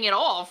setting it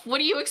off. What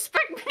do you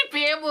expect me to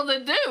be able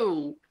to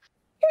do?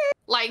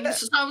 Like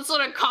some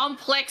sort of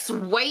complex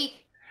weight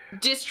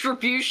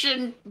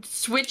distribution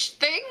switch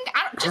thing?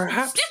 Just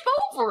Perhaps. step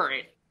over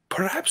it.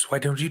 Perhaps why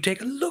don't you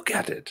take a look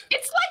at it?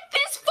 It's like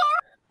this far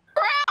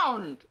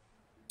around.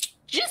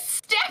 Just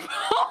step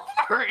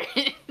over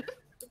it.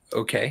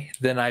 Okay,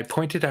 then I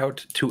pointed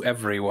out to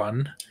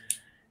everyone.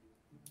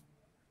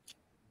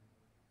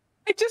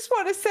 I just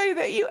want to say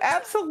that you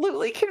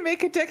absolutely can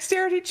make a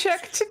dexterity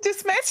check to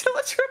dismantle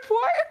a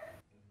tripwire.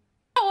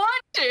 I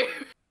want to.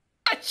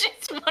 I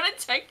just want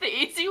to take the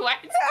easy way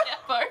and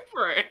step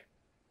over it.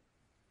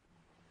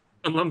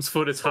 And Lum's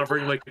foot is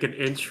hovering like an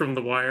inch from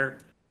the wire.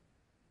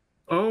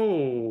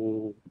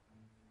 Oh.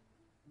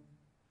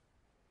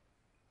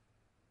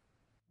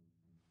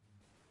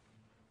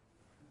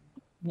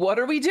 What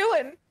are we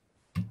doing?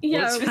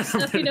 Yeah, What's are we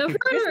stepping over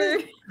or?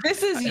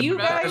 This is you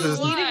guys This is-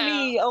 leading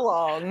me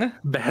along.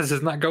 Baz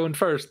is not going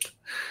first.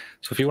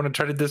 So if you want to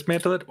try to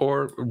dismantle it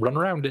or run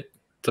around it,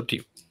 it's up to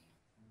you.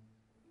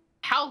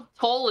 How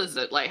tall is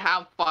it? Like,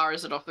 how far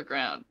is it off the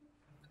ground?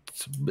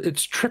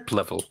 It's trip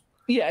level.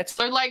 Yeah, it's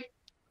So, like,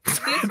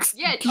 It's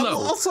yeah, it's low.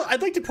 Also,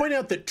 I'd like to point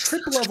out that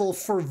trip level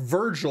for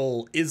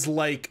Virgil is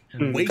like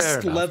fair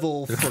waist enough.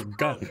 level for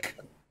Gunk.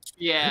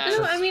 yeah.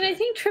 No, I mean, I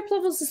think trip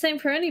level's the same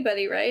for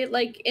anybody, right?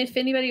 Like, if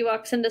anybody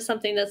walks into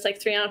something that's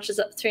like 3 inches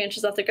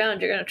off the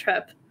ground, you're gonna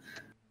trip.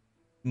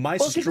 My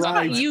Well, 'cause it's not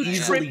strides you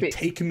easily tripping.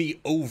 take me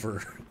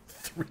over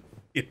 3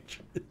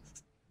 inches.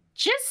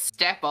 Just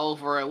step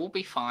over it. We'll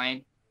be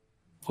fine.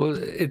 Well,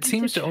 it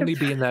seems to only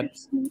be in that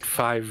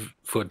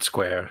 5-foot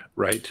square,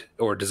 right?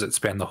 Or does it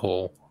span the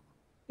whole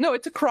no,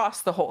 it's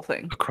across the whole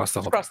thing. across the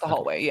whole? Across the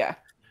hallway, yeah.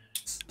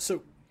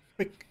 So,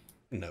 quick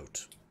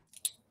note.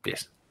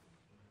 Yes.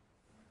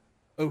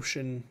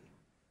 Ocean,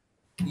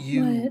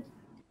 you What?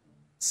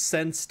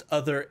 sensed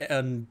other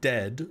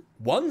undead.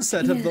 One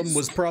set of them Yes.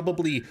 was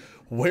probably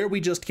where we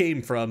just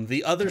came from.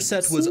 The other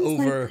set was Seems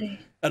over, likely.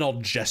 and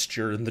I'll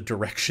gesture in the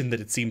direction that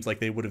it seems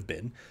like they would have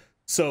been.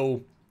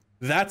 So,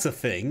 that's a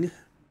thing.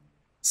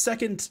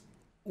 Second,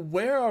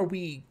 where are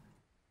we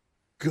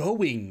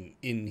going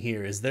in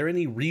here? Is there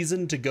any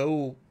reason to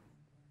go?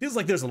 Feels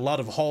like there's a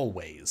lot of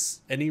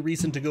hallways. Any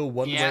reason to go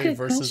one Yeah. way Good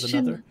versus question.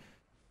 another?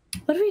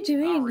 What are we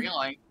doing? Oh,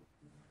 really?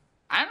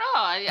 I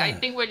don't know. I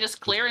think we're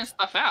just clearing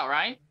stuff out,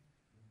 right?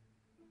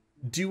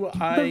 Do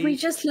But we I?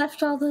 just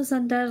left all those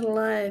undead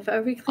alive.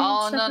 Are we cleaning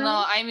Oh, stuff no.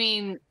 out? I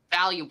mean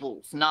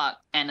valuables,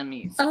 not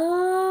enemies.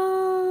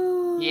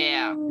 Oh.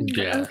 Yeah.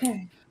 Yeah.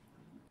 Okay.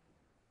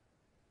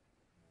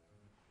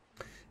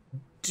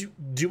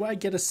 Do I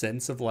get a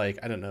sense of, like,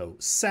 I don't know,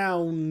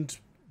 sound,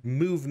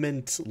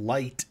 movement,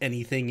 light,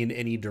 anything in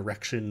any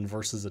direction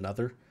versus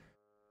another?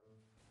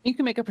 You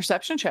can make a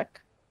perception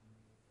check.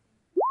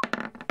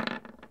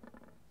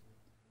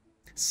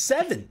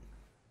 7.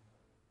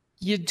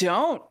 You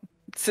don't.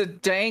 It's a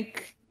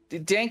dank,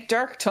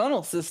 dark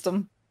tunnel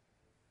system.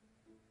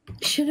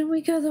 Shouldn't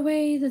we go the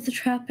way that the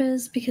trap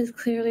is? Because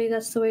clearly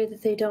that's the way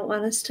that they don't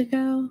want us to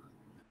go.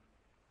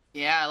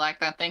 Yeah, I like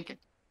that thinking.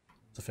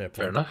 It's a fair point.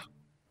 Fair enough.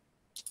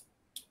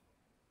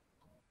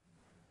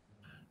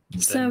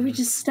 So are we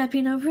just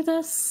stepping over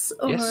this?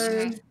 Or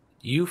Yes.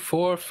 You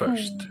four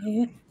first.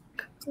 Okay,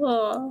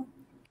 cool.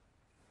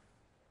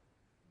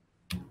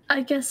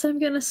 I guess I'm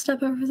gonna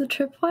step over the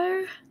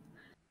tripwire.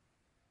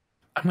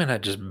 I'm gonna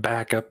just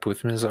back up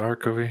with Ms.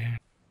 Ark over here.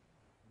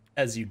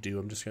 As you do,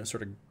 I'm just gonna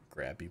sort of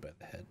grab you by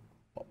the head.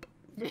 Bop.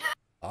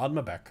 On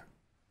my back.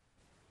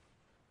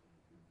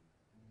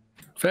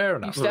 Fair You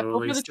enough. step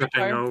over the Stepping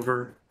tripwire.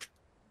 over.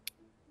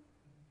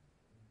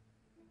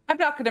 I'm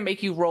not going to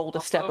make you roll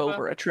to step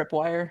over a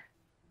tripwire,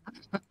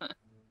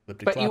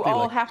 but you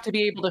all have to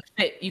be able to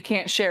fit. You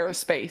can't share a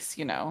space,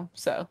 you know.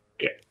 So,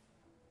 Yeah.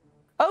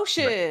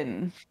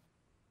 Ocean,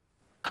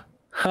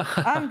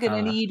 I'm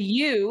gonna need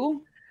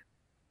you,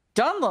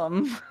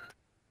 Dunlum.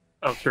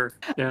 Oh, sure.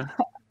 Yeah.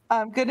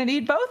 I'm gonna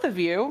need both of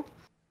you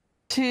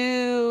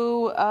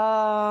to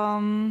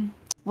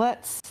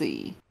let's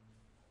see.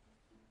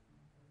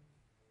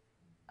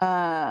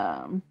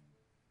 Oh.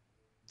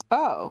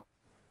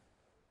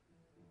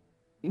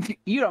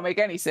 You don't make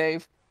any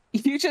save.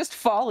 You just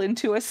fall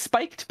into a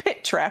spiked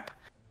pit trap.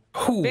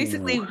 Ooh.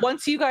 Basically,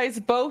 once you guys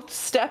both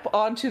step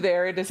onto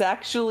there, it is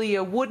actually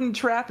a wooden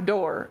trap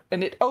door,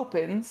 and it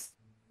opens,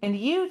 and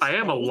you I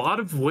am a take- lot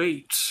of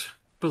weight,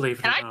 believe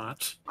it or Can I-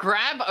 not.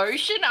 Grab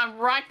Ocean. I'm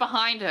right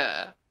behind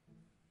her.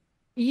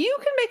 You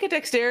can make a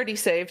dexterity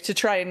save to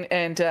try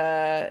and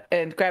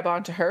grab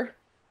onto her.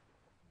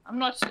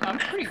 I'm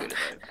pretty good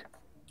at it.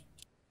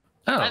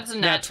 Oh, That's a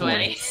nat nat 20.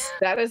 20.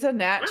 That is a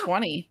nat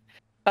 20.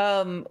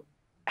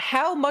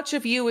 How much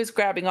of you is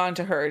grabbing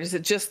onto her? Is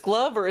it just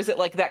glove, or is it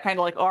like that kind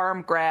of like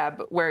arm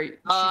grab where she's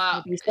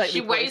gonna be slightly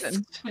She weighs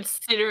poisoned?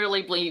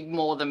 considerably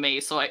more than me,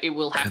 so it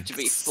will have to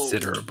be full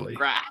Considerably.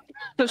 grab.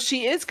 So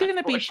she is going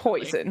to be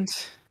Unfortunately. poisoned,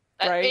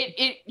 right?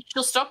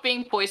 She'll stop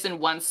being poisoned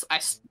once I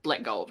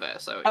let go of her.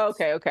 So it's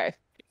Okay.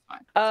 fine.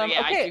 So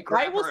yeah, Okay, do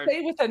grab I will her say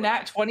and- with a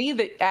nat 20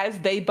 that as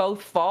they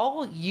both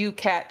fall, you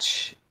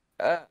catch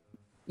her.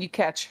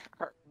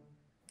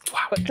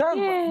 wow. But Dunlum,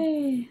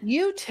 Yay!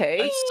 you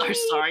take. I'm so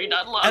sorry,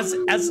 not love.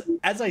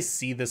 As I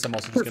see this, I'm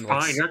also You're just gonna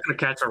fine. You're not going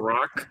to catch a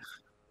rock.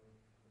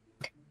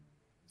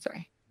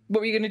 Sorry, what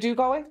were you gonna do,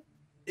 Galway?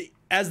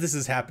 as this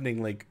is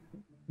happening, like,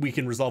 we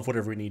can resolve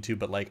whatever we need to,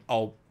 but like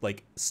I'll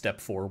like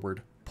step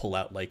forward, pull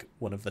out like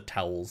one of the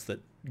towels that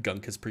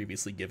Gunk has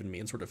previously given me,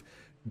 and sort of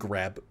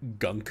grab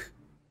Gunk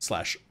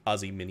 /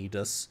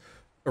 Ozymandias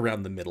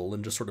around the middle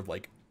and just sort of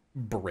like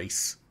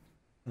brace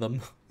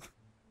them.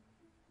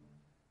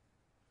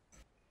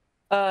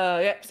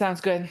 Yep,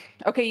 sounds good.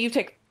 Okay, you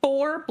take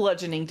 4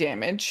 bludgeoning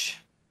damage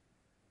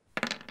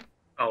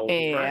Oh,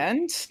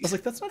 and I was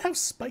like, that's not how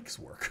spikes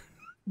work.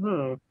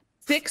 right.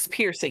 6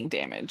 piercing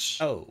damage.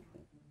 Oh,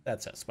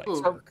 that's how spikes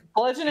Ooh. work.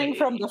 Bludgeoning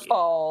from the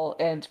fall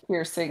and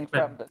piercing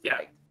from the Yeah.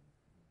 spike.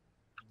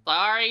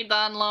 Sorry,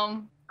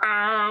 Dunlum.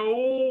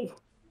 Ow!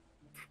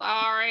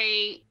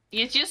 Sorry.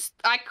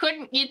 I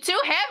couldn't. You're too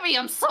heavy.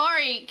 I'm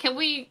sorry. Can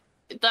we,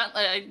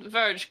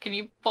 Verge? Can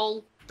you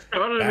pull?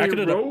 Out of Backing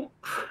your it up. rope.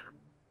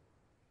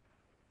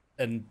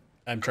 And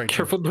I'm trying to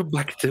Careful to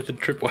back to the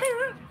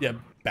tripwire.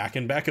 back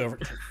and back over.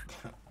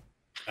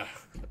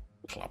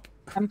 Clop.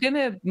 I'm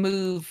gonna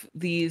move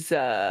these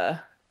the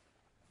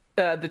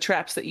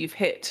traps that you've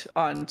hit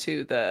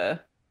onto the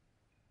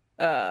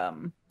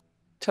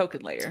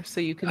token layer so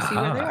you can see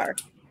where they Aha. are.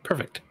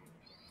 Perfect.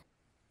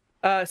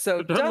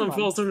 So Dunlum Dunlum,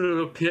 falls into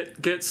the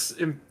pit, gets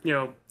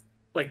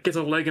gets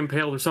a leg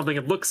impaled or something,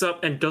 and looks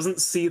up and doesn't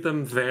see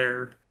them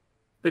there.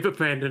 They've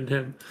abandoned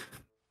him.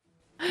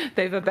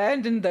 they've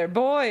abandoned their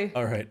boy.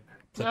 All right.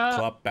 Clip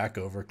clop back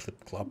over.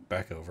 Clip clop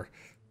back over.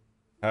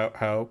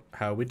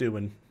 How we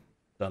doing,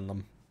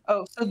 Dunlum?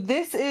 Oh, so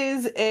this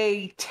is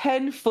a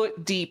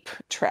 10-foot deep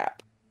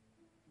trap.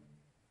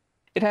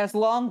 It has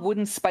long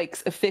wooden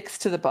spikes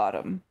affixed to the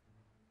bottom.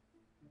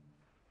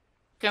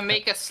 Can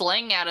make a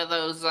sling out of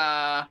those.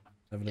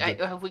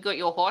 Have we got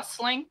your horse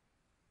sling?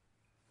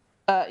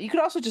 You could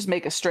also just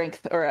make a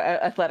strength or a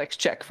athletics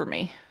check for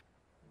me.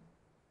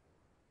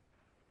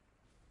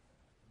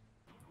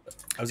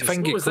 I was If I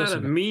can gonna, get Was that close at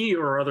enough. me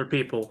or other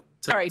people?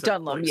 All right,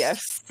 Dunlum, place?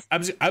 yes. I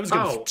was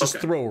gonna Oh, just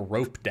okay. throw a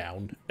rope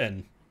down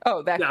and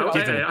Oh, that Yeah, could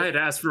Give him I had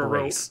asked for a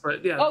rope, brace.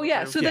 but yeah. Oh,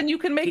 yeah. okay. So then you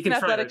can make He can an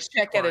try to athletics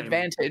check at climb.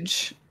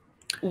 advantage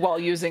while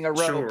using a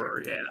rope.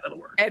 Sure, yeah, that'll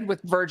work. And with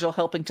Virgil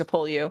helping to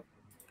pull you.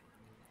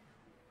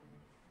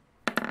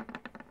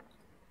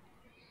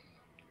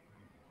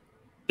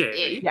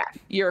 Okay. Yeah,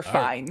 you're All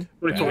fine.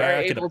 right. You are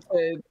Back it able up.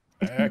 to,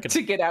 I could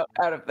to get out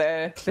of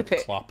the clip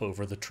pit. clop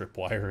over the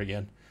tripwire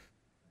again.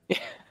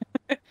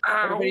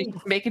 Everybody's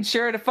just making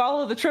sure to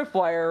follow the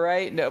tripwire,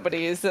 right?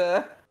 Nobody is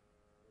Yeah.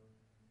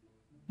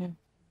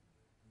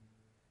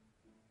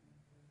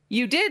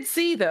 You did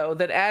see though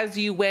that as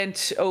you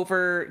went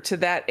over to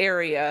that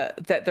area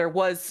that there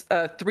was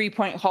a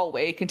 3-point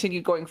hallway. It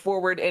continued going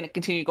forward and it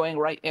continued going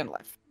right and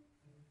left.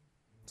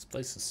 This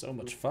place is so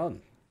much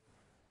fun.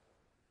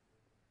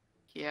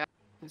 Yeah.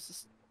 This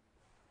is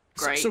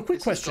So- great. So, quick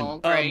This is question. going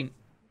great.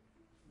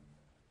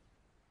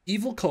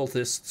 Evil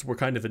cultists were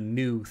kind of a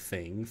new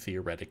thing,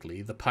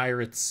 theoretically. The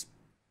pirates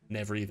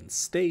never even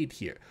stayed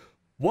here.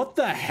 What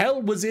the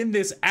hell was in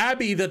this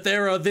abbey that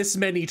there are this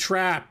many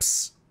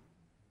traps?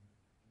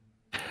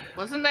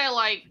 Wasn't there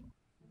like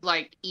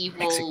evil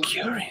Makes it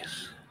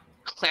curious.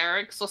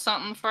 clerics or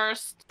something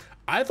first?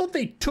 I thought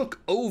they took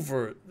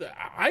over.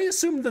 I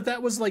assumed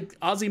that was like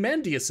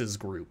Ozymandias's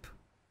group.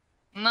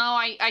 No,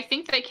 I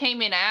think they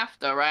came in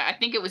after, right? I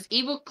think it was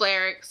evil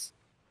clerics,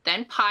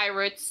 then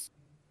pirates,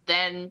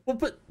 then. Well,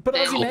 but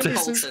then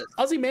Ozymandias,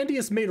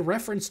 Ozymandias made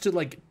reference to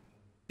like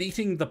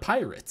beating the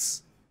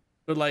pirates,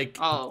 or like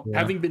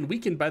having been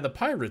weakened by the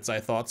pirates.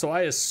 I thought so.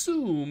 I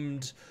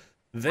assumed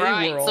they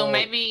were all. So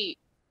maybe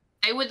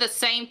they were the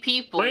same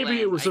people. Maybe then,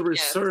 it was a I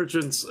guess.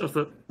 resurgence of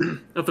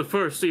the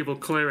first evil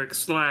cleric /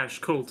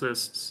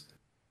 cultists.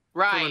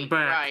 Coming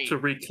back to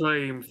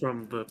reclaim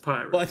from the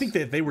pirates. Well, I think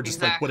that they were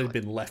just like what had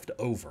been left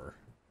over.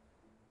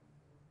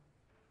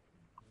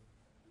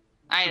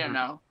 I don't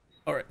know.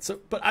 All right, so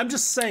but I'm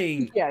just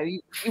saying. Yeah,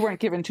 you weren't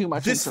given too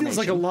much. This feels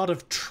like a lot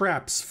of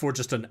traps for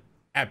just an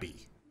abbey.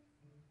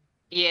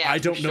 Yeah, I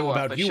don't know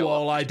about you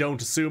all. I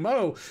don't assume.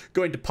 Oh,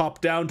 going to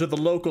pop down to the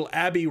local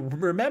abbey.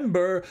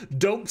 Remember,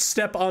 don't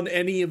step on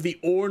any of the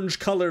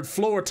orange-colored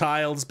floor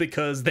tiles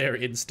because they're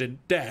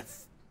instant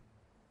death.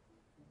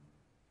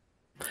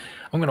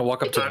 I'm gonna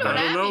walk up to. I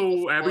don't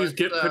know. Abbeys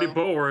get pretty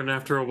boring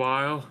after a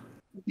while.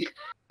 You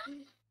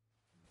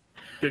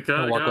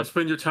gotta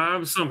spend your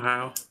time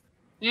somehow.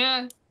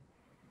 Yeah.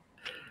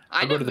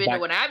 I've never been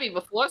to an abbey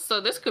before,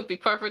 so this could be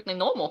perfectly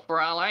normal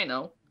for all I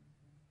know.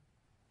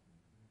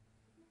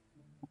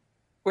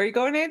 Where are you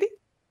going, Andy?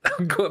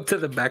 Go up to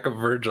the back of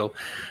Virgil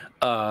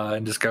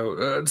and just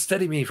go,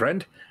 steady me,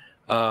 friend.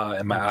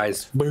 And my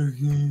eyes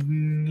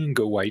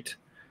go white.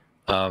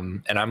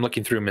 And I'm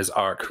looking through Ms.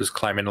 Ark, who's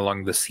climbing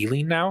along the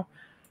ceiling now.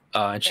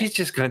 And she's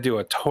just going to do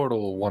a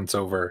total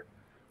once-over,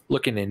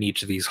 looking in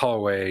each of these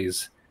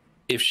hallways.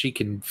 If she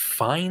can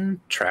find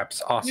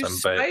traps, awesome. Do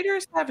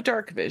spiders have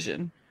dark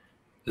vision?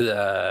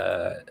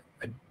 Yeah,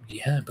 I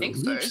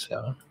believe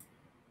so.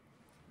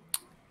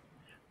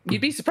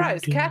 You'd be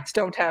surprised. Cats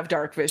don't have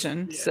dark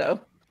vision,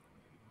 so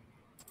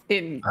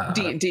in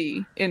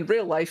D&D, in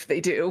real life, they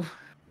do.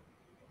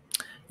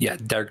 Yeah,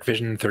 dark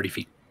vision, 30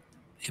 feet.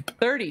 Yep.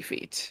 30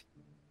 feet.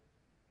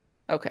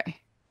 Okay.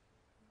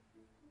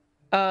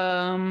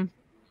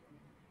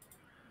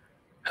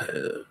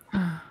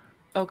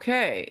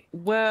 Okay.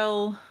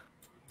 Well,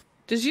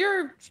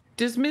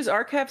 does Ms.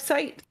 Ark have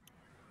sight?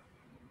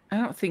 I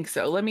don't think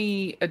so. Let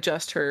me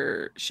adjust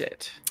her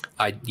shit.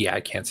 I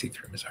can't see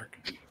through Ms. Ark.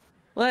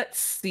 Let's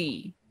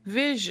see.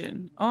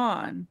 Vision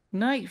on.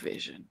 Night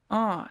vision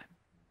on.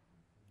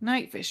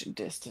 Night vision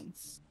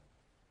distance.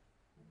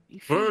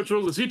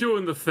 Virgil, is he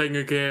doing the thing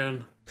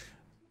again?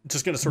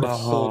 Just gonna sort of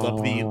hold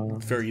up the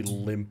very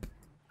limp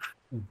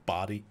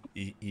body.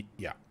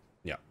 Yeah.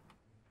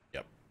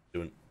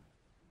 Doing.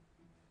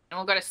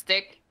 Anyone got a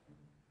stick?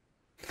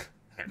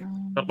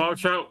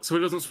 Watch out so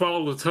he doesn't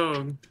swallow the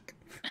tongue.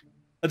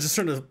 I'm just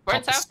trying to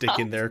pop a stick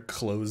in there,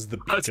 close the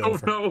beak I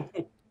don't know.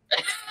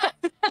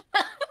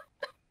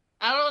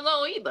 I don't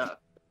know either.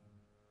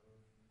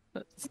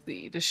 Let's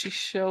see. Does she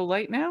show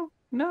light now?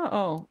 No.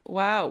 Oh,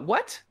 wow.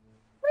 What?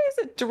 Why is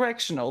it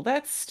directional?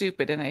 That's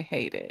stupid and I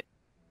hate it.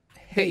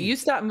 Hey, you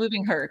stop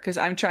moving her because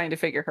I'm trying to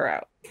figure her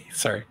out.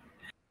 Sorry.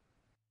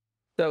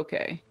 It's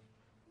okay.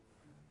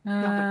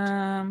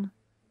 Why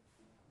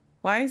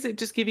is it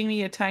just giving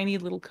me a tiny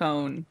little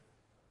cone?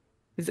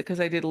 Is it because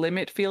I did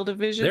limit field of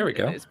vision? There we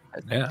go.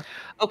 Yeah.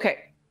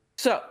 Okay.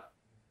 So,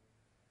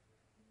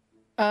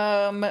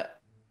 I'm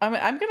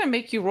gonna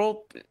make you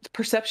roll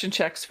perception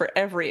checks for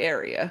every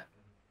area.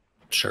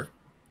 Sure.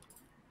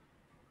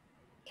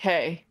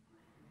 Okay.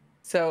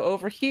 So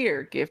over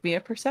here, give me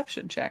a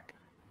perception check.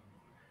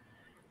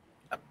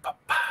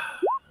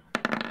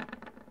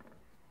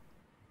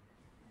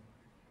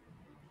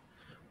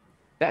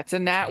 That's a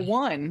nat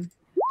 1.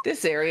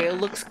 This area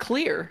looks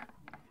clear.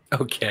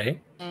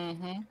 Okay.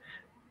 Mm-hmm.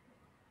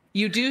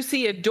 You do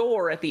see a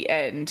door at the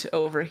end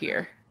over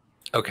here.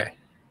 Okay.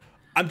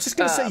 I'm just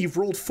gonna say you've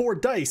rolled 4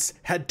 dice,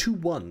 had 2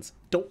 1s.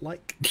 Don't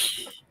like.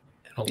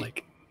 I don't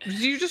like.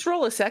 Did you just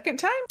roll a second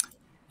time?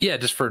 Yeah,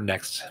 just for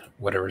next,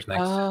 whatever's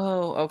next.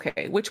 Oh,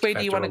 okay. Which way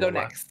do you want to go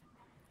next?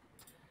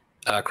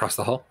 Across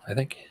the hall, I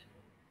think.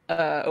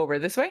 Over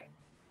this way?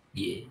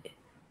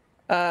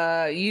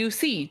 Yeah. You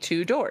see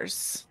 2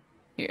 doors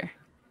here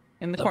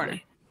in the corner.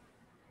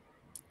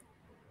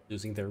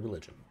 Losing their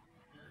religion.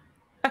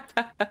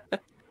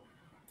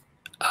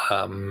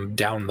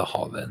 Down the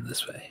hall then,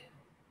 this way.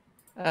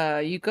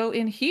 You go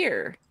in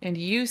here and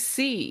you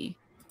see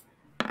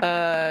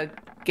oh,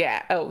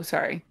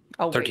 sorry.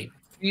 I'll 13.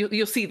 wait.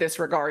 You'll see this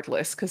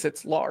regardless because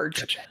it's large.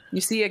 Gotcha.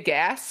 You see a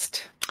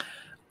ghast.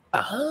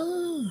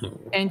 Oh.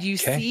 And you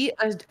see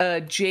a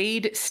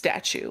jade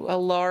statue, a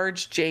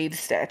large jade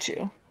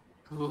statue.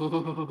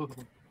 In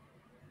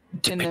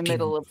the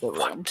middle of the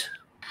room.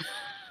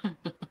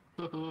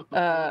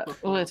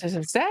 Well, it's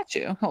a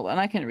statue. Hold on,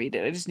 I can read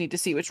it. I just need to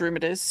see which room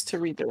it is to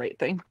read the right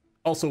thing.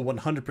 Also,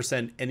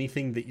 100%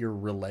 anything that you're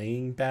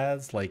relaying,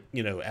 Baz, like,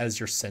 as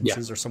your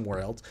senses or somewhere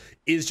else,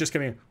 is just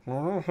coming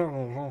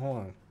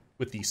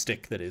with the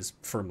stick that is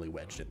firmly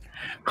wedged in there.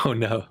 Oh,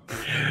 no.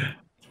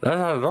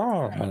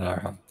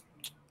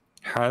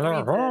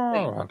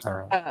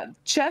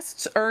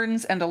 Chests,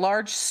 urns, and a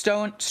large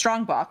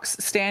strong box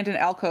stand in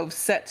alcoves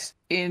set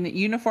in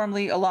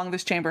uniformly along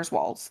this chamber's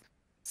walls.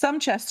 Some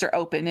chests are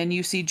open, and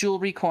you see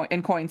jewelry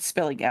and coins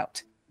spilling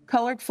out.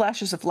 Colored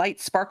flashes of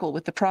light sparkle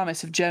with the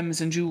promise of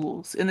gems and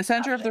jewels. In the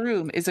center of the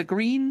room is a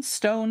green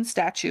stone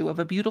statue of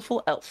a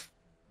beautiful elf.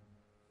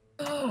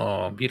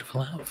 Oh,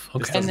 beautiful elf. This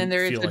Okay. doesn't And then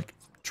there is feel a- like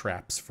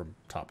traps from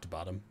top to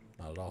bottom.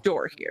 Not at all.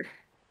 Door here.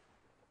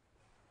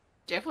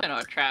 Definitely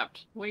not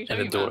trapped. What are you And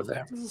talking a door about?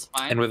 there. This is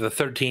fine. And with a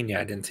 13, yeah,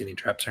 I didn't see any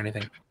traps or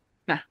anything.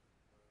 Nah.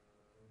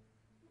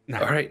 No.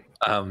 All right.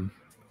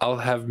 I'll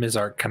have Ms.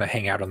 Ark kind of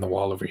hang out on the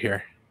wall over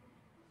here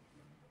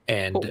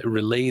and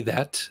relay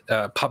that,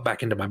 pop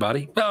back into my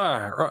body.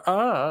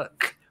 Why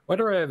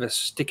do I have a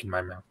stick in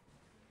my mouth?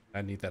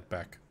 I need that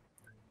back.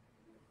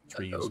 It's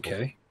reusable.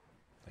 Okay.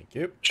 Thank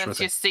you. Sure That's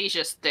thing. your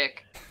seizure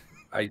stick.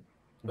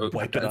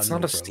 Wipe but it it's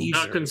on not a Milk Road.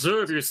 seizure. Now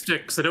conserve your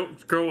sticks. They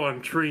don't grow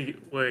on tree.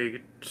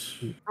 Wait.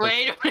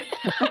 Wait.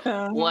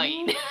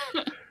 Wait.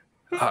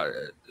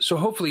 So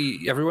hopefully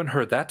everyone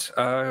heard that.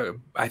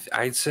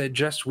 I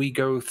suggest we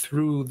go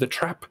through the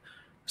trap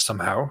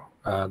somehow,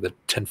 the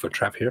 10-foot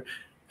trap here,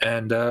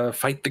 and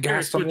fight the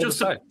ghast on the other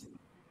side.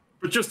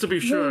 But just to be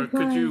sure,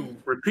 could you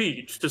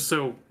repeat, just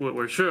so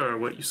we're sure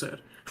what you said?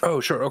 Oh,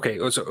 sure. Okay.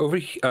 So over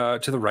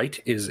to the right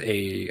is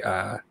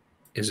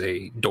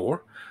a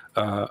door.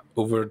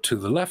 Over to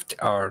the left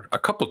are a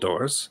couple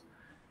doors.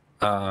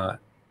 And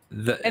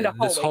a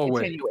this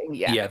hallway, continuing,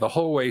 yeah. the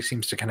hallway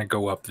seems to kind of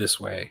go up this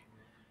way.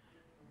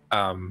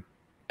 And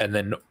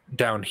then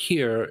down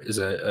here is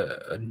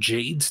a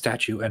jade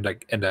statue and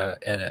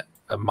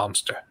a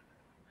monster,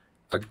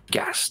 a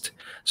ghast.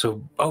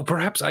 So,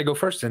 perhaps I go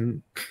first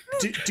and.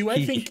 Do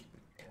I think?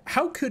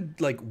 How could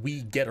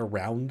we get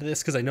around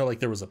this? Because I know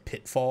there was a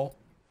pitfall.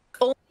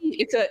 Only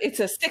it's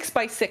a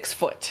 6x6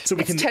 foot. So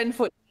we it's can 10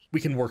 foot. We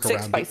can work 6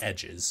 around by the 6.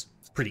 edges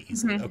pretty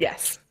easily. Okay.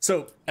 Yes.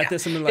 So at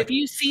this, I'm If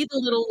you see the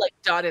little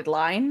dotted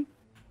line,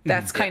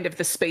 that's kind of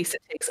the space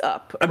it takes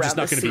up. I'm around just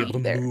not the going to be able to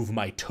seat there. move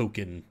my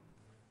token.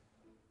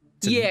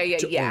 Yeah.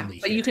 only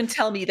But hit. you can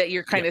tell me that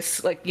you're kind of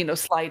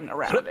sliding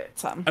around it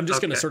some. I'm just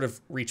going to Okay. sort of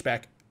reach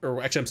back,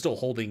 or actually, I'm still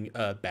holding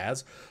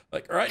Baz. All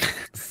right,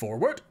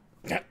 forward.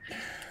 Yeah.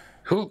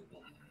 Cool.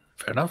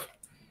 Fair enough.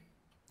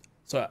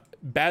 So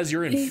Baz,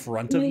 you're in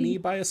front of me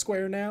by a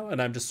square now,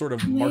 and I'm just sort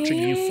of marching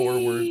you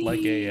forward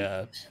like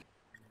a.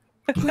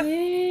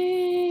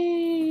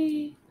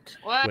 Wait.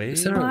 What? Wait.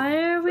 Is there a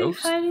Why are we ghost?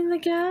 fighting the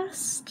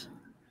ghast?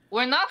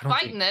 We're not I don't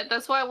fighting it.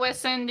 That's why we're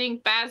sending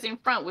Baz in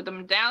front with the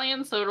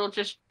medallion, so it'll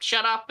just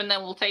shut up, and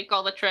then we'll take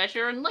all the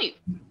treasure and leave.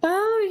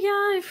 Oh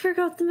yeah, I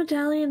forgot the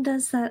medallion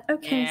does that.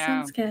 Okay, Yeah.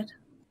 sounds good.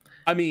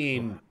 I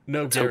mean,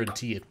 no hope.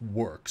 guarantee it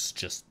works,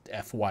 just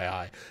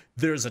FYI.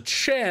 There's a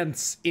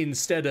chance,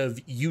 instead of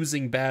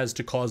using Baz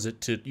to cause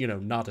it to,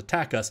 not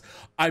attack us,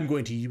 I'm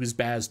going to use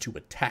Baz to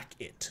attack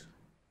it.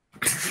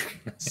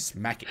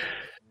 Smack it.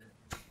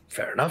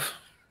 Fair enough.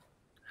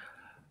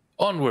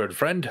 Onward,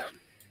 friend.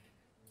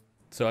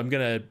 So I'm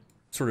going to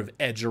sort of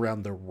edge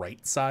around the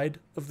right side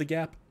of the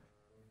gap.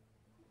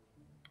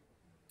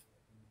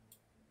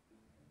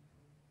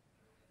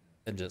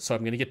 And so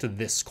I'm going to get to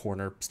this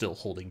corner, still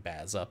holding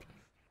Baz up.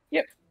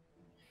 Yep.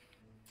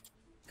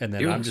 And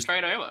then You- I'm just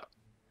Straight over.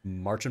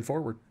 marching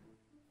forward.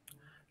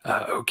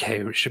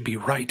 Okay, we should be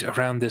right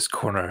around this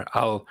corner.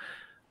 I'll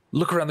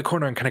look around the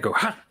corner and kind of go,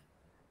 huh?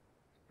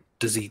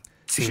 Does he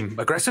seem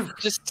aggressive?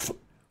 Just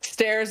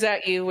stares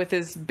at you with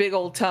his big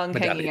old tongue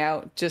Medallion. hanging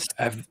out. Just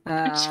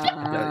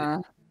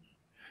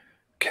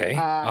Okay,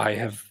 I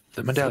have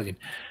the medallion.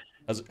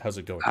 How's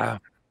it going?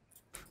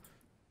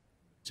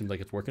 Seems like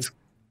it's working.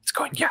 It's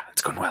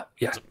going well.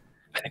 Yeah,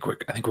 I think we're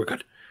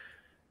good.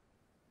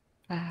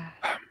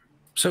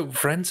 So,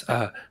 friends,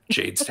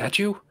 jade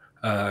statue,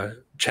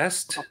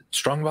 chest,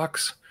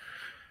 strongbox.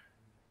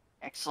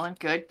 Excellent.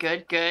 Good.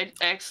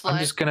 Excellent. I'm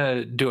just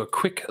gonna do a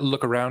quick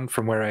look around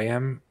from where I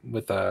am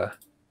with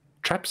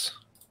traps.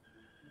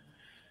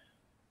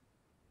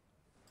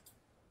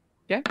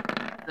 yeah.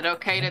 Is it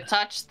okay to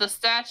touch the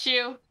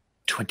statue?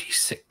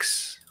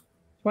 26.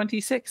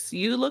 26.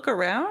 You look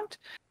around.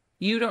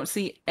 You don't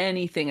see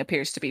anything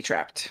appears to be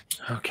trapped.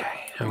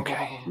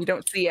 Okay. You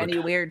don't see any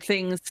weird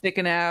things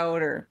sticking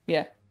out or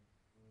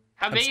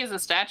How big is the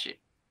statue?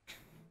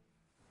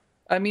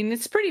 I mean,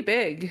 it's pretty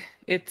big.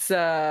 It's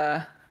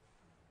not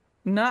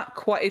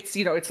quite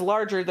it's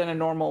larger than a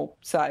normal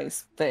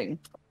size thing.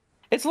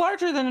 It's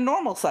larger than a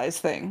normal size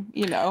thing,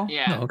 Yeah.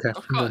 Oh, okay.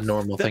 Of The course.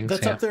 normal things.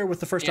 That's yeah. up there with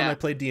the first time Yeah. I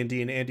played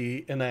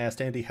D&D, and I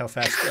asked Andy how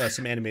fast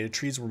some animated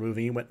trees were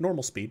moving. He went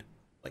normal speed,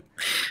 like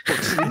for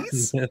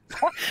trees.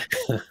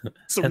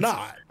 So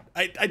not.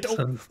 I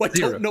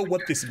don't know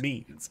what this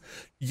means.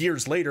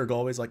 Years later,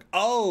 Galway's like,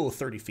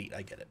 30 feet.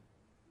 I get it.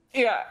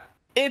 Yeah.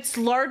 It's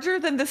larger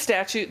than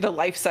the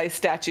life-size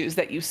statues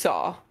that you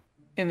saw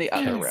in the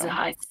other room.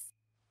 Jesus.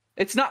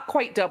 It's not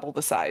quite double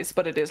the size,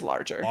 but it is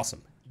larger.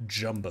 Awesome.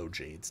 Jumbo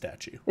jade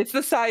statue. It's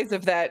the size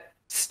of that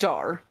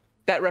star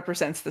that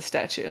represents the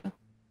statue.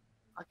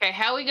 Okay,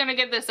 how are we gonna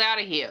get this out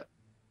of here?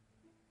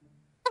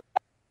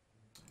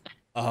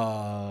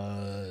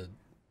 Well,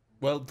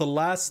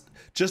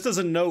 just as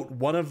a note,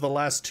 one of the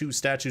last two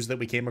statues that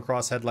we came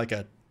across had like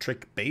a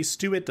trick base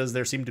to it. Does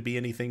there seem to be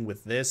anything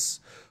with this?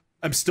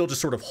 I'm still just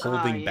sort of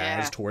holding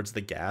Baz towards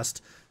the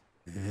ghast.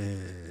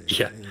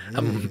 Yeah,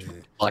 I'm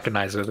locking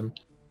eyes with him.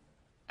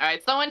 All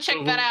right, someone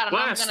check that out. And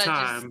last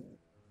time,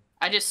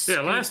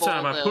 last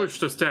time I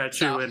pushed a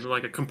statue and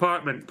like a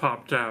compartment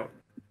popped out.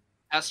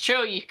 That's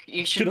true.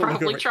 You should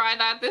probably try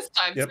that this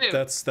time too. Yep,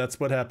 that's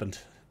what happened.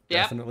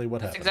 Yep, definitely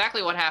what happened. That's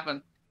exactly what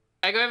happened.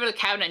 I go over to the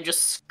cabinet and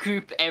just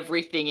scoop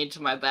everything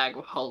into my bag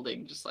of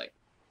holding, just like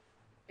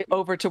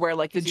over to where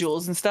like the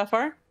jewels and stuff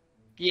are.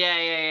 Yeah.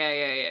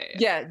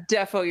 Yeah,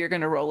 defo, you're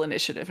gonna roll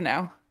initiative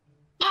now.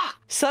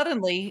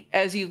 Suddenly,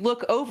 as you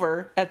look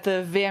over at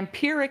the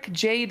vampiric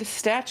jade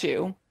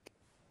statue,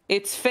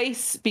 its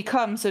face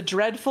becomes a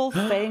dreadful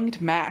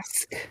fanged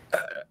mask,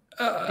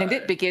 and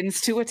it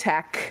begins to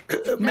attack.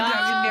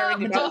 Not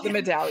caring about the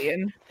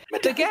medallion.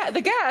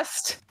 The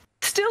ghast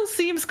still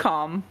seems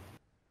calm.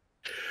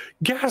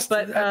 Ghast,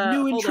 but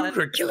new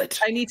intruder, kill it.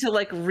 I need to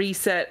like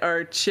reset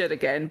our shit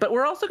again, but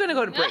we're also going to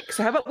go to break.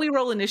 So how about we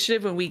roll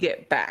initiative when we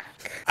get back?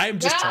 I am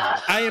just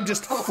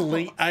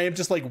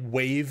like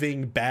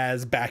waving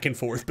Baz back and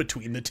forth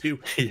between the two.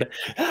 Yeah.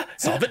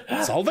 Solve it.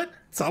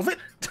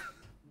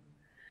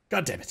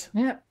 God damn it.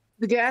 Yeah.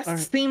 The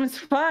ghast seems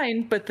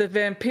fine, but the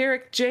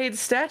vampiric jade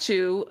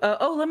statue.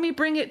 Let me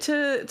bring it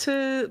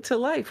to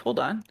life. Hold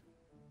on.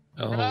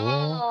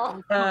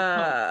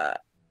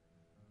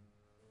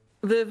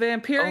 The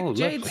vampiric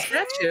jade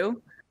statue.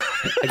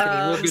 I get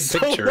a real good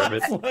picture of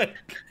it.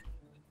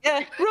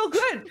 Yeah, real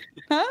good.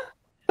 Huh?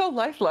 So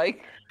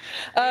lifelike.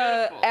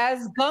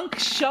 As Gunk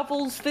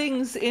shovels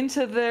things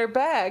into their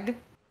bag,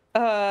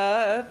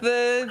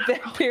 the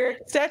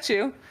vampiric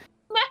statue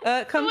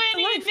comes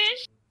to life.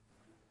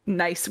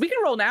 Nice. We can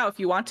roll now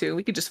if you want to.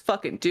 We can just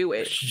fucking do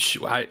it.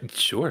 Sure.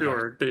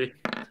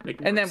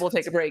 And then we'll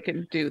take a break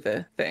and do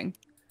the thing.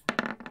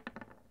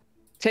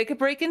 Take a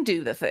break and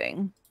do the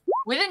thing.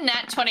 With a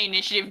nat 20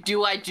 initiative,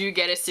 I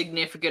get a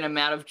significant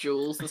amount of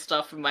jewels and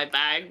stuff in my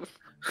bag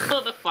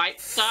before the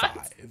fight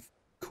starts? 5.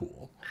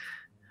 Cool.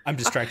 I'm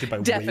distracted by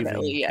waving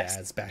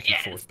Baz back and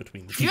forth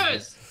between the two.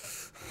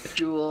 Yes!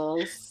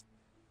 Jewels.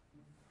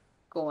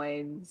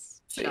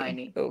 Coins.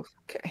 Shiny.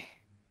 Okay.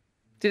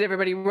 Did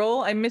everybody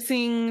roll? I'm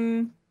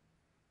missing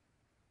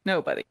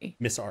nobody.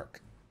 Miss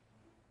Ark.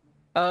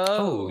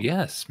 Oh,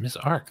 yes, Miss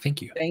Ark.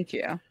 Thank you. Thank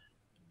you.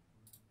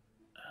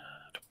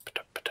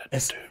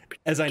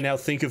 As I now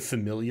think of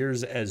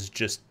familiars as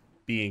just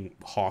being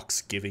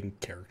hawks giving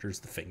characters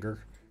the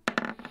finger.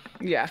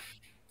 Yeah.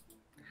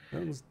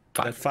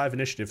 That 5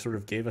 initiative sort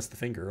of gave us the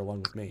finger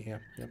along with me. Yeah.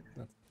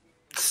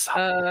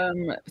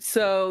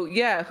 So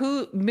yeah,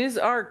 Ms.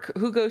 Ark,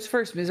 who goes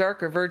first? Ms.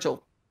 Ark or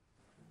Virgil?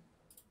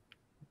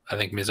 I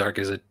think Ms. Ark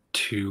is a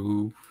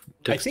 2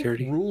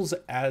 dexterity. I think rules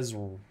as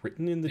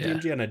written in the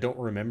DMG, and I don't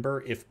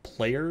remember if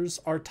players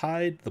are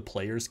tied, the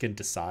players can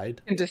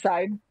decide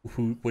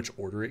which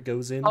order it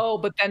goes in. Oh,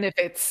 but then if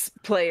it's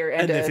player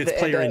and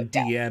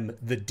DM,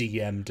 the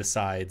DM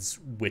decides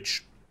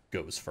which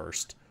goes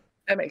first.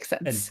 That makes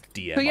sense. And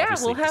DM, so yeah,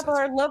 we'll have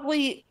our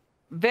lovely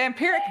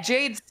vampiric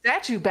jade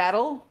statue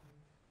battle.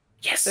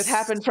 Yes, that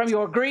happened from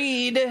your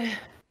greed.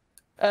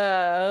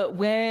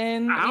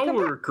 When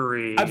our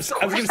greed. I was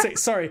gonna say,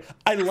 sorry.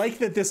 I like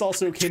that this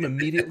also came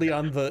immediately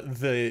on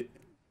the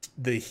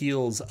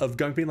heels of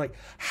Gunk being like,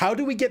 "How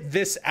do we get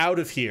this out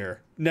of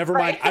here?" Never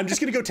mind. I'm just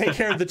gonna go take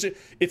care of the.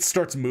 It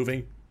starts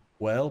moving.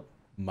 Well,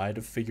 might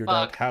have figured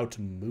out how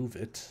to move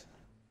it.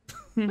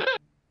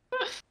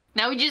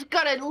 Now we just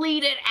gotta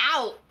lead it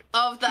out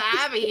of the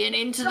abbey and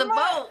into the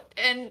boat,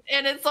 and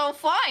it's all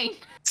fine.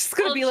 It's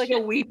gonna be like a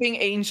weeping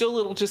angel.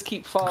 It'll just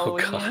keep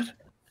following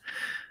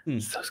you.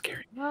 So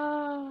scary.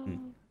 All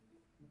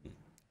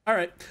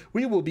right.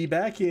 We will be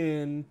back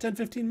in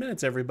 10-15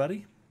 minutes,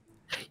 everybody.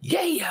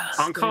 Yeah.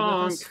 Honk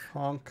honk.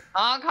 Honk.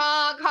 Honk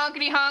honk,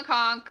 honkity honk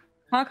honk.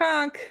 Honk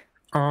honk.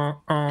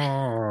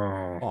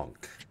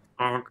 Honk.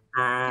 Honk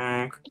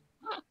honk.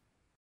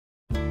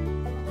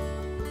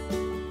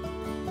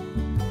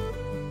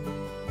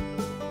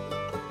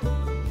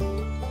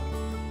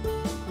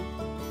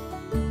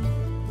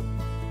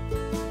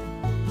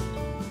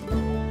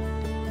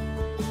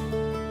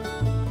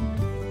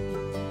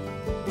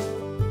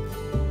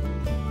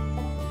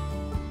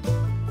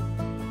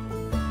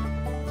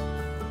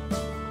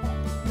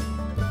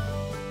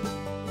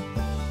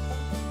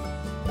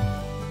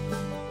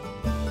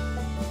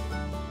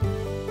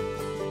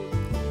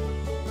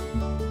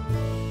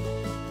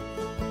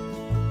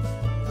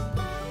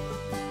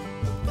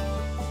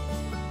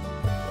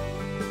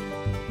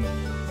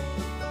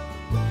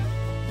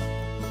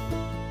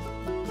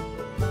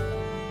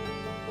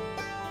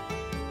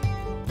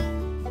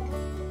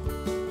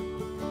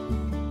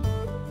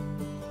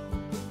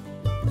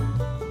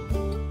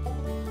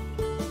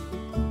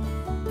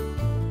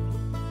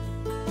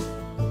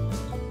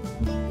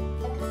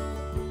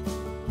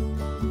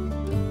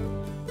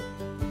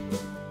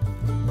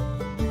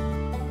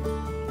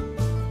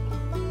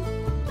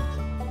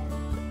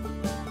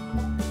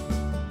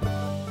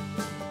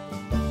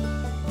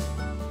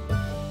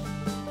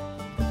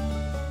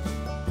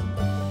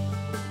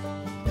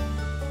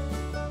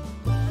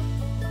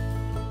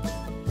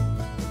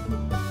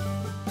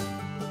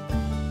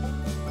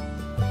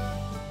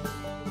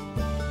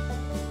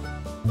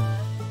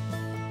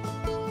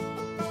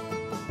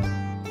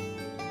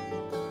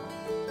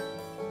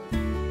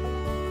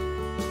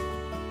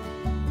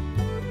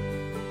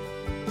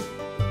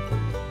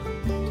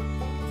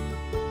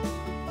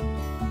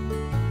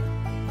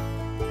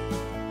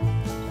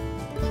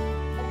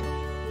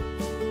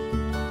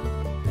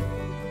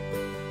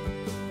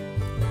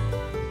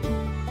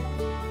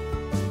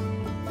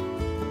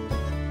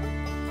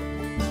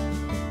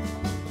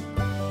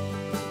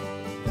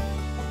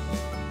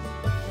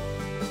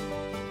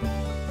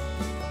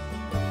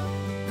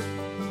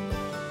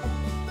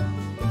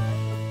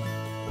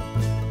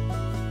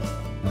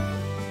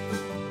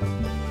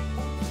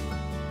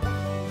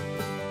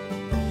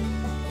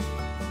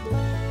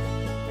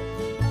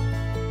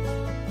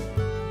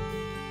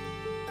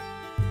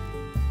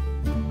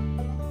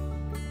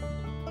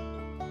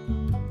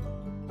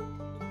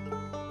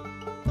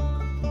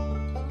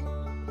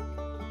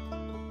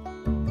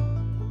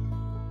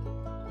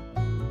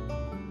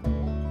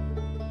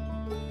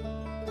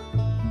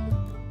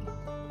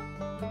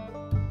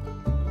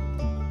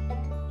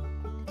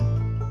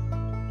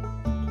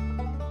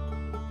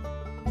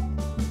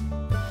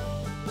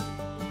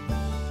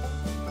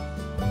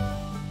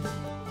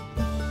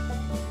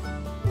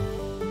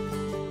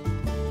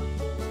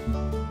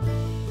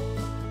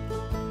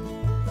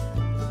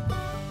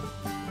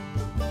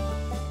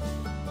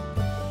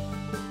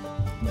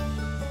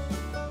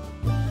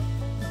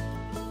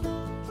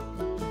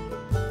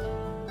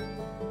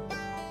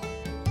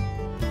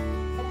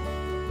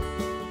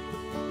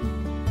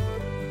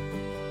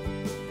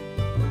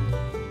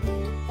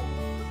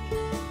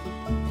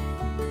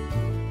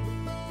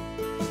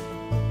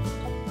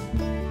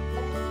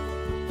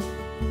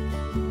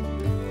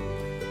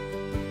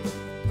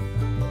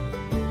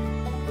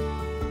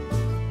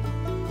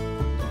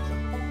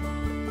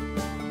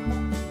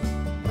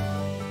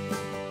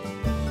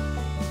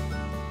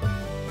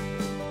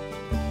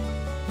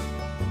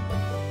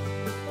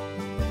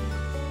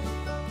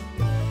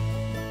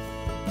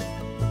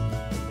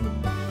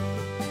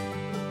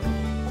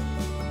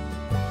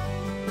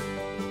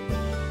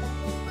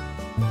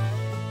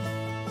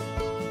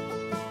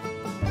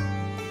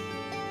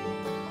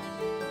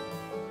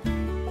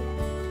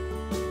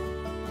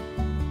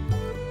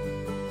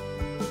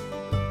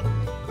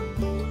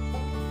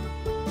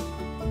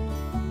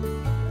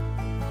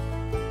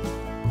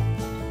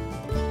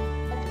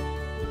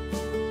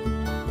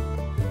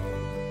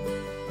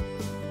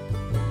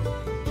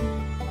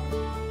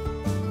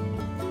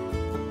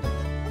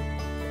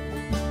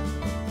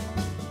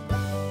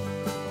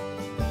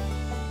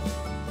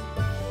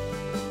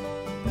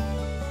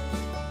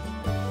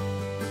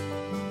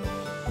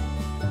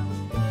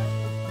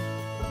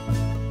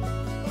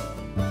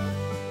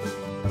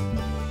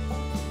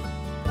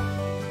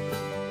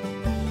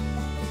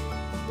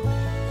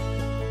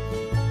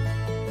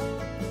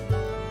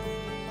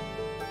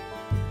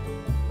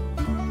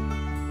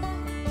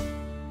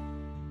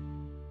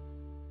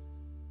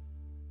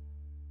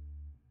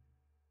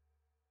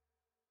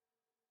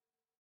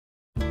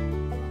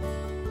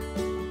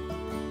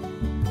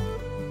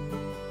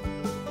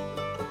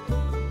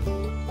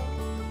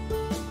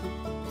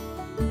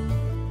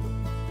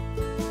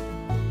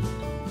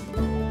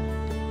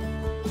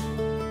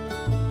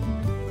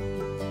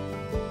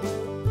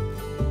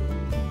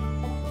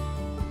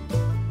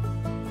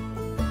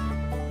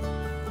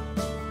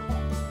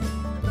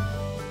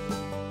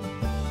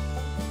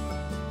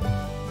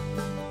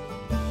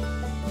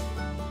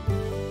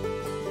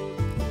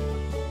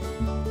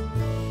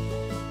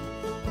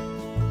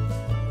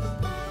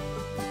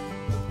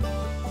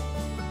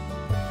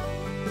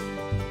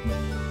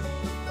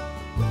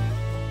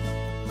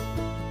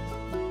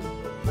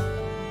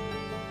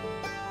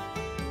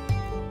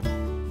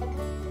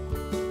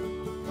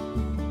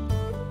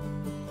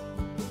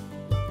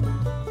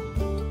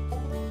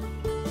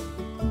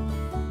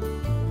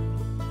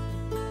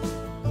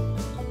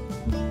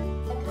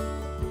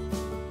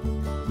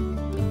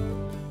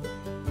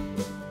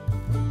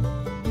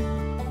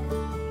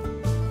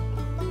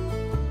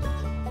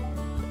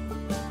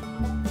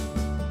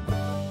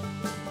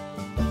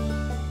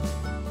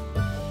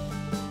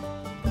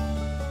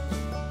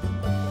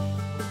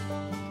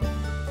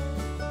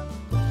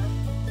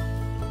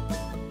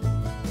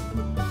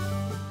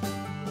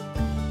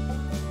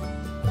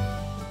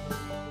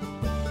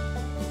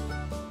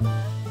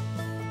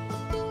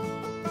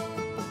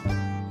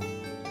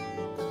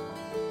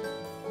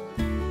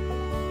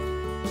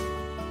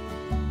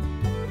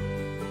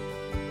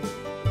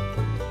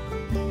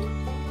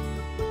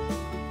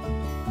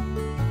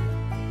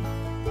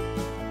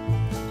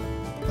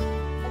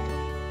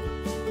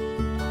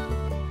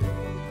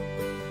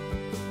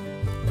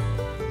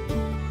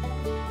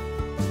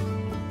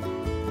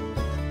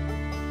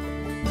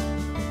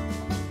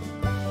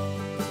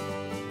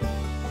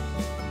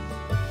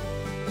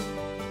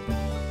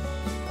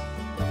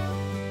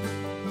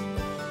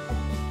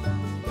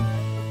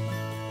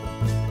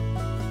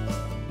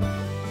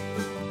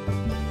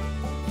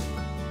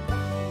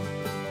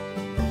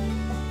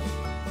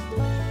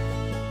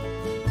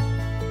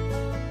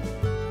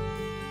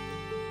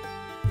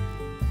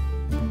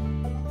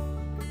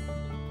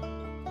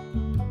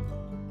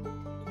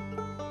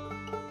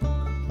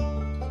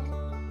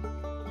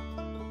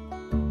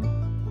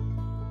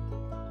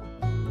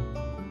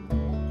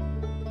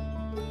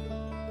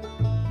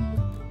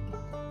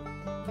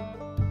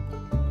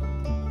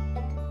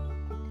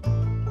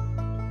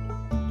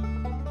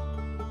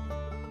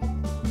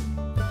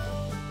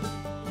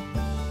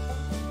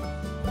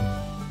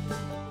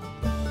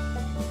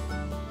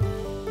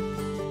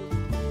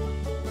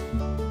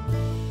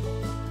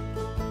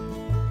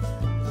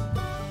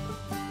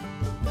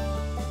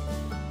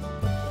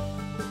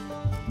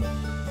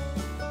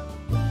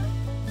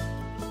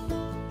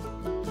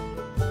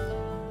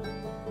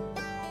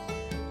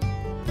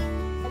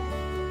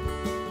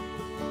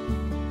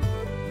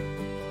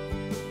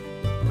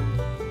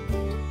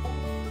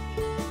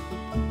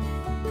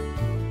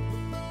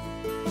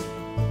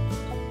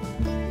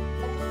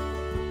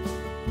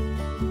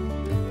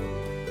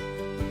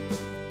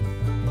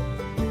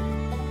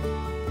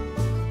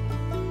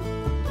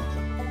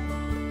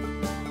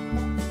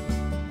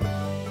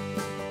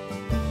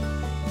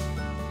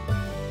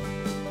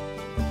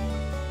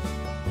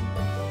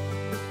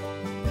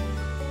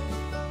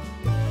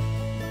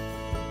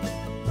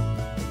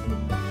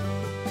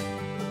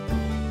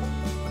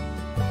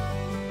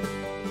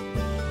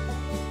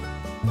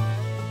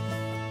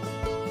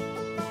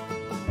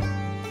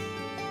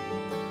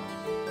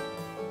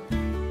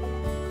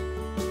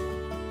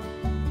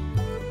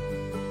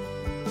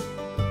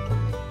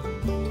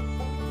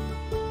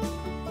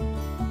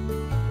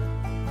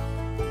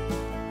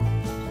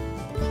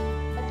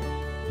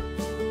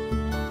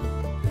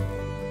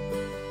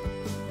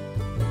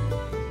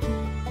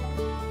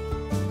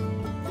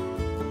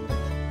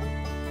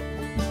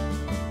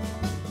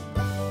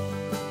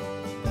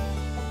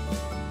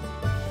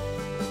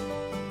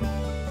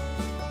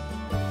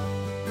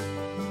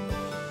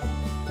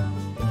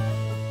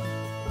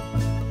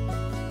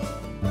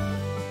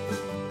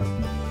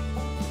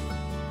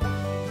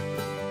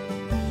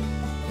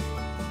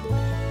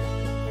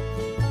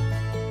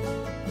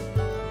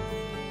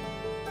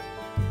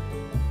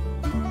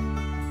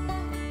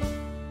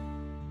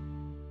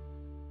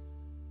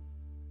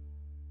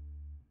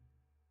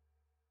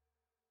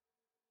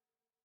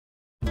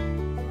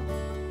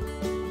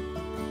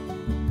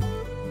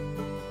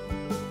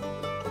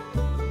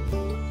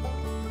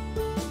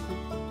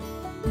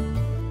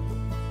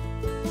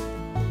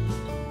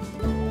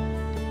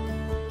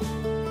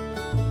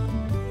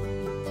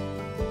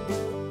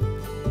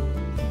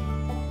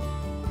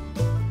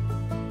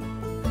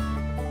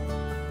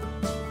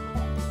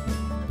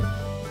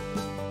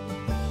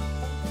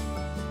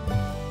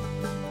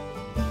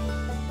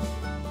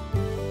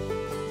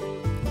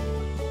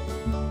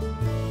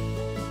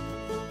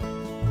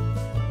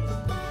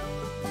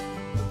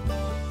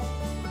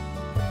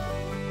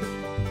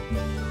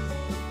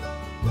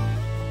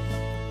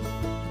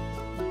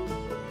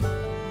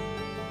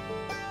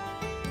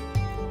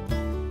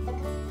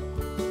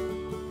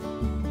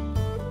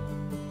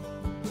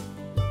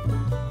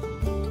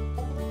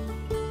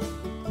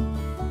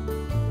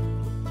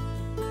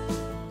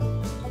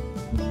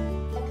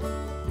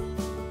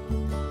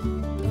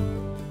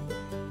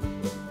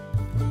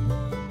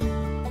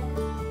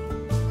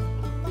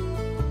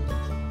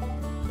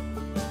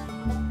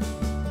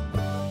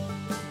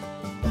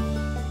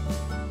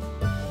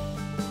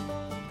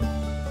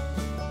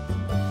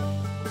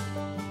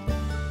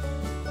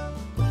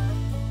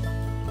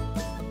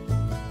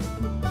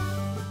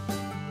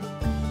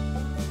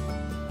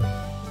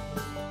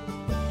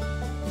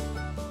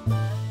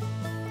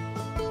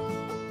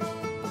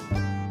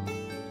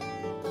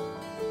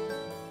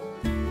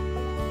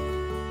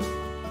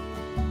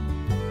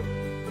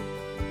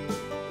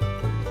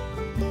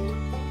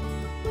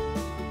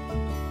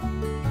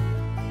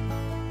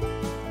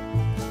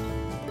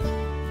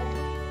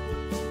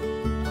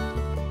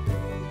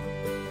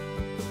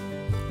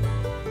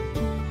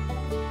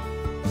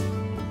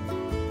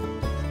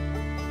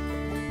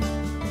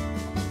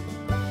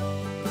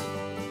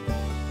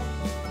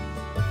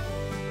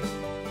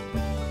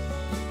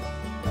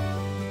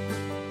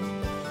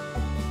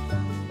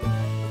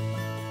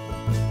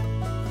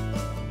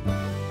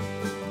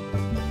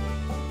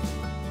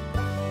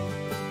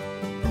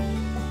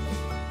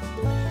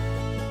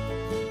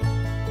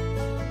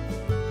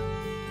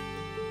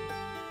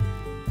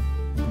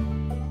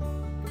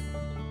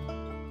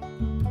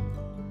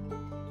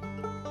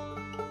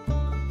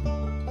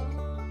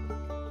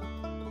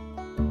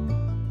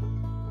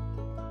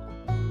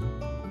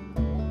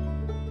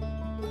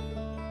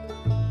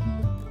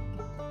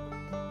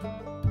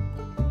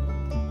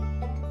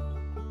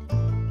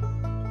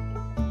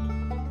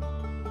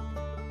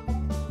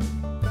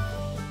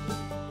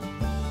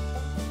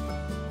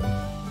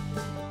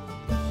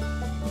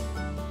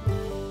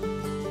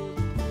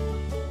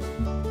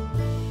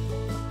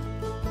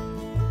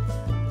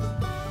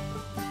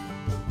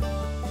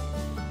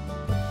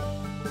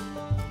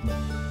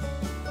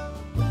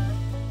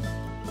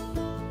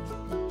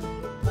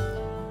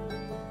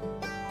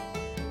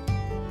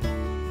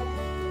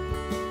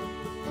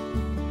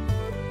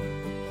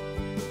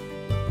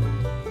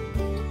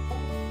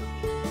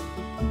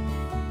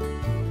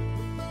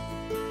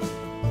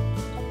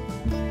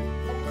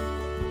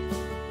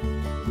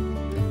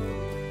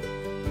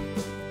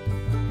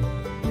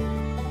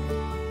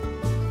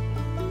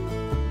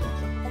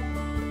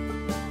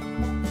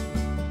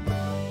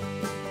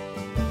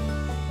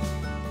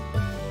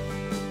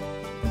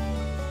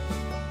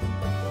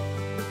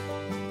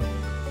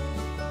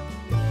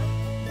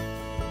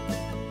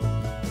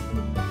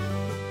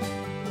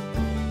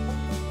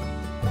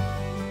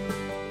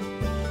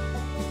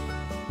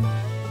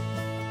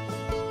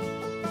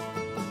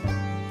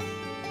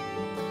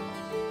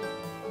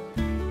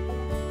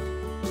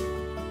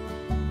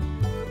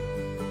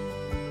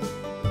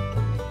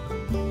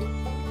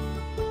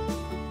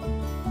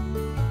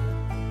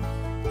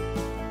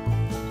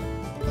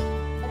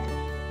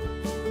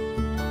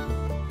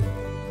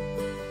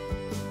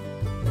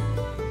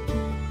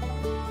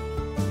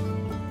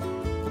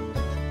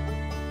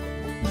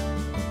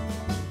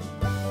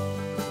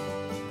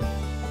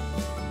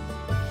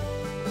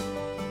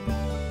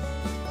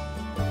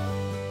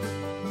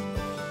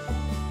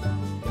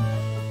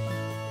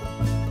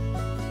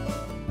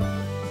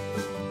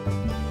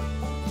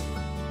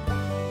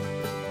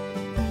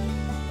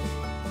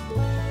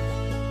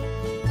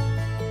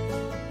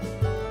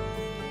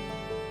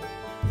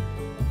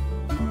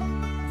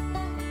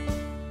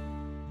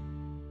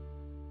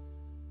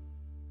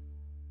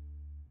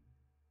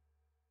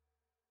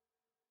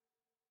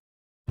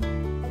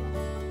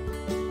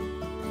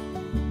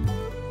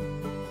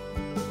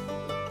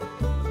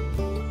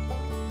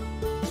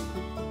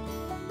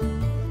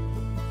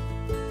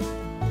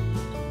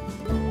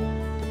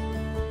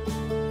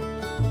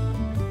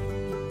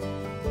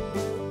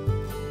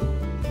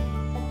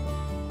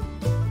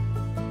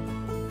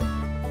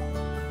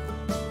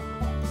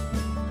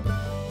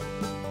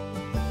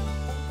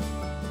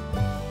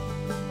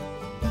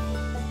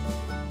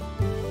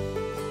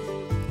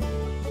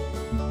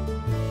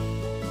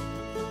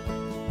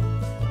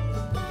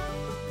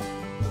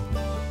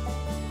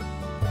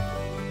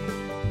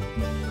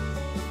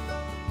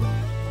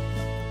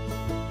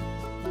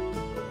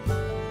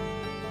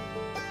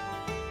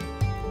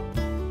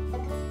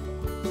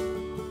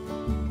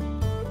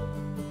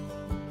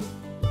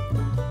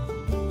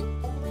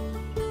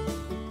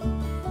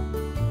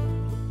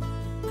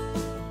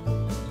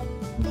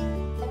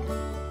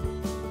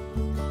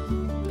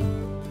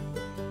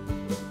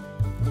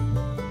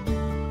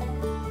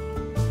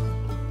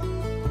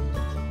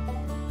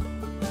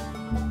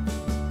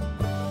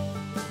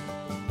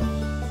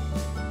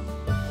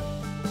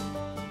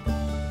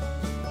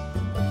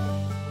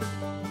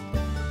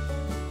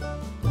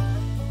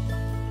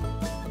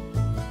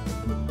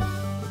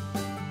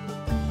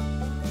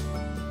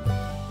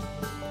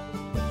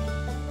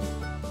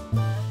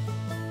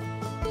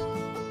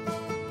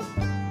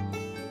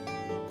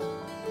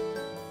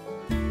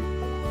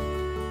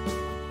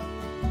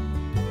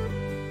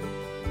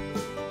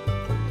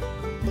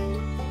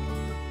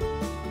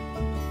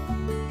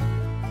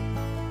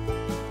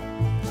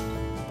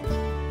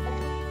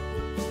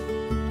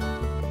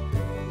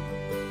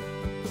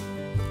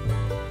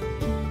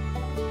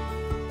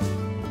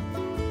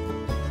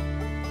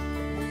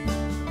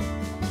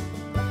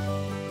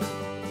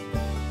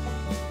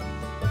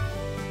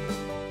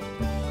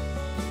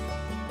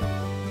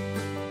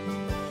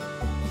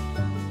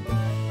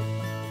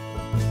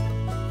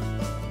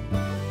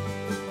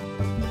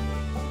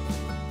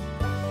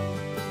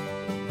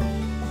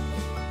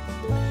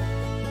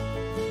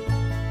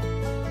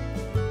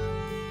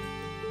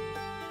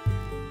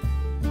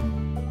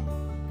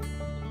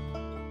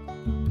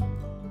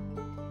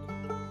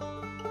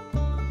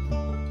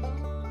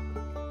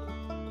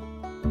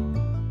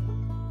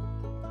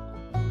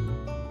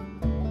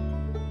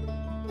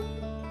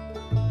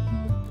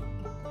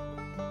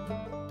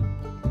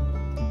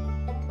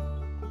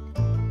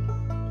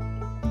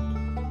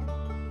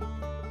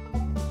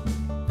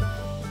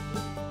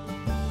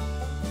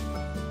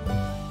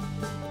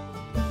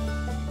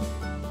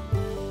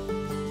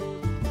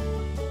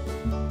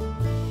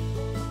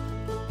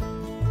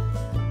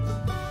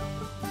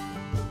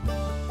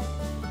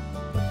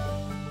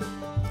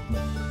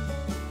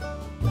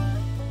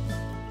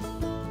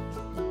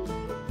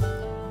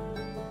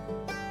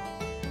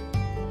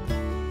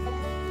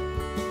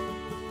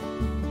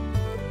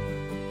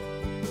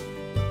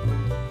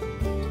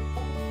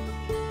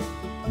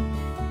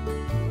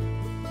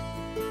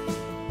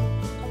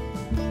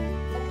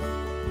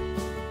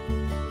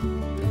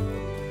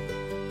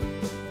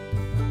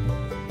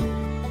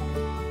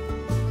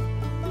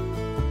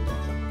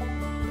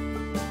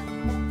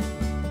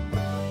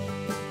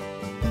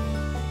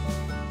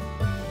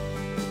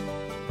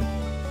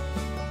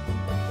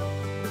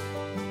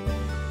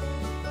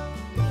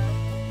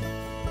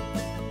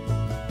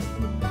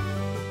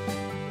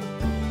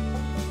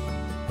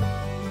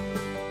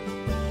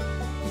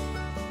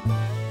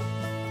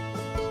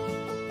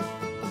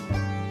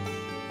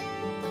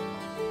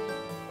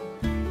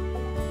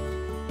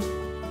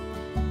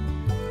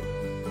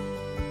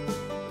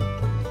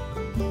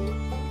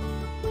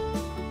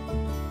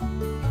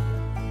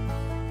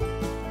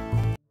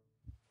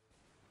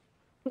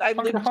 I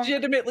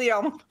legitimately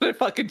almost put a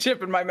fucking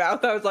chip in my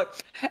mouth. I was like,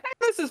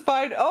 this is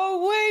fine.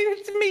 Oh, wait,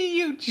 it's me.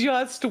 You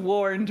just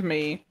warned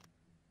me.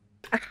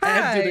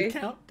 And did a Hi.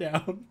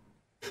 countdown.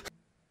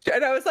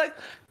 And I was like,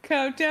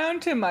 countdown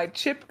to my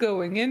chip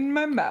going in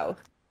my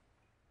mouth.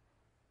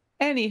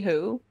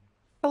 Anywho,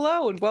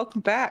 hello and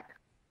welcome back.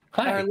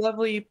 Hi. Our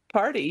lovely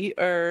party,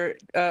 or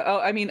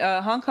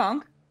Hong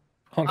Kong.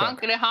 Hong Kong.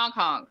 Honkity honk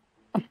honk.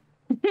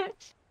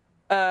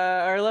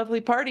 Our lovely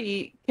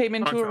party came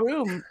into a Hong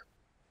Kong. room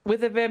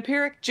with a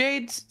vampiric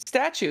jade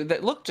statue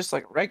that looked just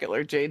like a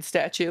regular jade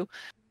statue,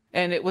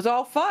 and it was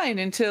all fine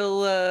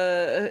until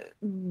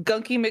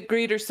Gunky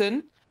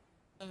McGreederson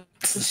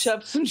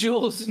shoved some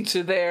jewels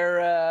into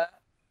their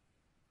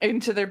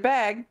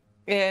bag,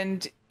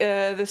 and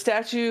the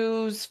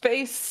statue's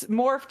face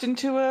morphed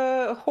into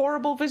a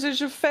horrible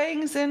visage of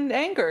fangs and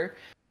anger.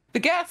 The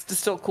ghast is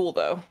still cool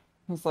though.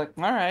 I was like,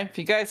 all right, if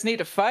you guys need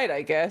to fight,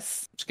 I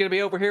guess. I'm just gonna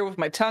be over here with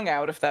my tongue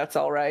out, if that's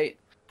all right.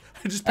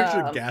 I just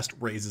pictured Gast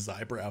raise his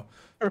eyebrow.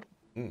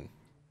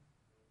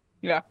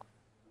 Yeah,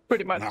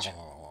 pretty much.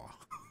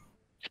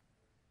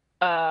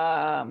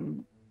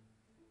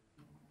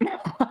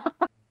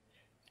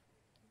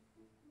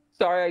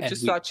 Sorry, I And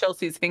just we- saw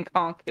Chelsea's hink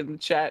honk in the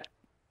chat,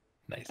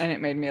 Nice. and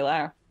it made me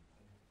laugh.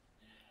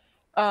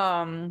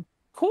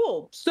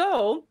 Cool.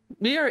 So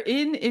we are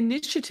in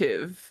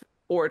initiative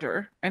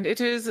order, and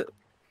it is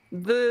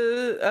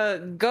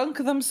the gunk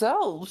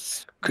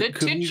themselves. The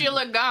Could we-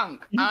 titular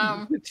gunk.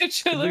 The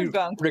titular Could we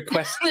gunk.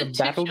 request The some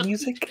battle titular-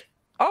 music?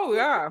 Oh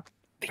yeah,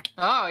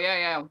 Oh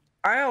yeah.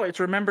 I always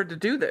remember to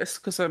do this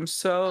because I'm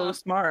so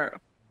smart.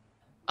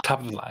 Top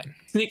of the line.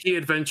 Sneaky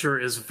adventure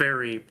is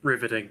very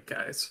riveting,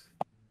 guys.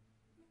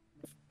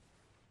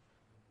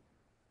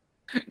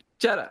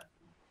 Shut up.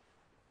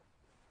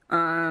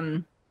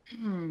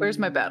 Where's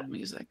my battle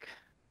music?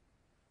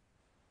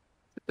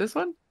 This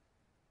one?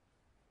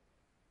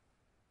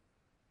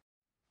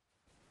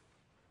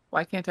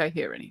 Why can't I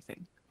hear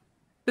anything?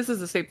 This is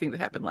the same thing that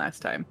happened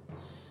last time.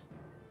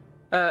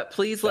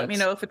 Please let me That's-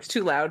 know if it's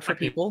too loud for Okay.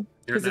 people,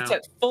 Here because it's now.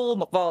 at full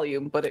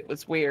volume, but it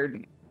was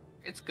weird.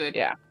 It's good.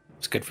 Yeah.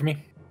 It's good for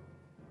me.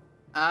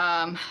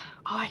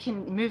 I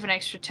can move an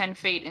extra 10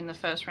 feet in the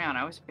first round.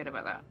 I always forget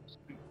about that.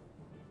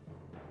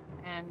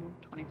 10,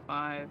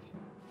 25,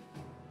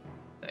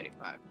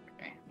 35.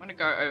 Okay, I'm gonna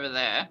go over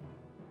there.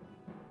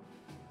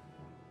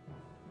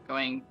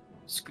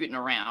 Scooting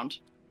around.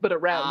 But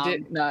around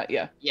it, not,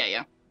 yeah.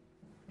 Yeah.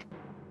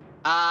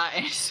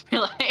 And just be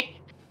like,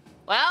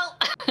 well,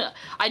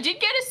 I did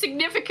get a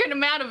significant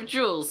amount of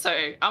jewels,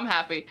 so I'm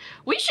happy.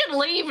 We should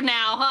leave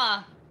now,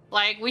 huh?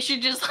 Like, we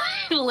should just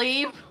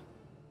leave.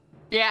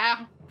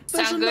 Yeah.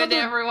 There's Sound good to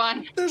another-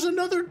 everyone? There's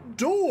another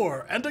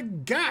door and a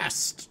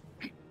ghast.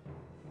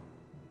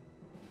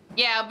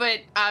 Yeah, but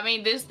I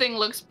mean, this thing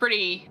looks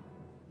pretty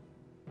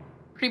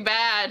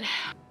bad.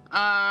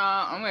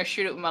 I'm gonna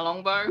shoot it with my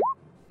longbow,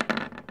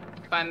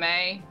 if I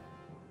may.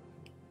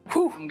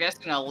 Whew. I'm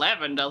guessing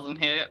 11 doesn't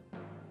hit.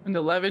 And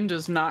 11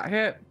 does not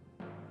hit.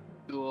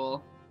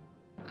 Cool.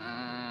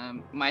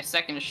 My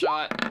second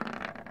shot.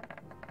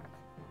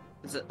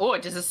 Does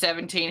a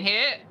 17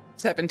 hit?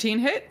 17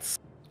 hits.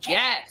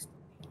 Yes.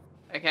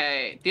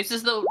 Okay, this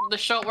is the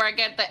shot where I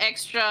get the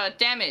extra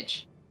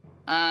damage.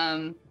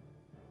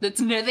 That's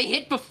never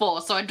hit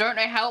before, so I don't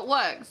know how it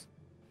works.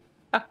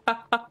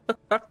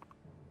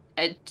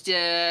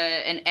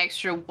 An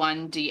extra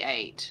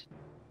 1d8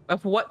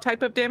 Of what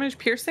type of damage?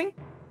 Piercing?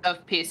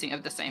 of piercing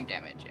of the same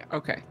damage. Yeah.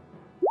 Okay.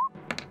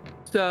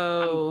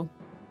 So,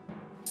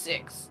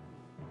 6.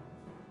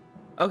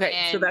 okay,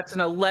 so and- that's an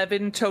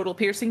 11 total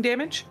piercing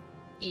damage?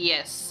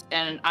 Yes,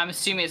 and I'm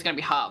assuming it's gonna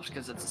be halved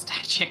because it's a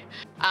statue.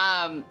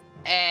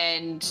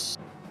 And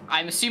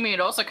I'm assuming it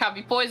also can't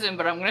be poisoned,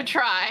 but I'm gonna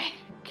try.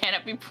 Can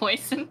it be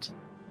poisoned?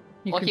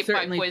 You or can hit by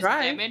certainly poison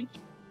try. damage?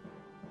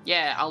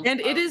 Yeah, I'll. And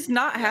it is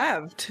not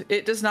halved.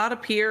 It does not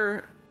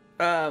appear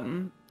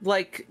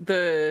like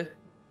the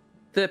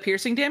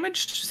piercing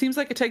damage seems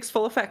like it takes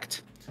full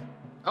effect.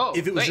 Oh,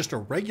 If it was wait. just a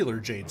regular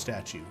jade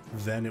statue,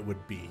 then it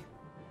would be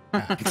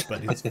half,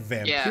 but it's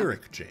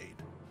vampiric jade.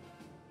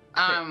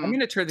 I'm going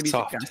to turn the music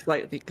Soft. down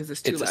slightly because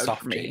it's too It's a loud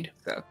soft for me. jade.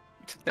 So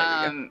there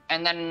we go.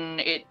 And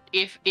then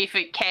if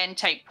it can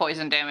take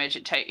poison damage,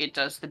 it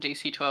does the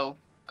DC 12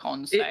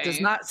 con save. It does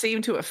not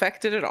seem to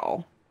affect it at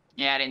all.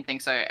 Yeah, I didn't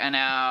think so. And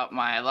now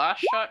my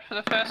last shot for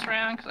the first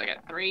round because I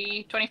got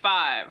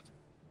 325.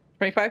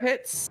 25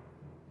 hits.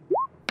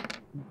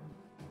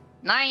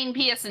 9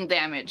 piercing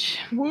damage.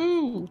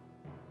 Woo!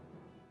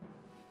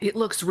 It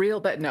looks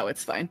real, but no,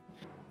 it's fine.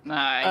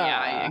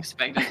 Yeah, I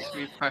expected it to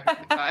be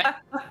perfectly fine.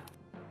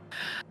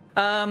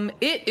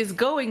 It is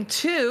going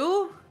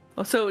to.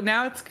 So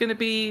now it's going to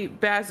be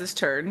Baz's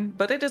turn,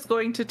 but it is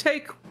going to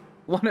take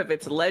one of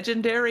its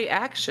legendary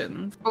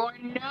actions, Oh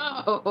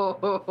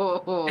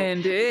no!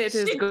 and it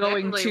is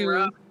going Exactly to.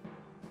 right.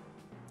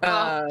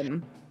 Well,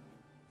 Um.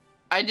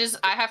 I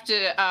have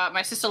to.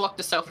 My sister locked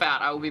herself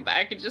out. I will be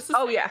back in just a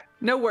Oh second. yeah,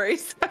 no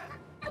worries.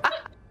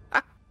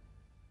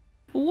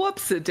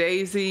 Whoops a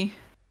daisy.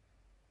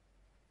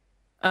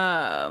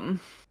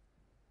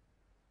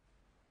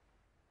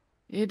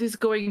 It is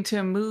going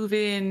to move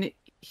in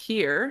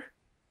here.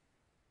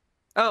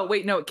 Oh,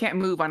 wait, no, it can't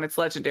move on its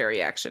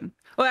legendary action.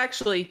 Well,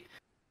 actually,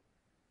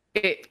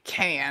 it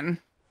can.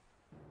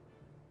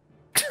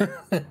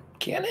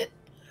 Can it?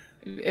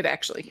 It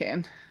actually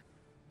can.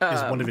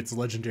 Is one of its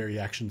legendary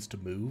actions to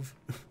move?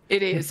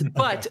 It is,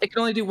 but it can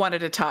only do one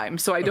at a time,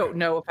 so I don't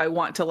know if I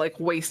want to like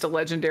waste a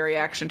legendary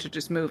action to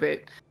just move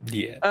it.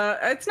 Yeah.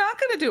 It's not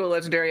going to do a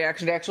legendary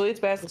action, actually. It's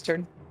Baz's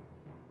turn.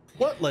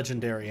 What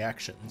legendary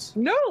actions?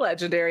 No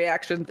legendary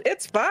actions.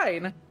 It's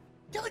fine.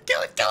 Kill it,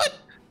 kill it, kill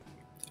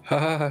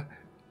it!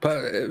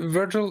 But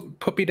Virgil,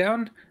 put me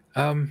down.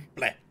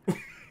 Bleh.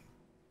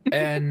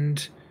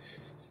 And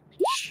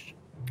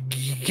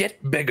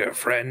get bigger,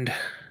 friend.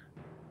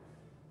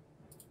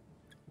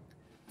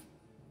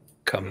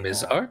 Come,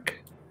 Ms.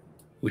 Ark.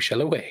 We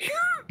shall away.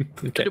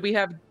 Okay. Do we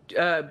have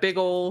big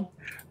ol'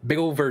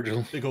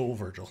 Virgil? Big old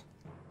Virgil.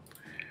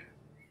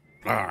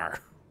 Arr.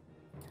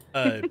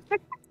 I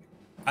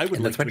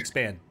would like to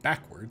expand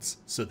backwards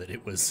so that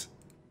it was...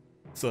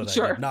 So that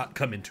I did not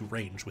come into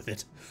range with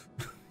it.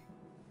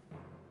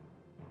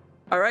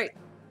 All right.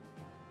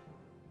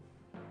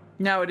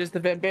 Now it is the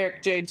Van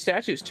Berg Jade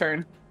statue's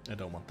turn. I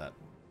don't want that.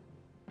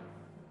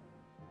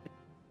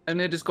 And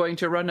it is going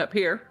to run up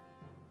here.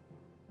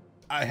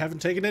 I haven't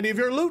taken any of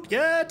your loot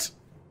yet!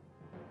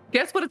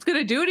 Guess what it's going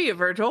to do to you,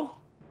 Virgil?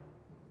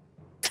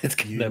 It's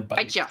gonna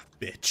Bite ya.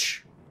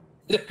 Bitch.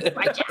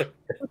 Bite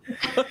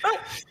ya.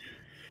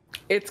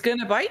 It's going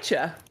to bite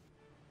you.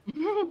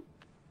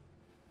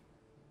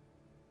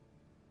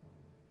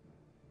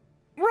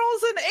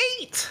 Rolls an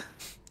 8.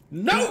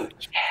 No!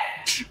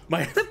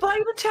 My The bite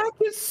attack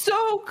is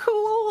so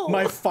cool.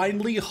 my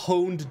finely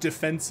honed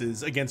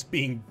defenses against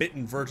being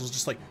bitten Virgil's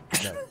just like,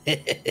 no.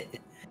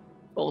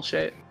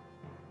 Bullshit.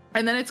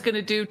 And then it's going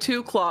to do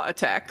 2 claw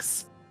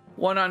attacks.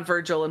 One on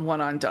Virgil and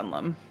one on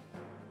Dunlum.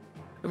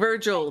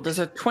 Virgil, does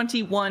a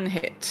 21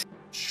 hit.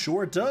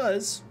 Sure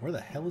does. Where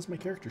the hell is my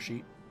character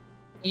sheet?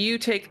 You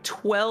take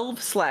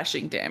 12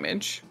 slashing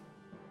damage.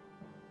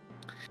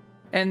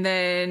 And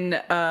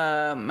then,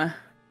 Dunlum,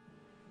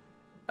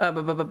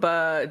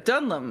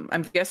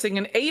 I'm guessing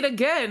an 8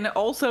 again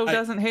also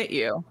doesn't hit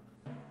you.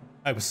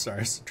 I was sorry.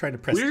 I was trying to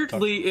press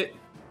Weirdly,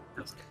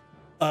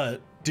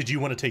 did you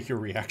want to take your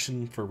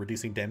reaction for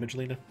reducing damage,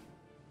 Lena?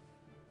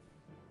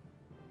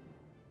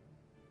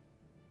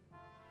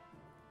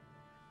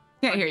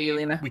 Can't hear you,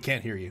 Lena. We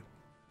can't hear you.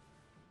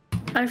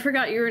 I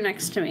forgot you were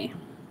next to me.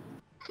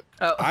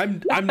 Oh,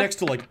 I'm next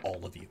to like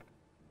all of you.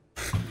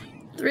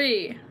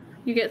 3.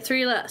 You get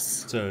 3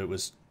 less. So it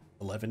was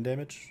 11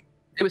 damage?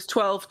 it was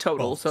 12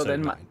 total, 12, so so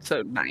then 9.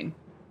 so 9.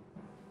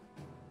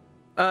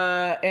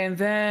 And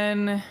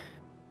then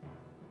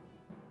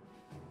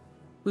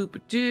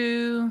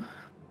boop-a-doo.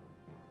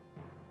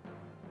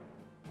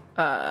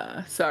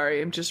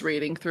 Sorry, I'm just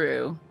reading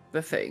through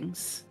the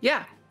things.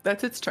 Yeah,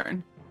 that's its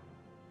turn.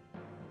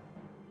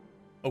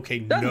 Okay,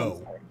 Done.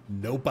 no.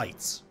 No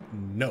bites.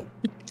 No.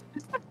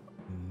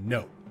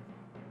 No.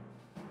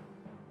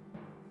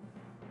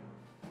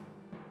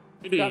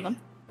 Dunlum.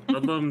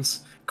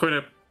 Dunlum's going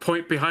to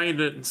point behind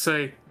it and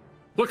say,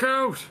 "Look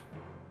out!"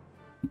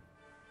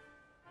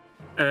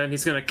 And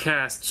he's going to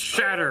cast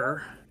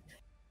Shatter.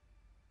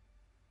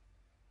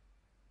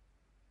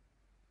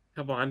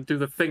 Come on, do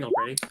the thing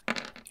already.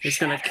 He's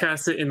going to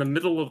cast it in the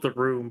middle of the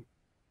room.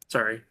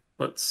 Sorry,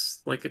 let's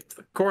like it to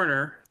the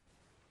corner.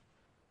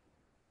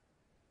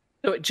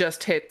 So it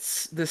just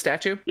hits the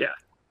statue? Yeah.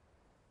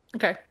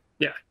 Okay.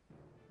 Yeah.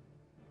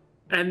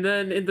 And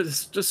then in the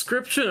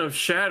description of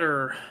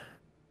Shatter,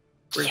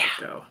 where'd it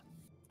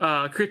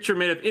go? Creature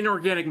made of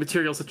inorganic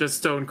materials such as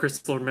stone,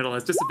 crystal, or metal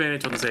has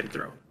disadvantage on the saving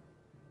throw.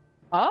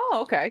 Oh,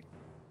 okay.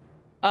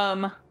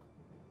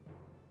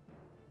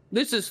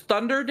 This is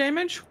thunder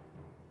damage?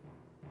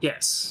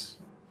 Yes.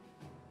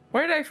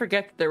 Where did I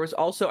forget that there was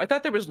also... I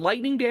thought there was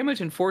lightning damage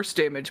and force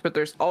damage, but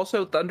there's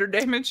also thunder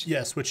damage?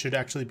 Yes, which should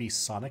actually be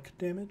sonic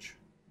damage,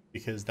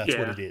 because that's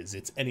what it is.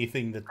 It's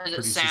anything that Because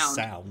it's produces sound.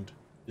 sound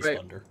is Right.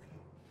 thunder.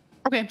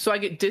 Okay, so I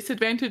get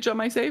disadvantage on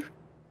my save?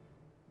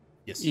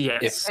 Yes.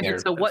 Yes. And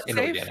it's a what save?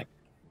 inorganic.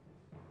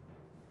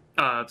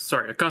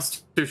 Sorry, a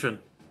Constitution.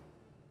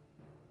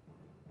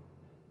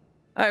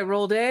 I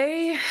rolled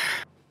a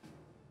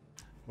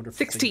Wonder if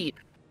the thing- 16.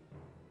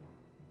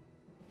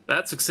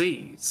 That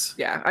succeeds.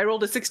 Yeah, I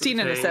rolled a 16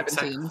 and a Okay,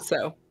 17,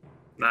 so...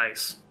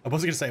 Nice. I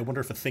was going to say, I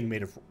wonder if a thing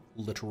made of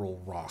literal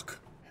rock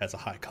has a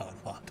high con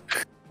mod.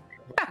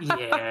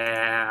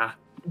 Yeah.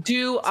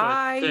 Do So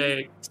I... it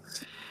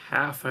takes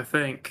half, I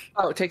think.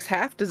 Oh, it takes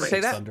half? Does it say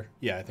It's that? thunder.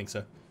 Yeah, I think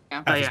so.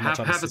 Yeah. Yeah, as much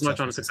on a half as much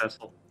on a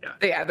successful. successful.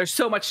 Yeah. Yeah, there's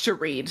so much to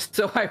read,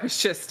 so I was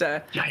just...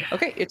 Yeah.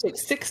 Okay, it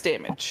takes 6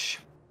 damage.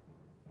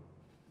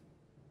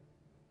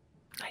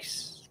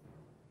 Nice.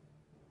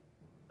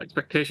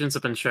 Expectations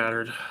have been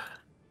shattered.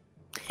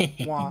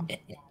 Wow. Is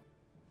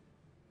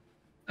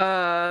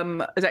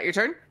that your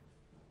turn?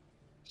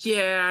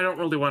 Yeah, I don't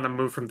really want to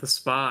move from the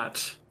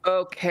spot.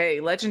 Okay,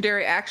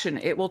 legendary action.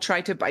 It will try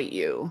to bite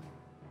you.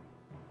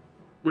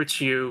 Which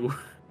you...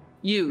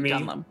 You, Me?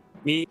 Dunlum.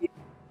 Me?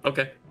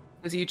 Okay.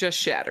 Because you just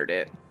shattered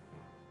it.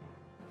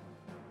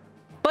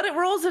 But it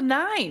rolls a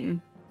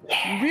 9.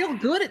 Real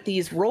good at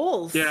these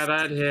rolls. Yeah,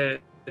 that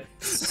hit.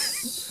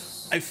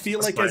 I feel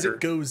like as Spider. it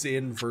goes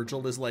in,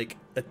 Virgil is like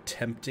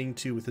attempting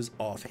to, with his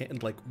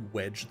offhand, like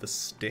wedge the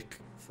stick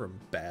from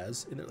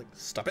Baz, and they're like,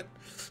 "Stop it!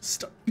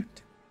 Stop!"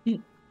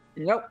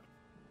 Nope.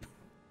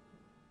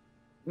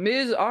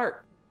 Ms.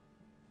 Art.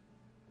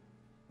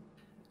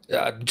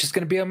 Just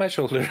gonna be on my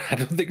shoulder. I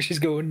don't think she's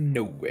going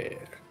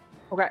nowhere.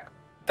 Okay.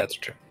 That's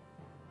true.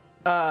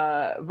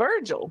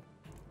 Virgil.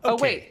 Oh,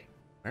 Okay. wait.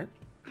 Alright.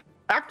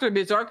 After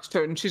Ms. Ark's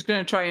turn, she's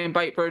going to try and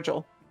bite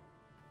Virgil.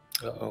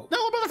 Oh,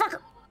 No,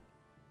 motherfucker!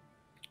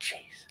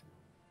 jeez.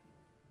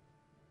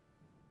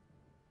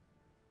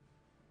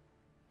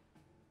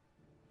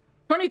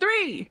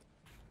 23!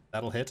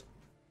 That'll hit.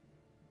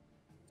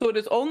 So it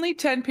is only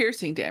 10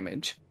 piercing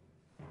damage.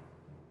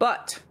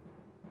 But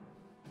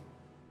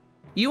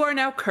you are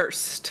now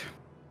cursed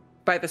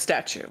by the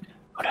statue.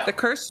 Oh, no. The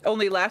curse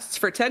only lasts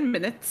for 10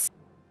 minutes.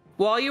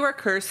 While you are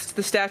cursed,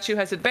 the statue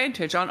has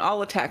advantage on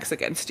all attacks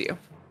against you.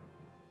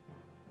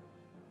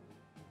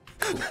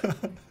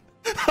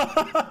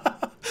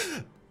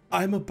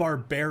 I'm a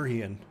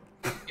barbarian.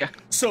 Yeah.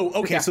 So,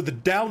 okay, Yeah. so the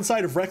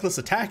downside of reckless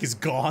attack is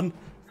gone.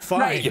 Fine.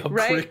 Right,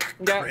 right. Crick,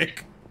 Yeah.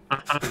 crick.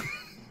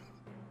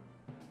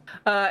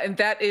 And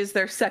that is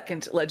their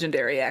second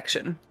legendary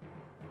action.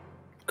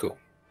 Cool.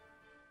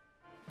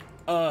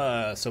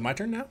 So my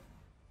turn now?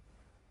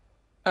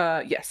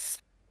 Yes.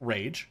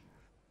 Rage.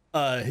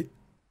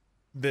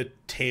 The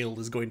tail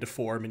is going to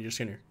form, and you're just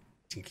gonna hear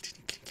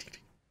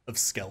of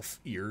Skelf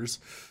ears.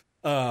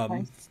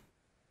 Nice.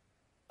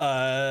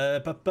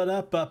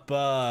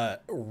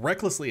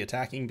 Recklessly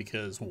attacking,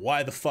 because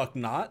why the fuck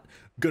not?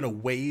 Gonna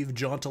wave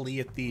jauntily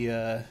at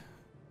the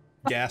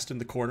Ghast in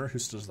the corner,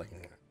 who's just like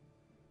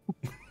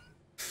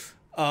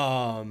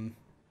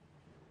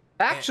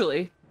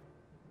Actually,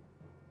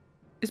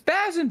 is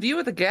Baz in view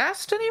of the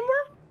Ghast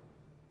anymore?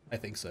 I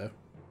think so.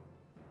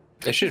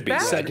 It should be.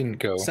 Bad. I didn't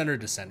go. Center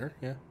to center,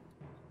 yeah.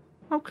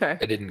 Okay.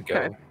 I didn't go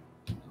Okay.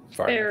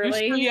 far enough.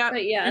 Barely,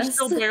 but yes. You're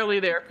still barely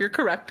there. You're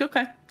correct.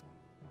 Okay.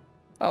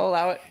 I'll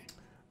allow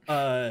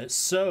it.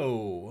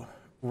 So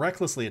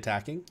recklessly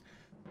attacking.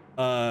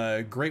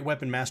 Great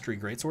weapon mastery,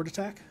 greatsword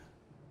attack.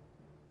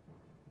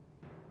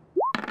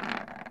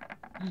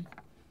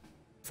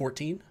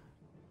 14.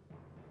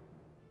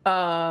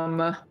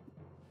 A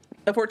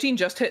 14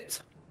 just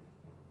hits.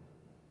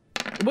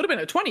 It would have been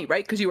a 20,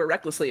 right? Because you were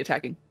recklessly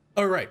attacking.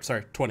 Oh, right.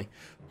 Sorry. 20.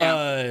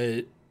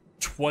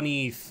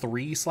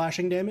 23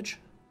 slashing damage.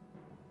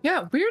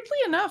 Yeah, weirdly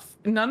enough,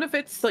 none of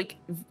its like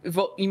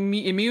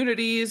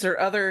immunities or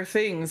other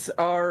things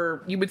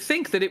are. You would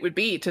think that it would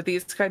be to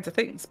these kinds of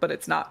things, but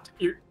it's not.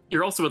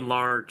 You're also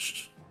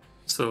enlarged,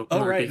 so Oh,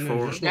 more right.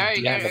 D4. There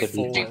you go. another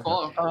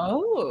D4.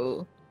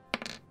 Oh.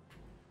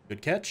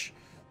 Good catch.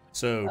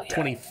 So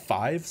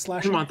 25 I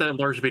slashing. want that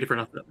enlarged beta for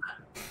nothing.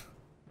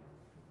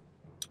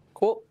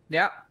 Cool.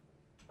 Yeah.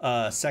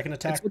 Second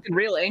attack, It's looking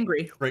real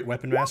angry. great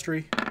weapon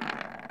mastery.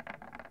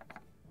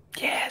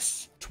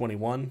 Yes.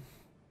 21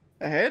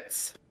 It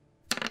hits.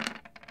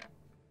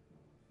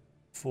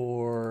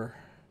 for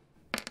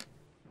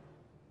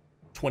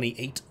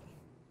 28.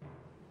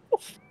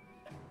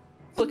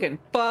 Looking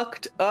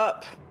fucked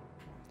up.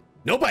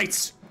 No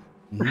bites.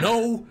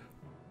 No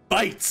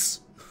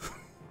bites.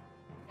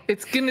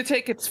 It's gonna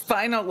take its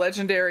final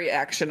legendary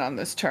action on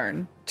this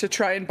turn to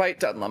try and bite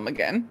Dunlum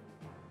again.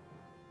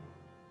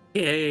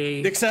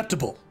 Yay!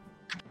 Acceptable.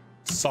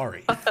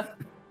 Sorry.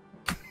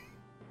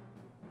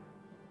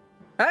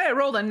 I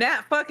rolled a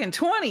nat fucking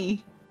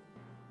 20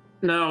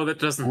 No, that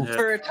doesn't hit.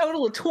 for a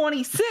total of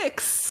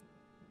 26,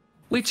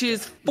 which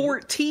is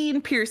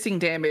 14 piercing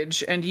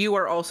damage, and you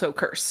are also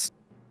cursed.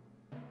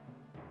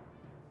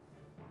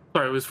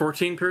 Sorry, it was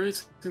 14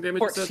 piercing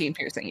damage. you said? 14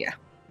 piercing, yeah.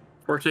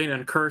 14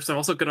 and curse. I'm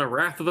also gonna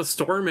Wrath of the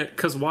Storm it,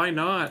 cause why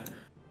not?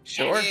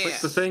 Sure. Yeah. Like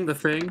the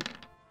thing.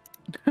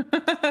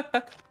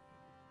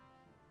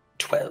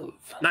 12.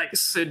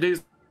 Nice. It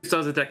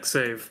does a dex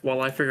save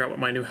while I figure out what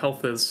my new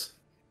health is.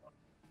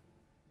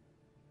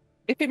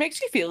 If it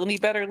makes you feel any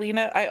better,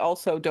 Lena, I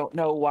also don't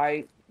know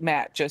why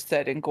Matt just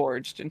said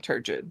engorged and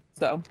turgid.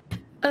 So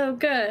Oh,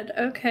 good.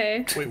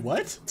 Okay. Wait,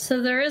 what?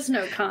 So there is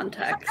no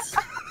context.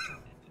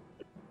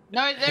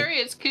 No, there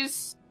is,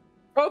 because,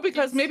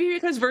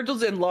 because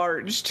Virgil's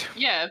enlarged,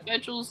 yeah,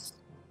 Virgil's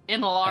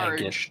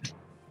enlarged.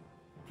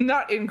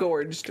 not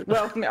engorged.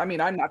 Well, I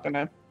mean, I'm not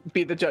gonna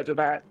be the judge of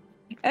that.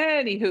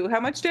 Anywho, how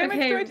much damage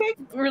do I take?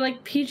 We're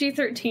like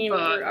PG-13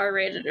 or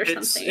R-rated or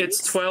something.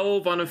 It's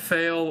 12 on a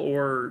fail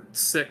or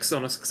 6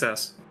 on a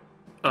success.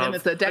 And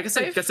it's a dex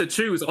I save? guess I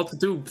choose. I'll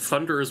do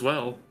thunder as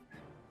well.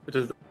 Which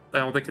is, I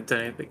don't think it's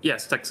anything.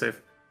 Yes, dex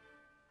save.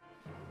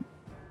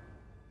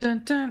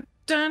 Dun, dun,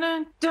 dun,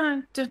 dun,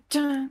 dun, dun,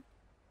 dun.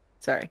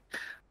 Sorry.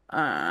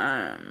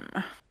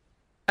 I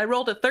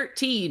rolled a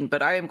 13,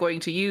 but I am going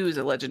to use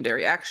a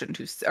legendary action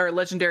or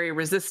legendary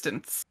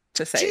resistance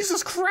to save.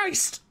 Jesus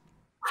Christ!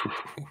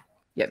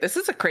 Yeah, this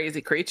is a crazy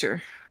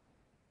creature.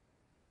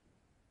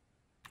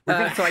 We're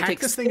gonna so I hack take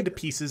this thing into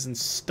pieces and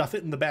stuff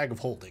it in the bag of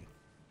holding.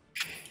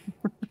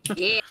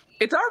 Yeah.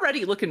 it's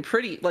already looking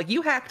pretty. Like,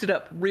 you hacked it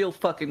up real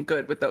fucking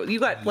good with those. You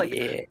got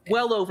like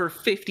well over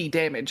 50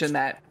 damage in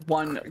that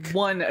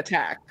one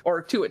attack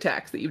or 2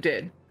 attacks that you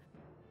did.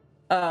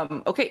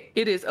 Okay,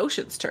 it is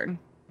Ocean's turn.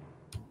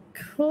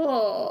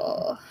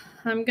 Cool.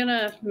 I'm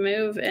gonna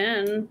move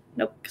in.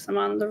 Nope, because I'm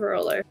on the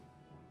roller.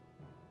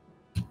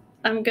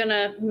 I'm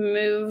gonna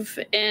move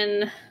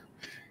in.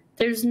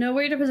 There's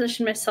nowhere to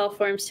position myself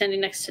where I'm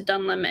standing next to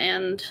Dunlem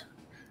and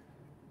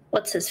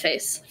what's his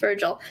face?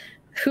 Virgil.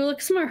 Who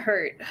looks more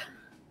hurt?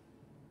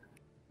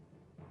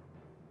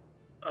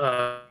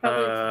 Probably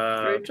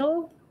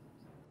Virgil?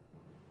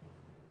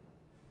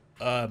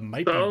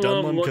 Might be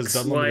Dunlem because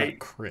looks Dunlem like-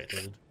 got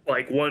critted.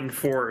 Like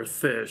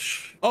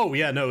 1/4-ish. Oh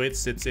yeah, no,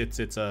 it's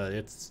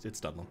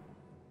Dunlem.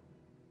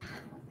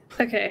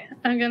 Okay,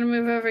 I'm gonna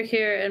move over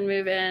here and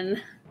move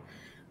in.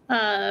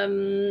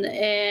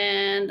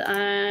 And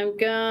I'm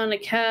gonna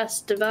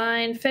cast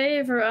Divine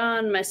Favor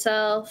on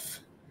myself.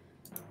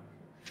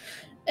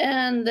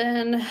 And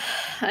then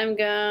I'm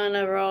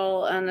gonna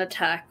roll an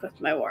attack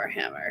with my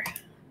Warhammer.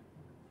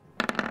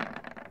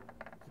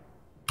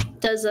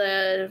 Does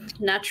a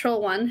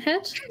natural 1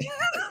 hit?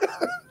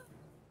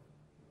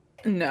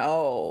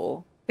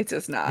 No, it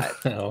does not.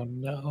 Oh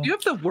no. You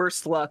have the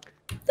worst luck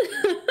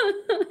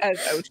as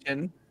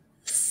Ocean.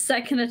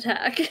 Second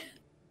attack.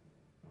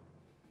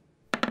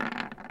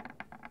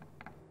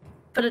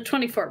 But a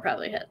 24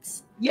 probably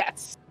hits.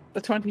 Yes,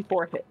 the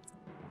 24 hits.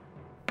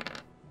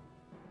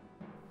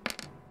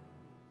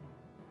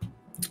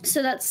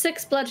 So that's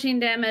 6 bludgeoning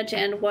damage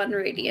and 1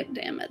 radiant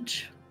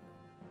damage.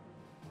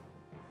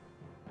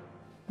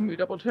 Let me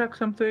double check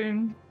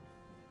something.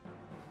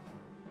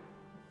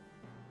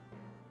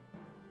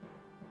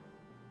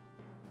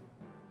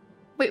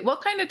 Wait,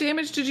 what kind of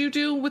damage did you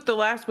do with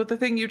the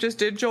thing you just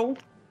did, Joel?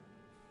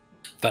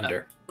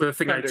 Thunder. The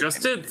thing I Thunder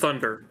just did,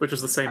 Thunder, which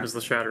is the same as the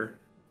Shatter.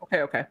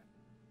 Okay.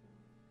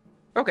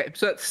 Okay,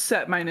 so that's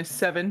set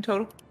 -7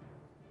 total.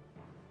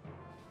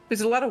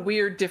 There's a lot of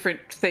weird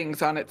different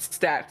things on its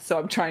stats, so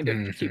I'm trying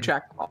to keep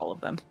track of all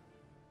of them.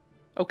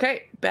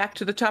 Okay, back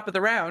to the top of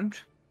the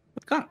round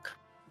with Gunk.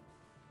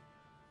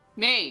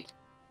 Me.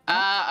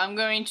 I'm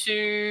going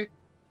to.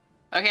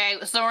 Okay,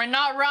 so we're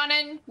not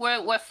running.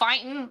 We're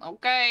fighting.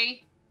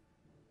 Okay.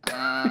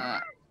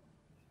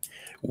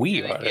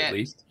 We Gonna are get- at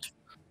least.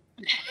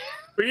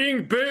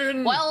 Being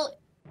burned! Well,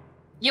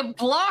 you're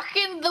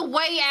blocking the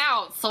way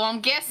out, so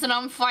I'm guessing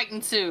I'm fighting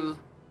too.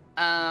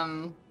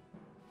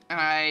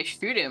 I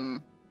shoot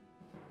him.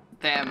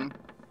 Them.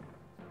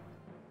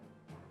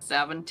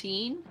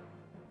 17.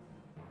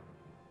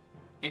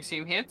 You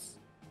assume hits?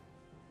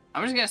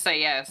 I'm just gonna say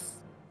yes.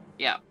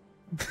 Yeah.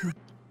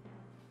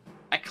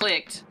 I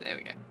clicked. There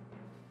we go.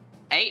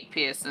 8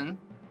 piercing.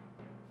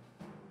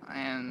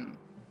 And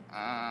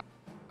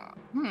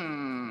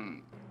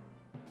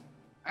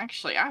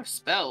actually, I have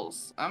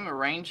spells. I'm a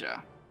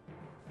ranger.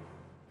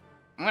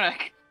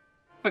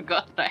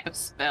 Forgot that I have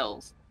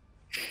spells.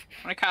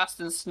 I'm gonna cast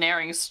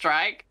Ensnaring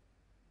Strike.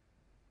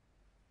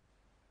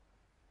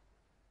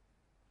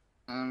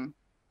 I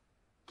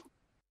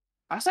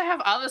also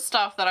have other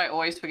stuff that I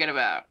always forget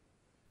about.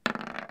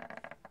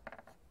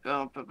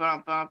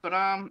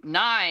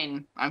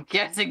 9. I'm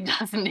guessing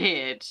doesn't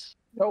hit.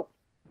 Nope.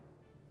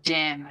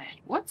 Damn it.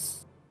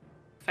 What's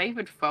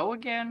favored foe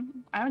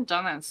again? I haven't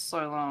done that in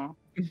so long.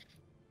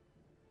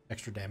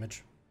 Extra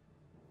damage.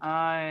 Oh,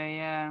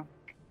 yeah.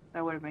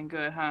 That would have been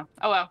good, huh?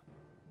 Oh, well.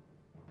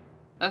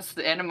 That's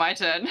the end of my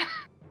turn.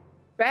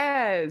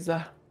 Baz.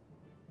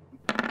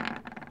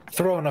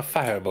 Throwing a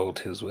firebolt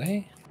his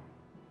way.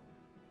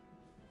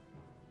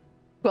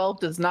 12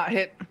 does not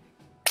hit.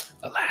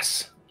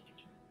 Alas.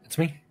 It's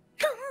me.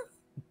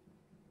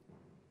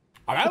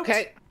 I'm out.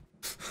 Okay.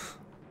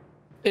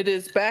 It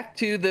is back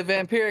to the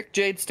vampiric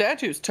jade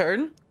statue's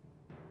turn.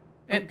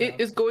 And it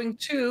is going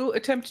to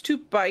attempt to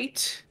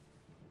bite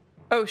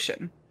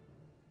Ocean.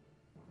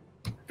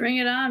 Bring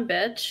it on,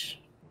 bitch.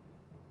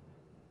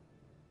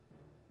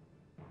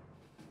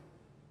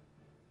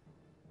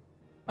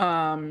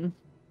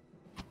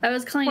 I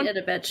was calling it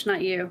a bitch,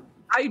 not you.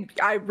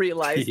 I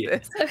realized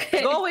this.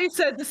 Okay. Galway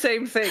said the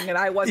same thing, and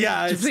I wasn't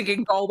Yeah, just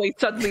thinking Galway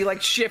suddenly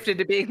like shifted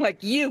to being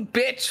like, you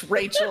bitch,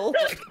 Rachel.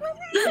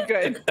 Like,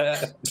 good.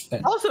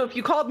 Also, if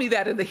you called me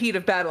that in the heat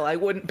of battle, I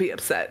wouldn't be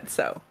upset.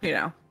 So, you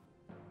know.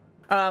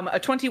 A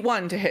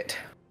 21 to hit.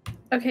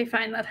 Okay,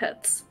 fine, that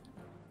hits.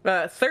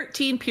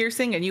 13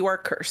 piercing, and you are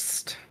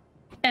cursed.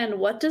 And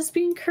what does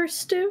being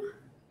cursed do?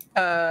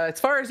 As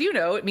far as you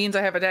know, it means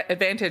I have an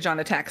advantage on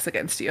attacks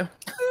against you.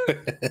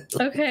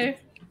 Okay,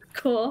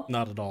 cool.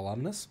 Not at all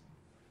ominous.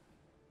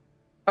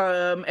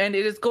 And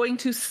it is going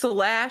to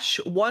slash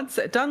once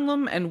at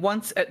Dunlem and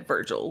once at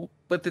Virgil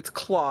with its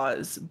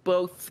claws,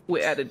 both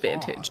at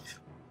advantage.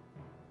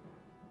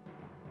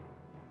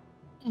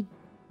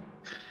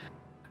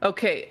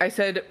 Okay, I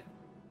said,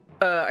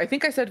 I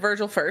think I said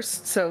Virgil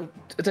first, so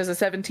does a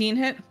 17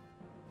 hit?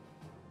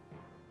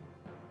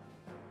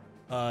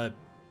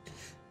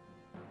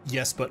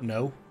 Yes, but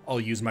no.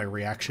 I'll use my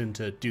reaction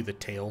to do the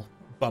tail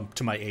bump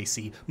to my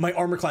AC. My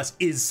armor class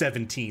is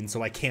 17,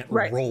 so I can't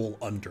roll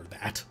under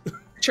that.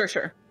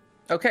 Sure.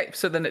 Okay,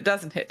 so then it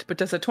doesn't hit. But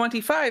does a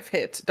 25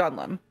 hit,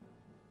 Dunlum?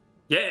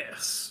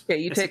 Yes. Okay,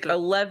 you Yes, take it does.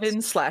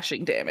 11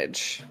 slashing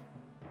damage.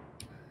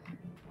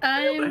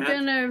 I'm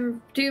gonna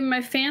do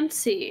my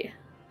fancy,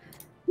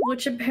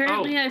 which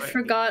apparently I right.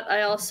 forgot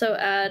I also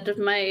add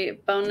my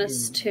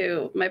bonus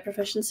to my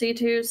proficiency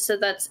to, so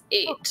that's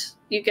 8.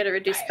 You get it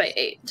reduced by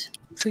 8.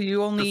 So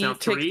you only now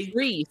take 3?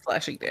 3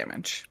 slashing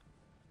damage.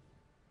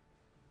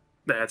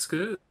 That's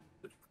good.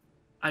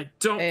 I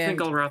don't think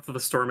And- I'll Wrath of the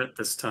Storm it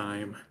this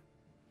time.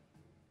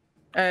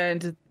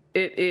 And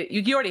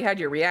you already had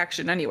your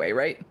reaction anyway,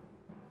 right?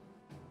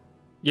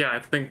 Yeah, I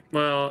think.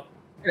 Well,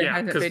 It yeah,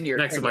 hasn't because been your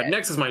next turn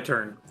yet. is my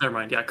turn. Never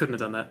mind. Yeah, I couldn't have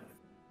done that.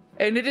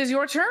 And it is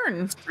your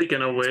turn.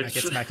 Speaking of which,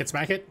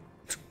 Smack it.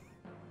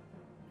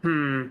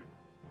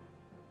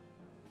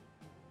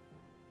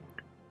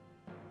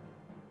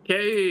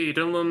 Okay,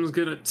 Dunlum's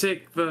gonna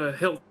take the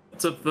hilt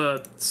of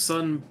the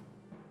Sun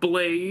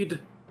Blade.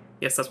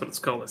 Yes, that's what it's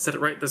called. I said it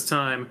right this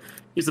time.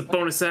 Use a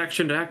bonus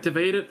action to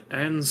activate it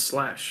and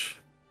slash.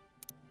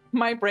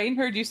 My brain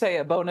heard you say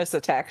a bonus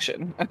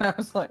attaction, and I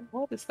was like,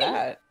 "What is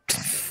that?"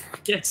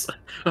 Yes,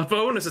 a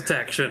bonus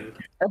attaction.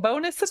 A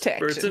bonus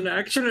attack. Or it's an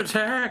action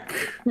attack.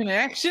 An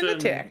action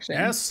attack.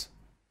 Yes.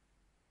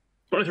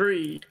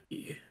 23.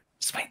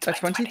 A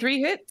 23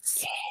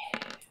 hits.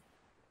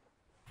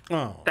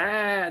 Oh.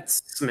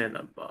 That's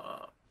minimum.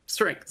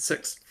 Strength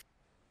 6.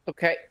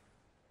 Okay.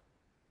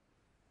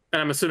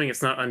 And I'm assuming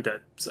it's not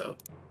undead, so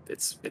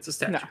it's a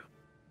statue. No.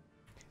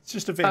 It's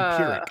just a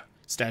vampiric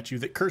statue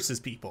that curses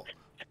people.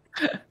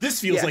 This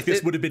feels Yes, like this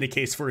it- would have been a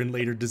case for in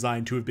later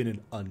design to have been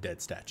an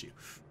undead statue.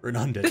 Or an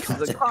undead This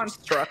is a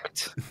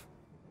construct.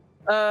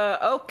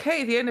 construct.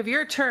 Okay, the end of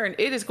your turn.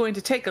 It is going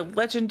to take a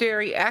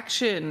legendary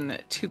action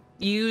to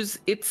use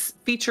its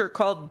feature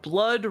called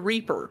Blood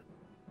Reaper.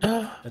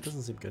 That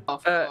doesn't seem good.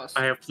 Of course.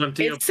 I have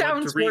plenty of It blood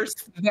sounds to read. worse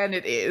than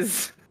it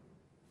is.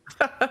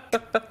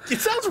 It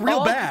sounds real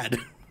All- bad.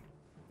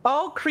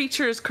 All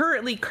creatures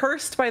currently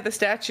cursed by the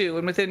statue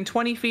and within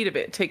 20 feet of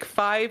it take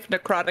 5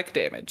 necrotic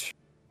damage.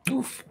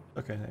 Oof.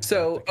 Okay.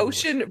 So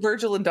Ocean,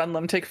 Virgil, and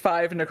Dunlum take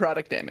 5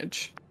 necrotic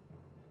damage.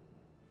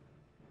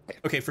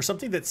 Okay, for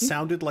something that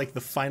sounded like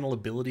the final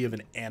ability of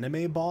an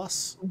anime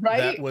boss, Right?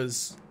 that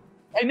was...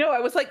 I know, I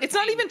was like, it's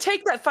not even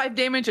take that 5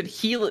 damage and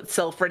heal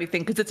itself or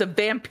anything because it's a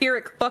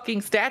vampiric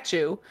fucking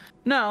statue.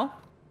 No,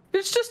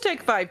 it's just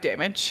take 5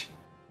 damage.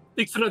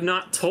 He could have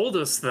not told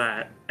us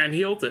that and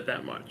healed it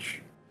that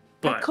much.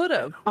 I But could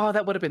have. Oh,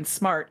 that would have been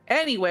smart.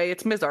 Anyway,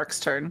 it's Mizark's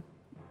turn.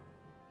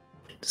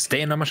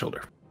 Staying on my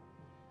shoulder.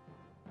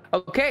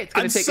 Okay, it's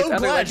going I'm to take so its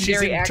other glad she's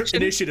legendary in action.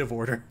 initiative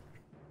order.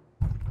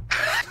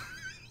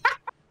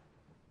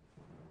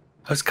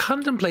 I was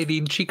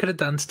contemplating she could have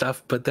done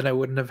stuff, but then I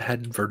wouldn't have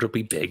had Virgil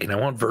be big, and I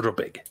want Virgil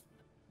big.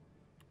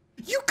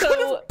 You could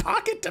So- have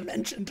pocket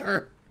dimensioned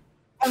her.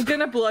 I'm going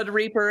to Blood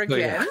Reaper Oh,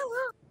 yeah. again.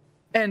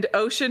 And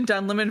Ocean,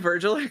 Dunlum, and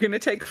Virgil are going to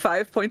take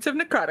 5 points of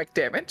necrotic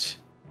damage.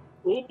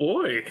 oh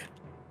boy.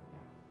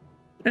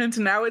 And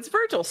now it's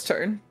Virgil's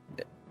turn.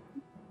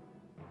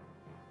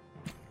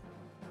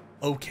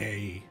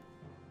 Okay.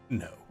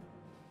 No.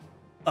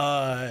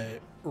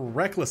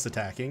 Reckless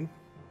attacking.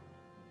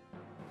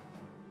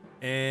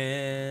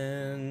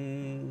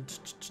 And...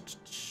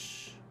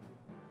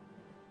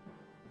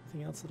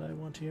 anything else that I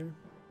want here?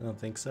 I don't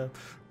think so.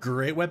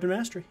 Great weapon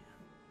mastery.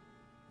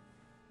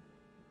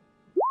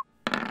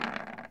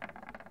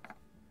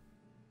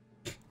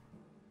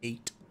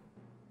 Eight.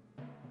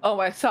 Oh,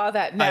 I saw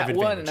that I have nat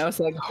 1 and advantage. I was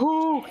like,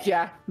 oh,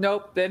 yeah,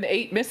 nope, then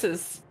 8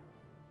 misses.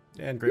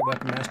 And great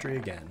weapon mastery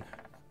again.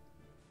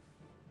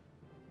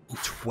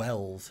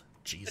 12.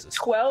 Jesus.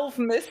 12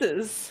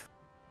 misses.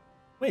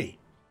 Wait.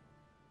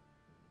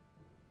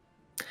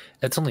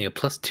 That's only a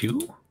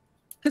 +2?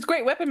 Because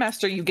Great Weapon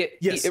Master, you get,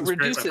 Yes, it it's Great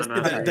reduces Weapon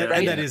the Master. hit, That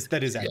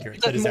right? is accurate.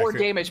 It That does is more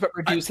accurate. damage, but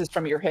reduces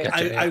from your hit.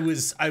 Gotcha. I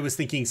was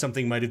thinking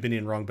something might have been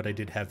in wrong, but I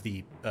did have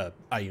the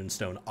Ioun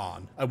Stone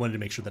on. I wanted to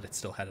make sure that it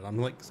still had it on.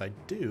 I'm like, because I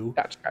do.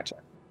 Gotcha.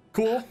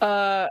 Cool.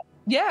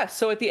 Yeah,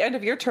 so at the end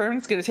of your turn,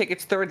 it's going to take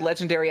its 3rd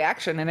legendary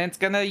action, and it's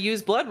going to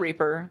use Blood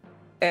Reaper.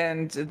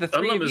 And the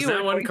 3 Dunlum of is you are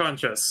now going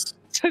unconscious.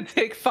 to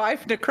take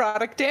 5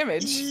 necrotic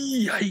damage.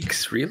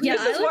 Yikes, really? Yeah,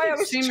 This is I why I look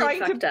was extremely trying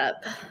to- fucked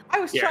up. I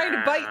was trying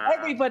to bite Yeah,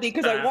 everybody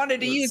because I that wanted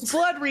to was- use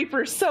Blood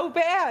Reaper so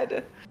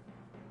bad.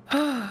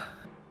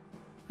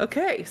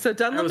 Okay, so I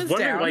Dunlum was is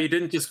wondering down. why you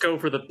didn't just go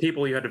for the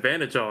people you had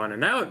advantage on, and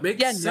now it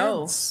makes Yeah,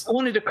 sense. no. I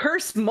wanted to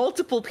curse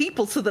multiple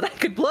people so that I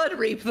could blood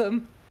reap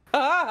them.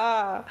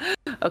 Ah.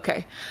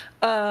 Okay.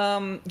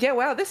 Yeah,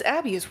 wow, this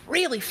Abby is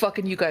really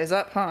fucking you guys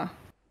up, huh?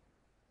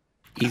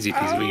 Easy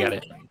peasy, we got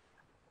it.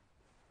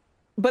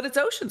 But it's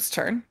Ocean's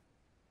turn.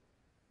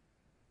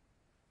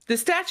 The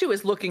statue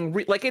is looking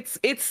like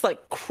it's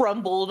like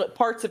crumbled.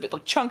 Parts of it,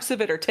 like chunks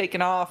of it, are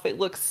taken off. It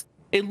looks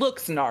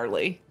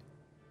gnarly.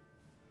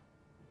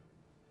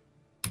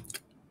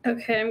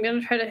 Okay, I'm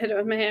gonna try to hit it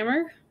with my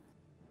hammer.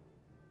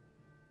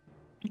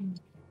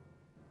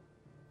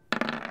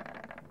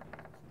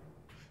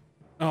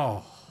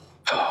 Oh.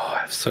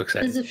 Oh, so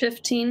excited. Is it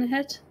 15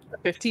 hit?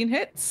 15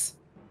 hits.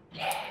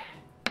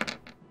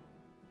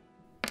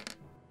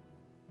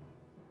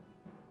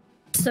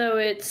 So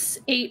it's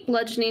 8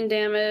 bludgeoning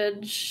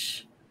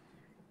damage,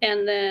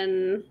 and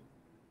then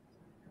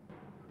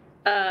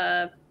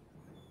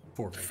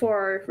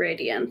 4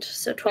 radiant,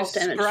 so 12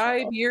 damage. Describe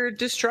total. your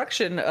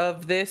destruction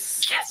of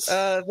this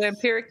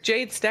vampiric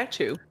jade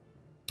statue.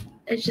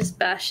 It just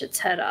bash its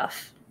head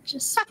off.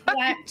 Just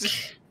whack.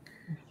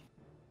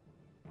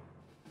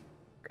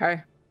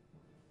 Okay.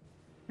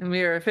 And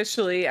we are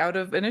officially out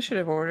of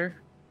initiative order.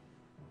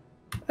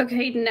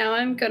 Okay, now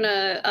I'm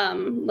gonna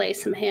lay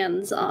some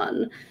hands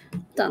on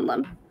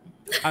Dunlum.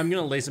 I'm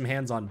gonna lay some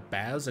hands on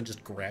Baz and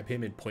just grab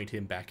him and point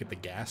him back at the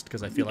ghast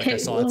because I feel like I Okay,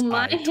 saw well, its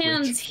my eye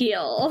hands twitch.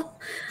 heal.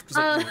 It's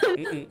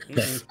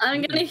like,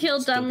 I'm gonna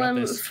heal Still got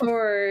Dunlum this.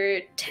 for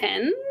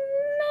 10.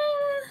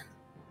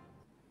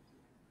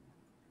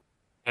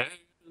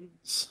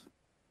 Hands.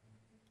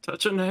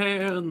 Touching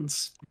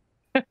hands.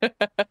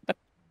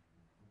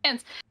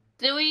 And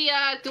do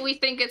we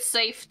think it's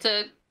safe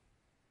to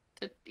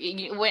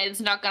when it's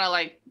not gonna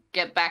like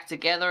get back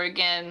together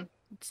again?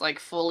 It's like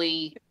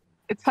fully.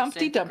 It's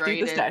Humpty Dumpty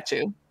the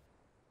Disintegrated.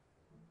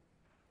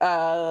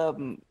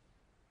 statue.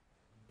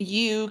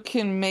 You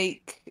can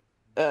make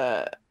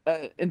an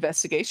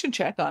investigation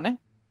check on it.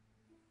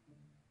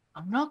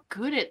 I'm not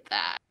good at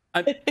that.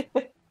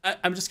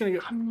 I'm just gonna go.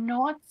 I'm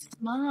not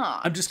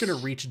smart. I'm just gonna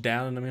reach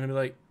down and I'm gonna be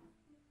like,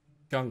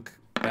 gunk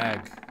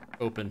bag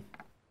open.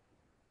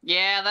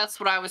 Yeah, that's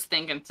what I was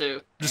thinking too.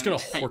 I'm just gonna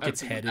hork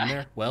its head in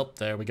there. Well,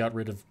 there we got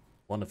rid of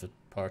one of the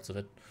parts of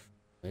it,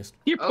 at least.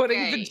 You're putting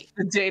Okay.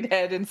 the jade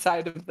head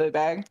inside of the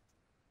bag.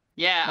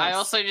 Yeah, I Nice.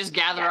 also just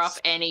gather Yes.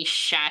 up any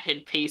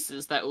shattered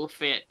pieces that will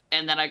fit,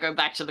 and then I go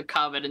back to the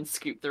cupboard and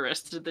scoop the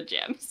rest of the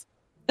gems.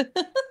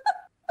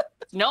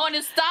 No one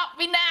has stopped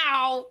me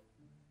now!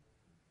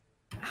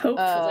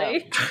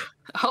 Hopefully.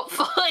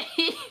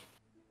 Hopefully.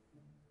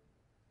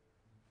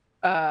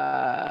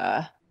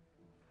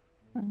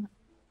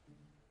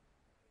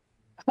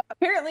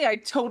 Apparently I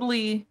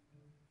totally...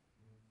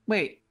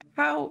 Wait,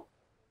 how...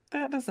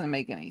 That doesn't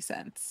make any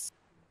sense.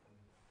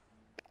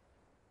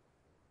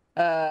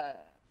 Don't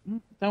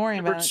worry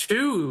Number about it.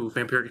 2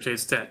 vampiric jade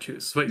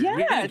statues. Wait, Yeah,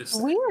 we need it's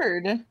to-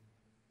 weird.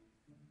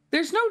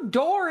 There's no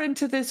door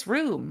into this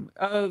room.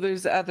 Oh,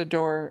 there's the other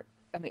door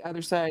on the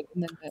other side.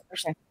 And then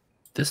okay.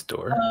 This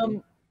door.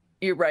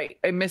 You're right.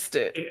 I missed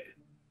it.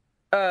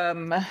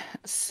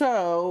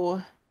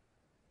 So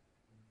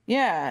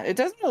yeah, it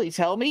doesn't really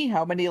tell me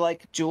how many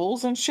like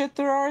jewels and shit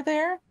there are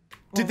there.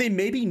 Did they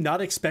maybe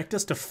not expect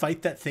us to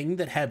fight that thing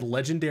that had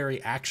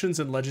legendary actions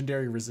and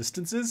legendary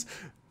resistances?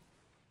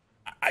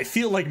 I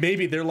feel like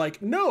maybe they're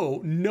like,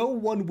 no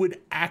one would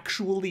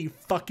actually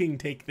fucking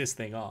take this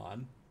thing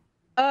on.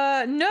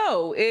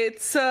 No,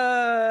 it's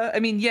I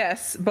mean,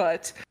 yes,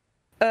 but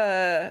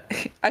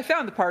I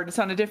found the part. It's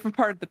on a different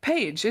part of the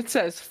page. It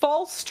says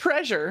false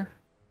treasure.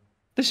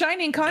 The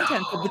shining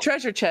contents of the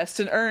treasure chest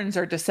and urns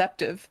are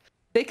deceptive.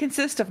 They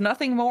consist of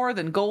nothing more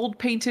than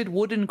gold-painted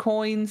wooden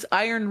coins,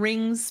 iron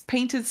rings,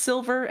 painted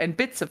silver, and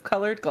bits of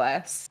colored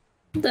glass.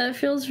 That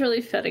feels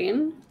really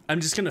fitting. I'm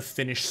just gonna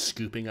finish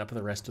scooping up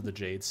the rest of the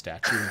jade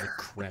statue and like,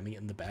 cramming it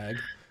in the bag.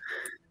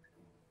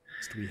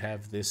 So we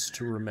have this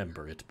to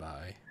remember it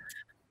by.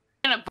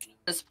 We're gonna burn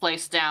this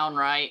place down,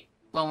 right?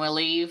 When we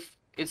leave,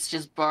 it's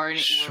just burn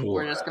it.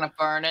 We're just gonna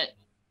burn it.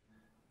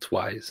 It's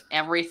wise.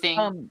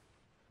 Everything.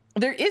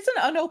 There is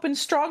an unopened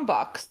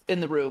strongbox in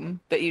the room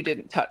that you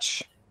didn't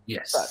touch.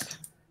 Yes. But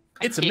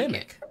It's a take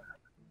mimic.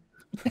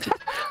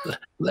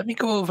 Let me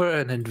go over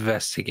and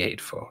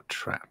investigate for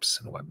traps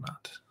and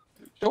whatnot.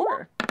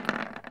 sure.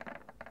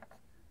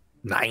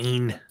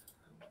 9.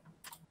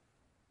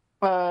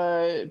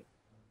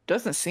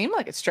 Doesn't seem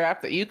like it's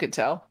trapped that you could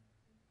tell.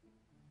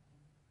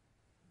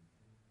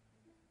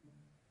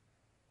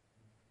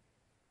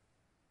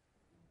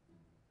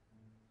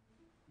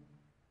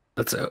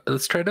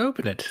 Let's try to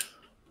open it.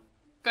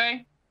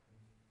 Okay.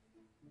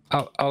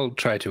 I'll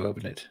try to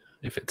open it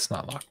if it's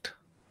not locked.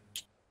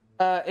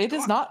 It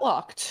is not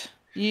locked.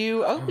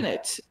 You open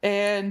it,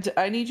 and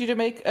I need you to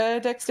make a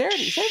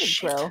dexterity saving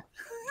throw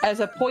as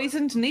a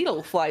poisoned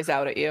needle flies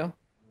out at you.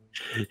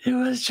 It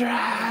was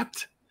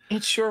trapped.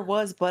 It sure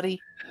was,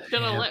 buddy.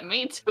 Should have Yeah. let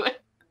me do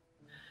it.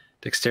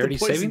 Dexterity The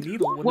poison saving.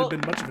 needle wouldn't Well-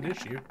 have been much of an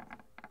issue.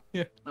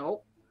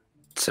 Nope.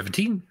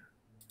 17.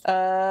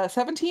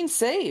 17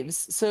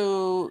 saves.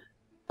 So,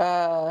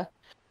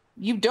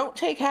 you don't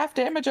take half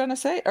damage on a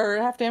save, or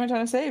half damage on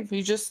a save.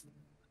 You just,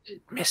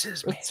 It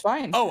misses me. it's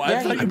fine. Oh, I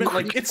Yeah, thought you meant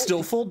like quick. it's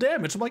still full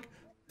damage. I'm like,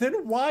 then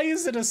why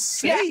is it a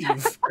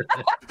save?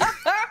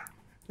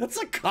 That's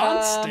a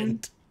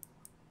constant.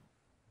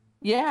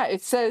 Yeah,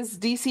 it says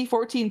DC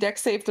 14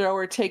 dex save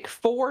thrower take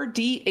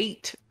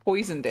 4d8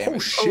 poison damage. Oh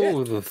shit!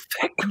 Oh, the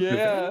thick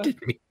Yeah.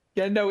 prevented me.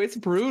 Yeah, no, it's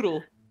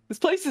brutal. This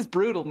place is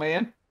brutal,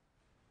 man.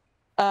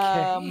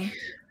 Okay.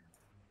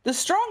 The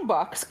strong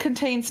box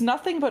contains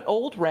nothing but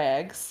old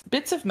rags,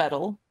 bits of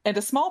metal, and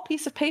a small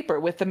piece of paper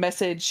with the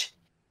message,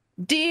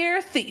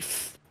 "Dear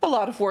thief, a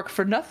lot of work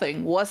for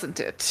nothing, wasn't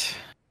it?"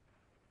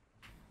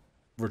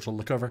 Virgil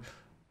look over.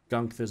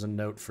 Gunk, there's a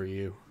note for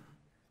you.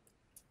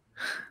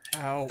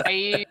 Ow. I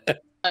use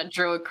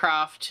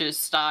Druidcraft to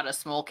start a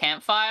small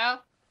campfire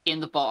in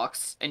the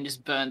box and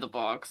just burn the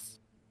box.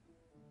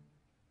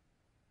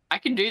 I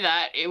can do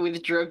that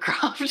with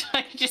Druidcraft.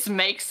 I can just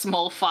make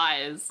small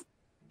fires.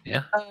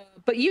 Yeah.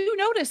 But you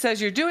notice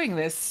as you're doing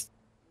this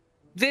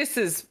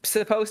is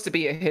supposed to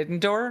be a hidden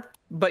door,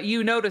 but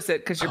you notice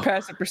it because your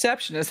passive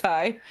perception is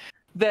high,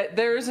 that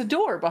there is a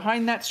door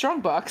behind that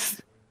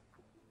strongbox.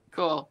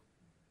 Cool.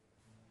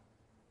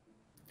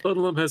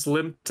 Ludlum has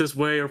limped his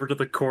way over to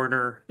the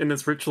corner and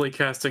is ritually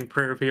casting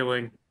Prayer of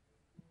Healing.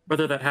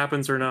 Whether that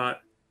happens or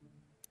not,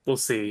 we'll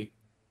see.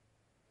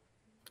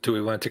 Do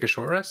we want to take a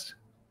short rest?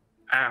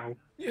 Ow.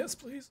 Yes,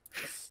 please.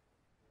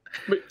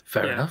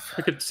 Fair enough.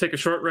 We could take a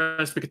short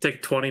rest. We could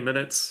take 20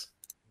 minutes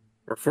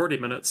or 40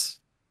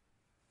 minutes.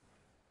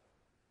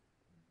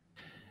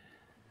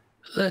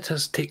 Let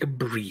us take a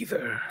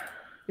breather.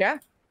 Yeah.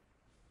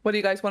 What do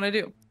you guys want to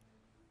do?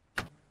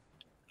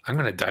 I'm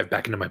going to dive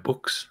back into my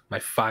books, my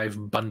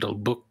 5 bundle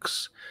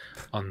books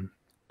on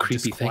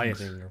creepy things.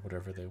 Disquieting or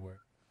whatever they were.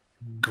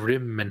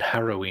 Grim and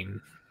harrowing.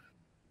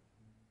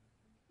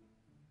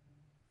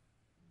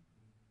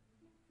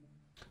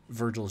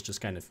 Virgil's just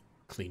kind of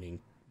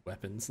cleaning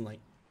weapons and like,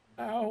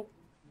 ow.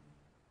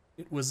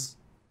 It was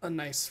a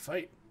nice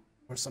fight.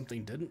 Or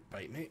something didn't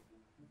bite me.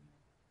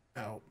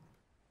 Ow.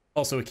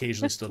 Also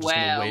occasionally still just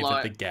gonna wave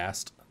at the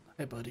ghast.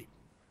 Hey, buddy.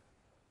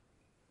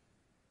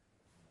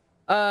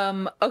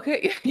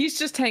 Okay, he's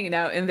just hanging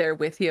out in there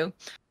with you.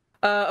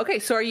 Okay,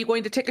 so are you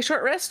going to take a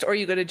short rest, or are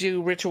you going to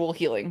do ritual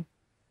healing?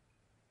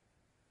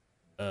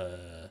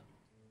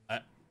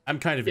 I'm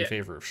kind of in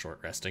favor of short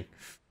resting.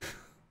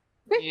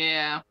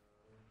 Yeah.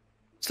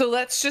 So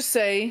let's just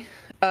say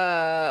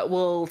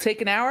we'll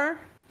take an hour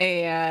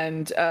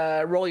and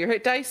roll your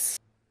hit dice.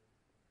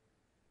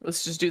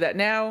 Let's just do that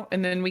now,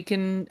 and then we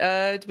can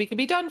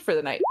be done for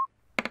the night.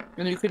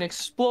 And you can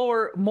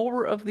explore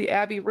more of the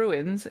Abbey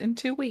ruins in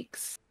 2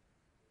 weeks.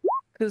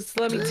 Because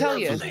let me tell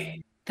you,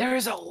 there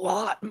is a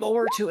lot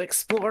more to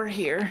explore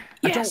here.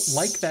 I don't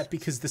like that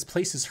because this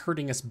place is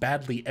hurting us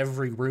badly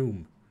every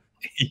room.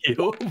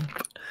 Yup.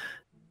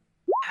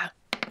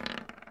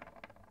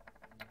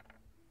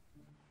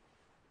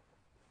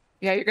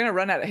 Yeah, you're gonna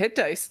run out of hit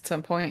dice at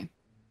some point.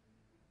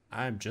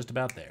 I'm just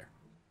about there.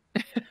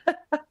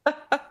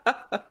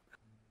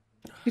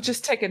 You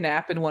just take a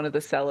nap in one of the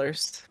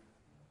cellars.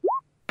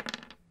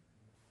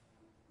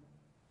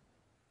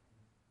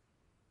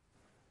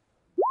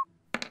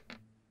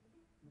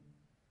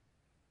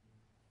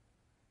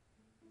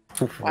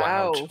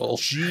 Wow. Joel.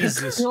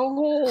 Jesus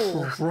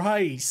Joel!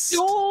 Christ.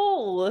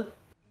 Joel!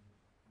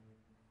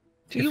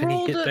 Do you have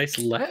any hit dice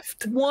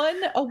left? A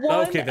one,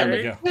 Okay, there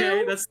we go.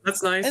 Okay, that's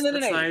nice. And then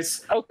That's an 8.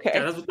 nice. Okay.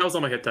 Yeah, that was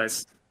all my hit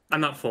dice. I'm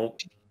not full.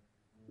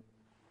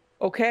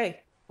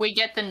 Okay. We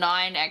get the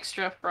 9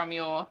 extra from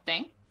your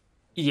thing.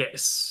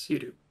 Yes, you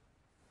do.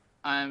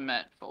 I'm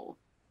at full.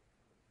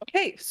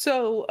 Okay,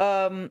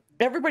 so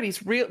everybody's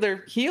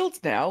they're healed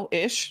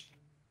now-ish.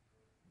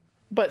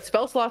 But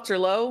spell slots are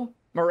low,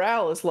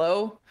 morale is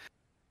low.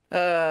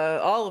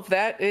 All of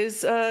that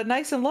is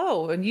nice and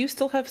low, and you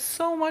still have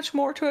so much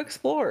more to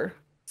explore.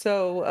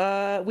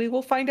 So we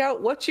will find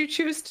out what you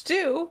choose to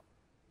do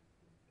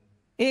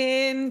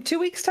in 2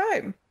 weeks'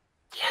 time.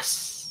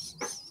 Yes.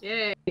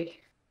 Yay.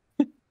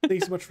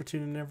 Thanks so much for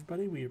tuning in,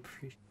 everybody. We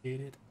appreciate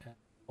it as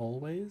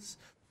always.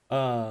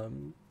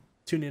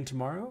 Tune in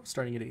tomorrow,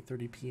 starting at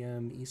 8:30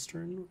 p.m.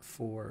 Eastern,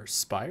 for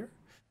Spire,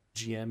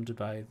 GM'd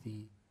by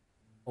the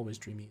always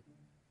dreamy.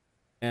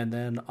 And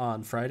then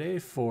on Friday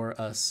for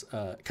us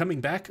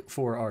coming back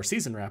for our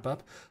season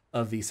wrap-up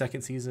of the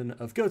 2nd season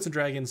of Goats and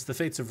Dragons, The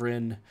Fates of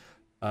Rin.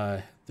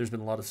 There's been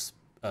a lot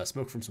of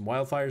smoke from some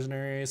wildfires in our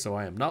area, so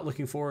I am not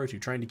looking forward to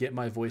trying to get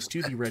my voice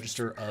to the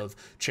register of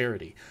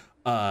charity,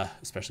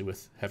 especially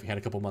with having had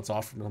a couple months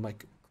off. And I'm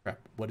like, crap,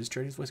 what is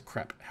Charity's voice?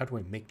 Crap, how do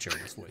I make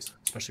Charity's voice,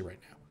 especially right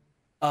now?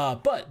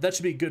 But that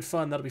should be good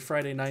fun. That'll be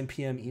Friday, 9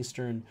 p.m.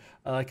 Eastern.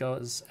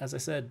 As I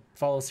said,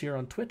 follow us here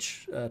on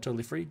Twitch,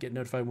 totally free. Get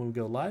notified when we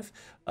go live.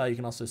 You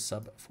can also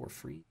sub for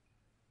free.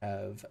 You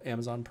have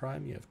Amazon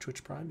Prime, you have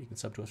Twitch Prime. You can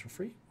sub to us for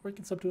free, or you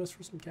can sub to us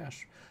for some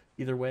cash.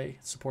 Either way,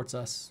 it supports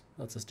us,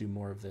 lets us do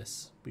more of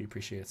this. We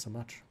appreciate it so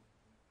much.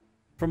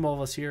 From all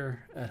of us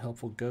here at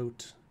Helpful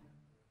Goat,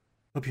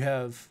 hope you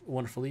have a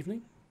wonderful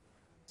evening.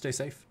 Stay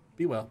safe,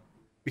 be well,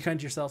 be kind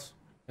to yourselves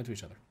and to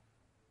each other.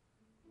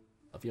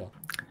 Love y'all.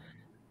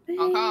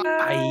 Honk, honk.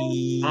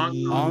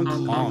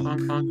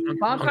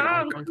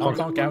 Honk,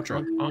 honk,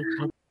 outro.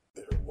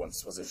 There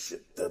once was a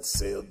ship that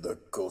sailed the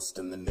coast,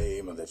 and the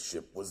name of that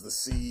ship was the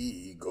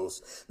Sea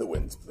Ghost. The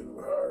winds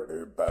blew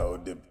harder, bow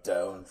dipped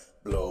down.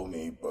 Blow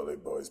me, bully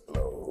boys,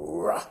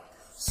 blow. Rah!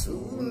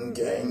 Soon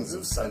gangs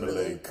of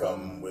Sanderley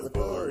come with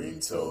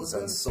burritos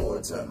and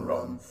swords and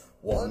rum.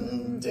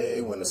 One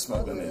day when the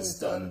smuggling is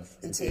done,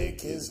 he'll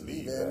take his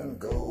leave and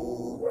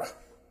go. Rah!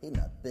 He'd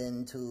not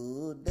been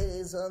 2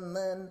 days on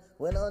land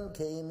when on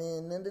came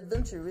in an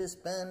adventurous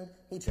band.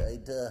 He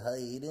tried to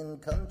hide in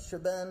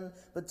contraband,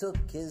 but took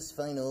his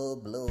final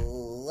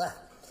blow.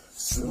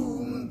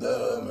 Soon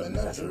the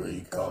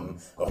menagerie come,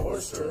 a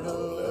horse,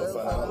 turtle, of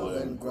howl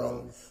and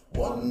groan.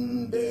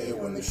 One day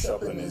when the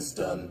shopping is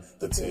done,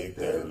 they take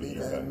their leave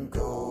and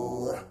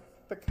go.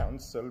 The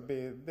council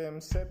bid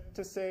them set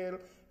to sail,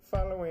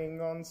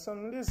 following on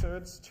some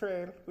lizard's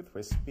trail, with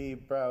wispy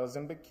brows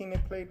and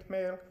bikini plate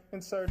mail,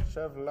 in search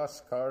of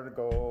lost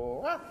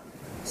cargo.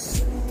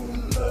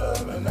 Soon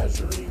the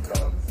menagerie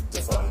come,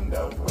 to find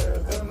out where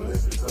them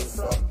lizards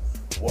are from.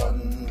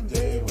 One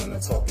day when the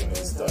talking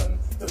is done,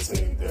 they'll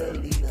take their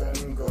leave and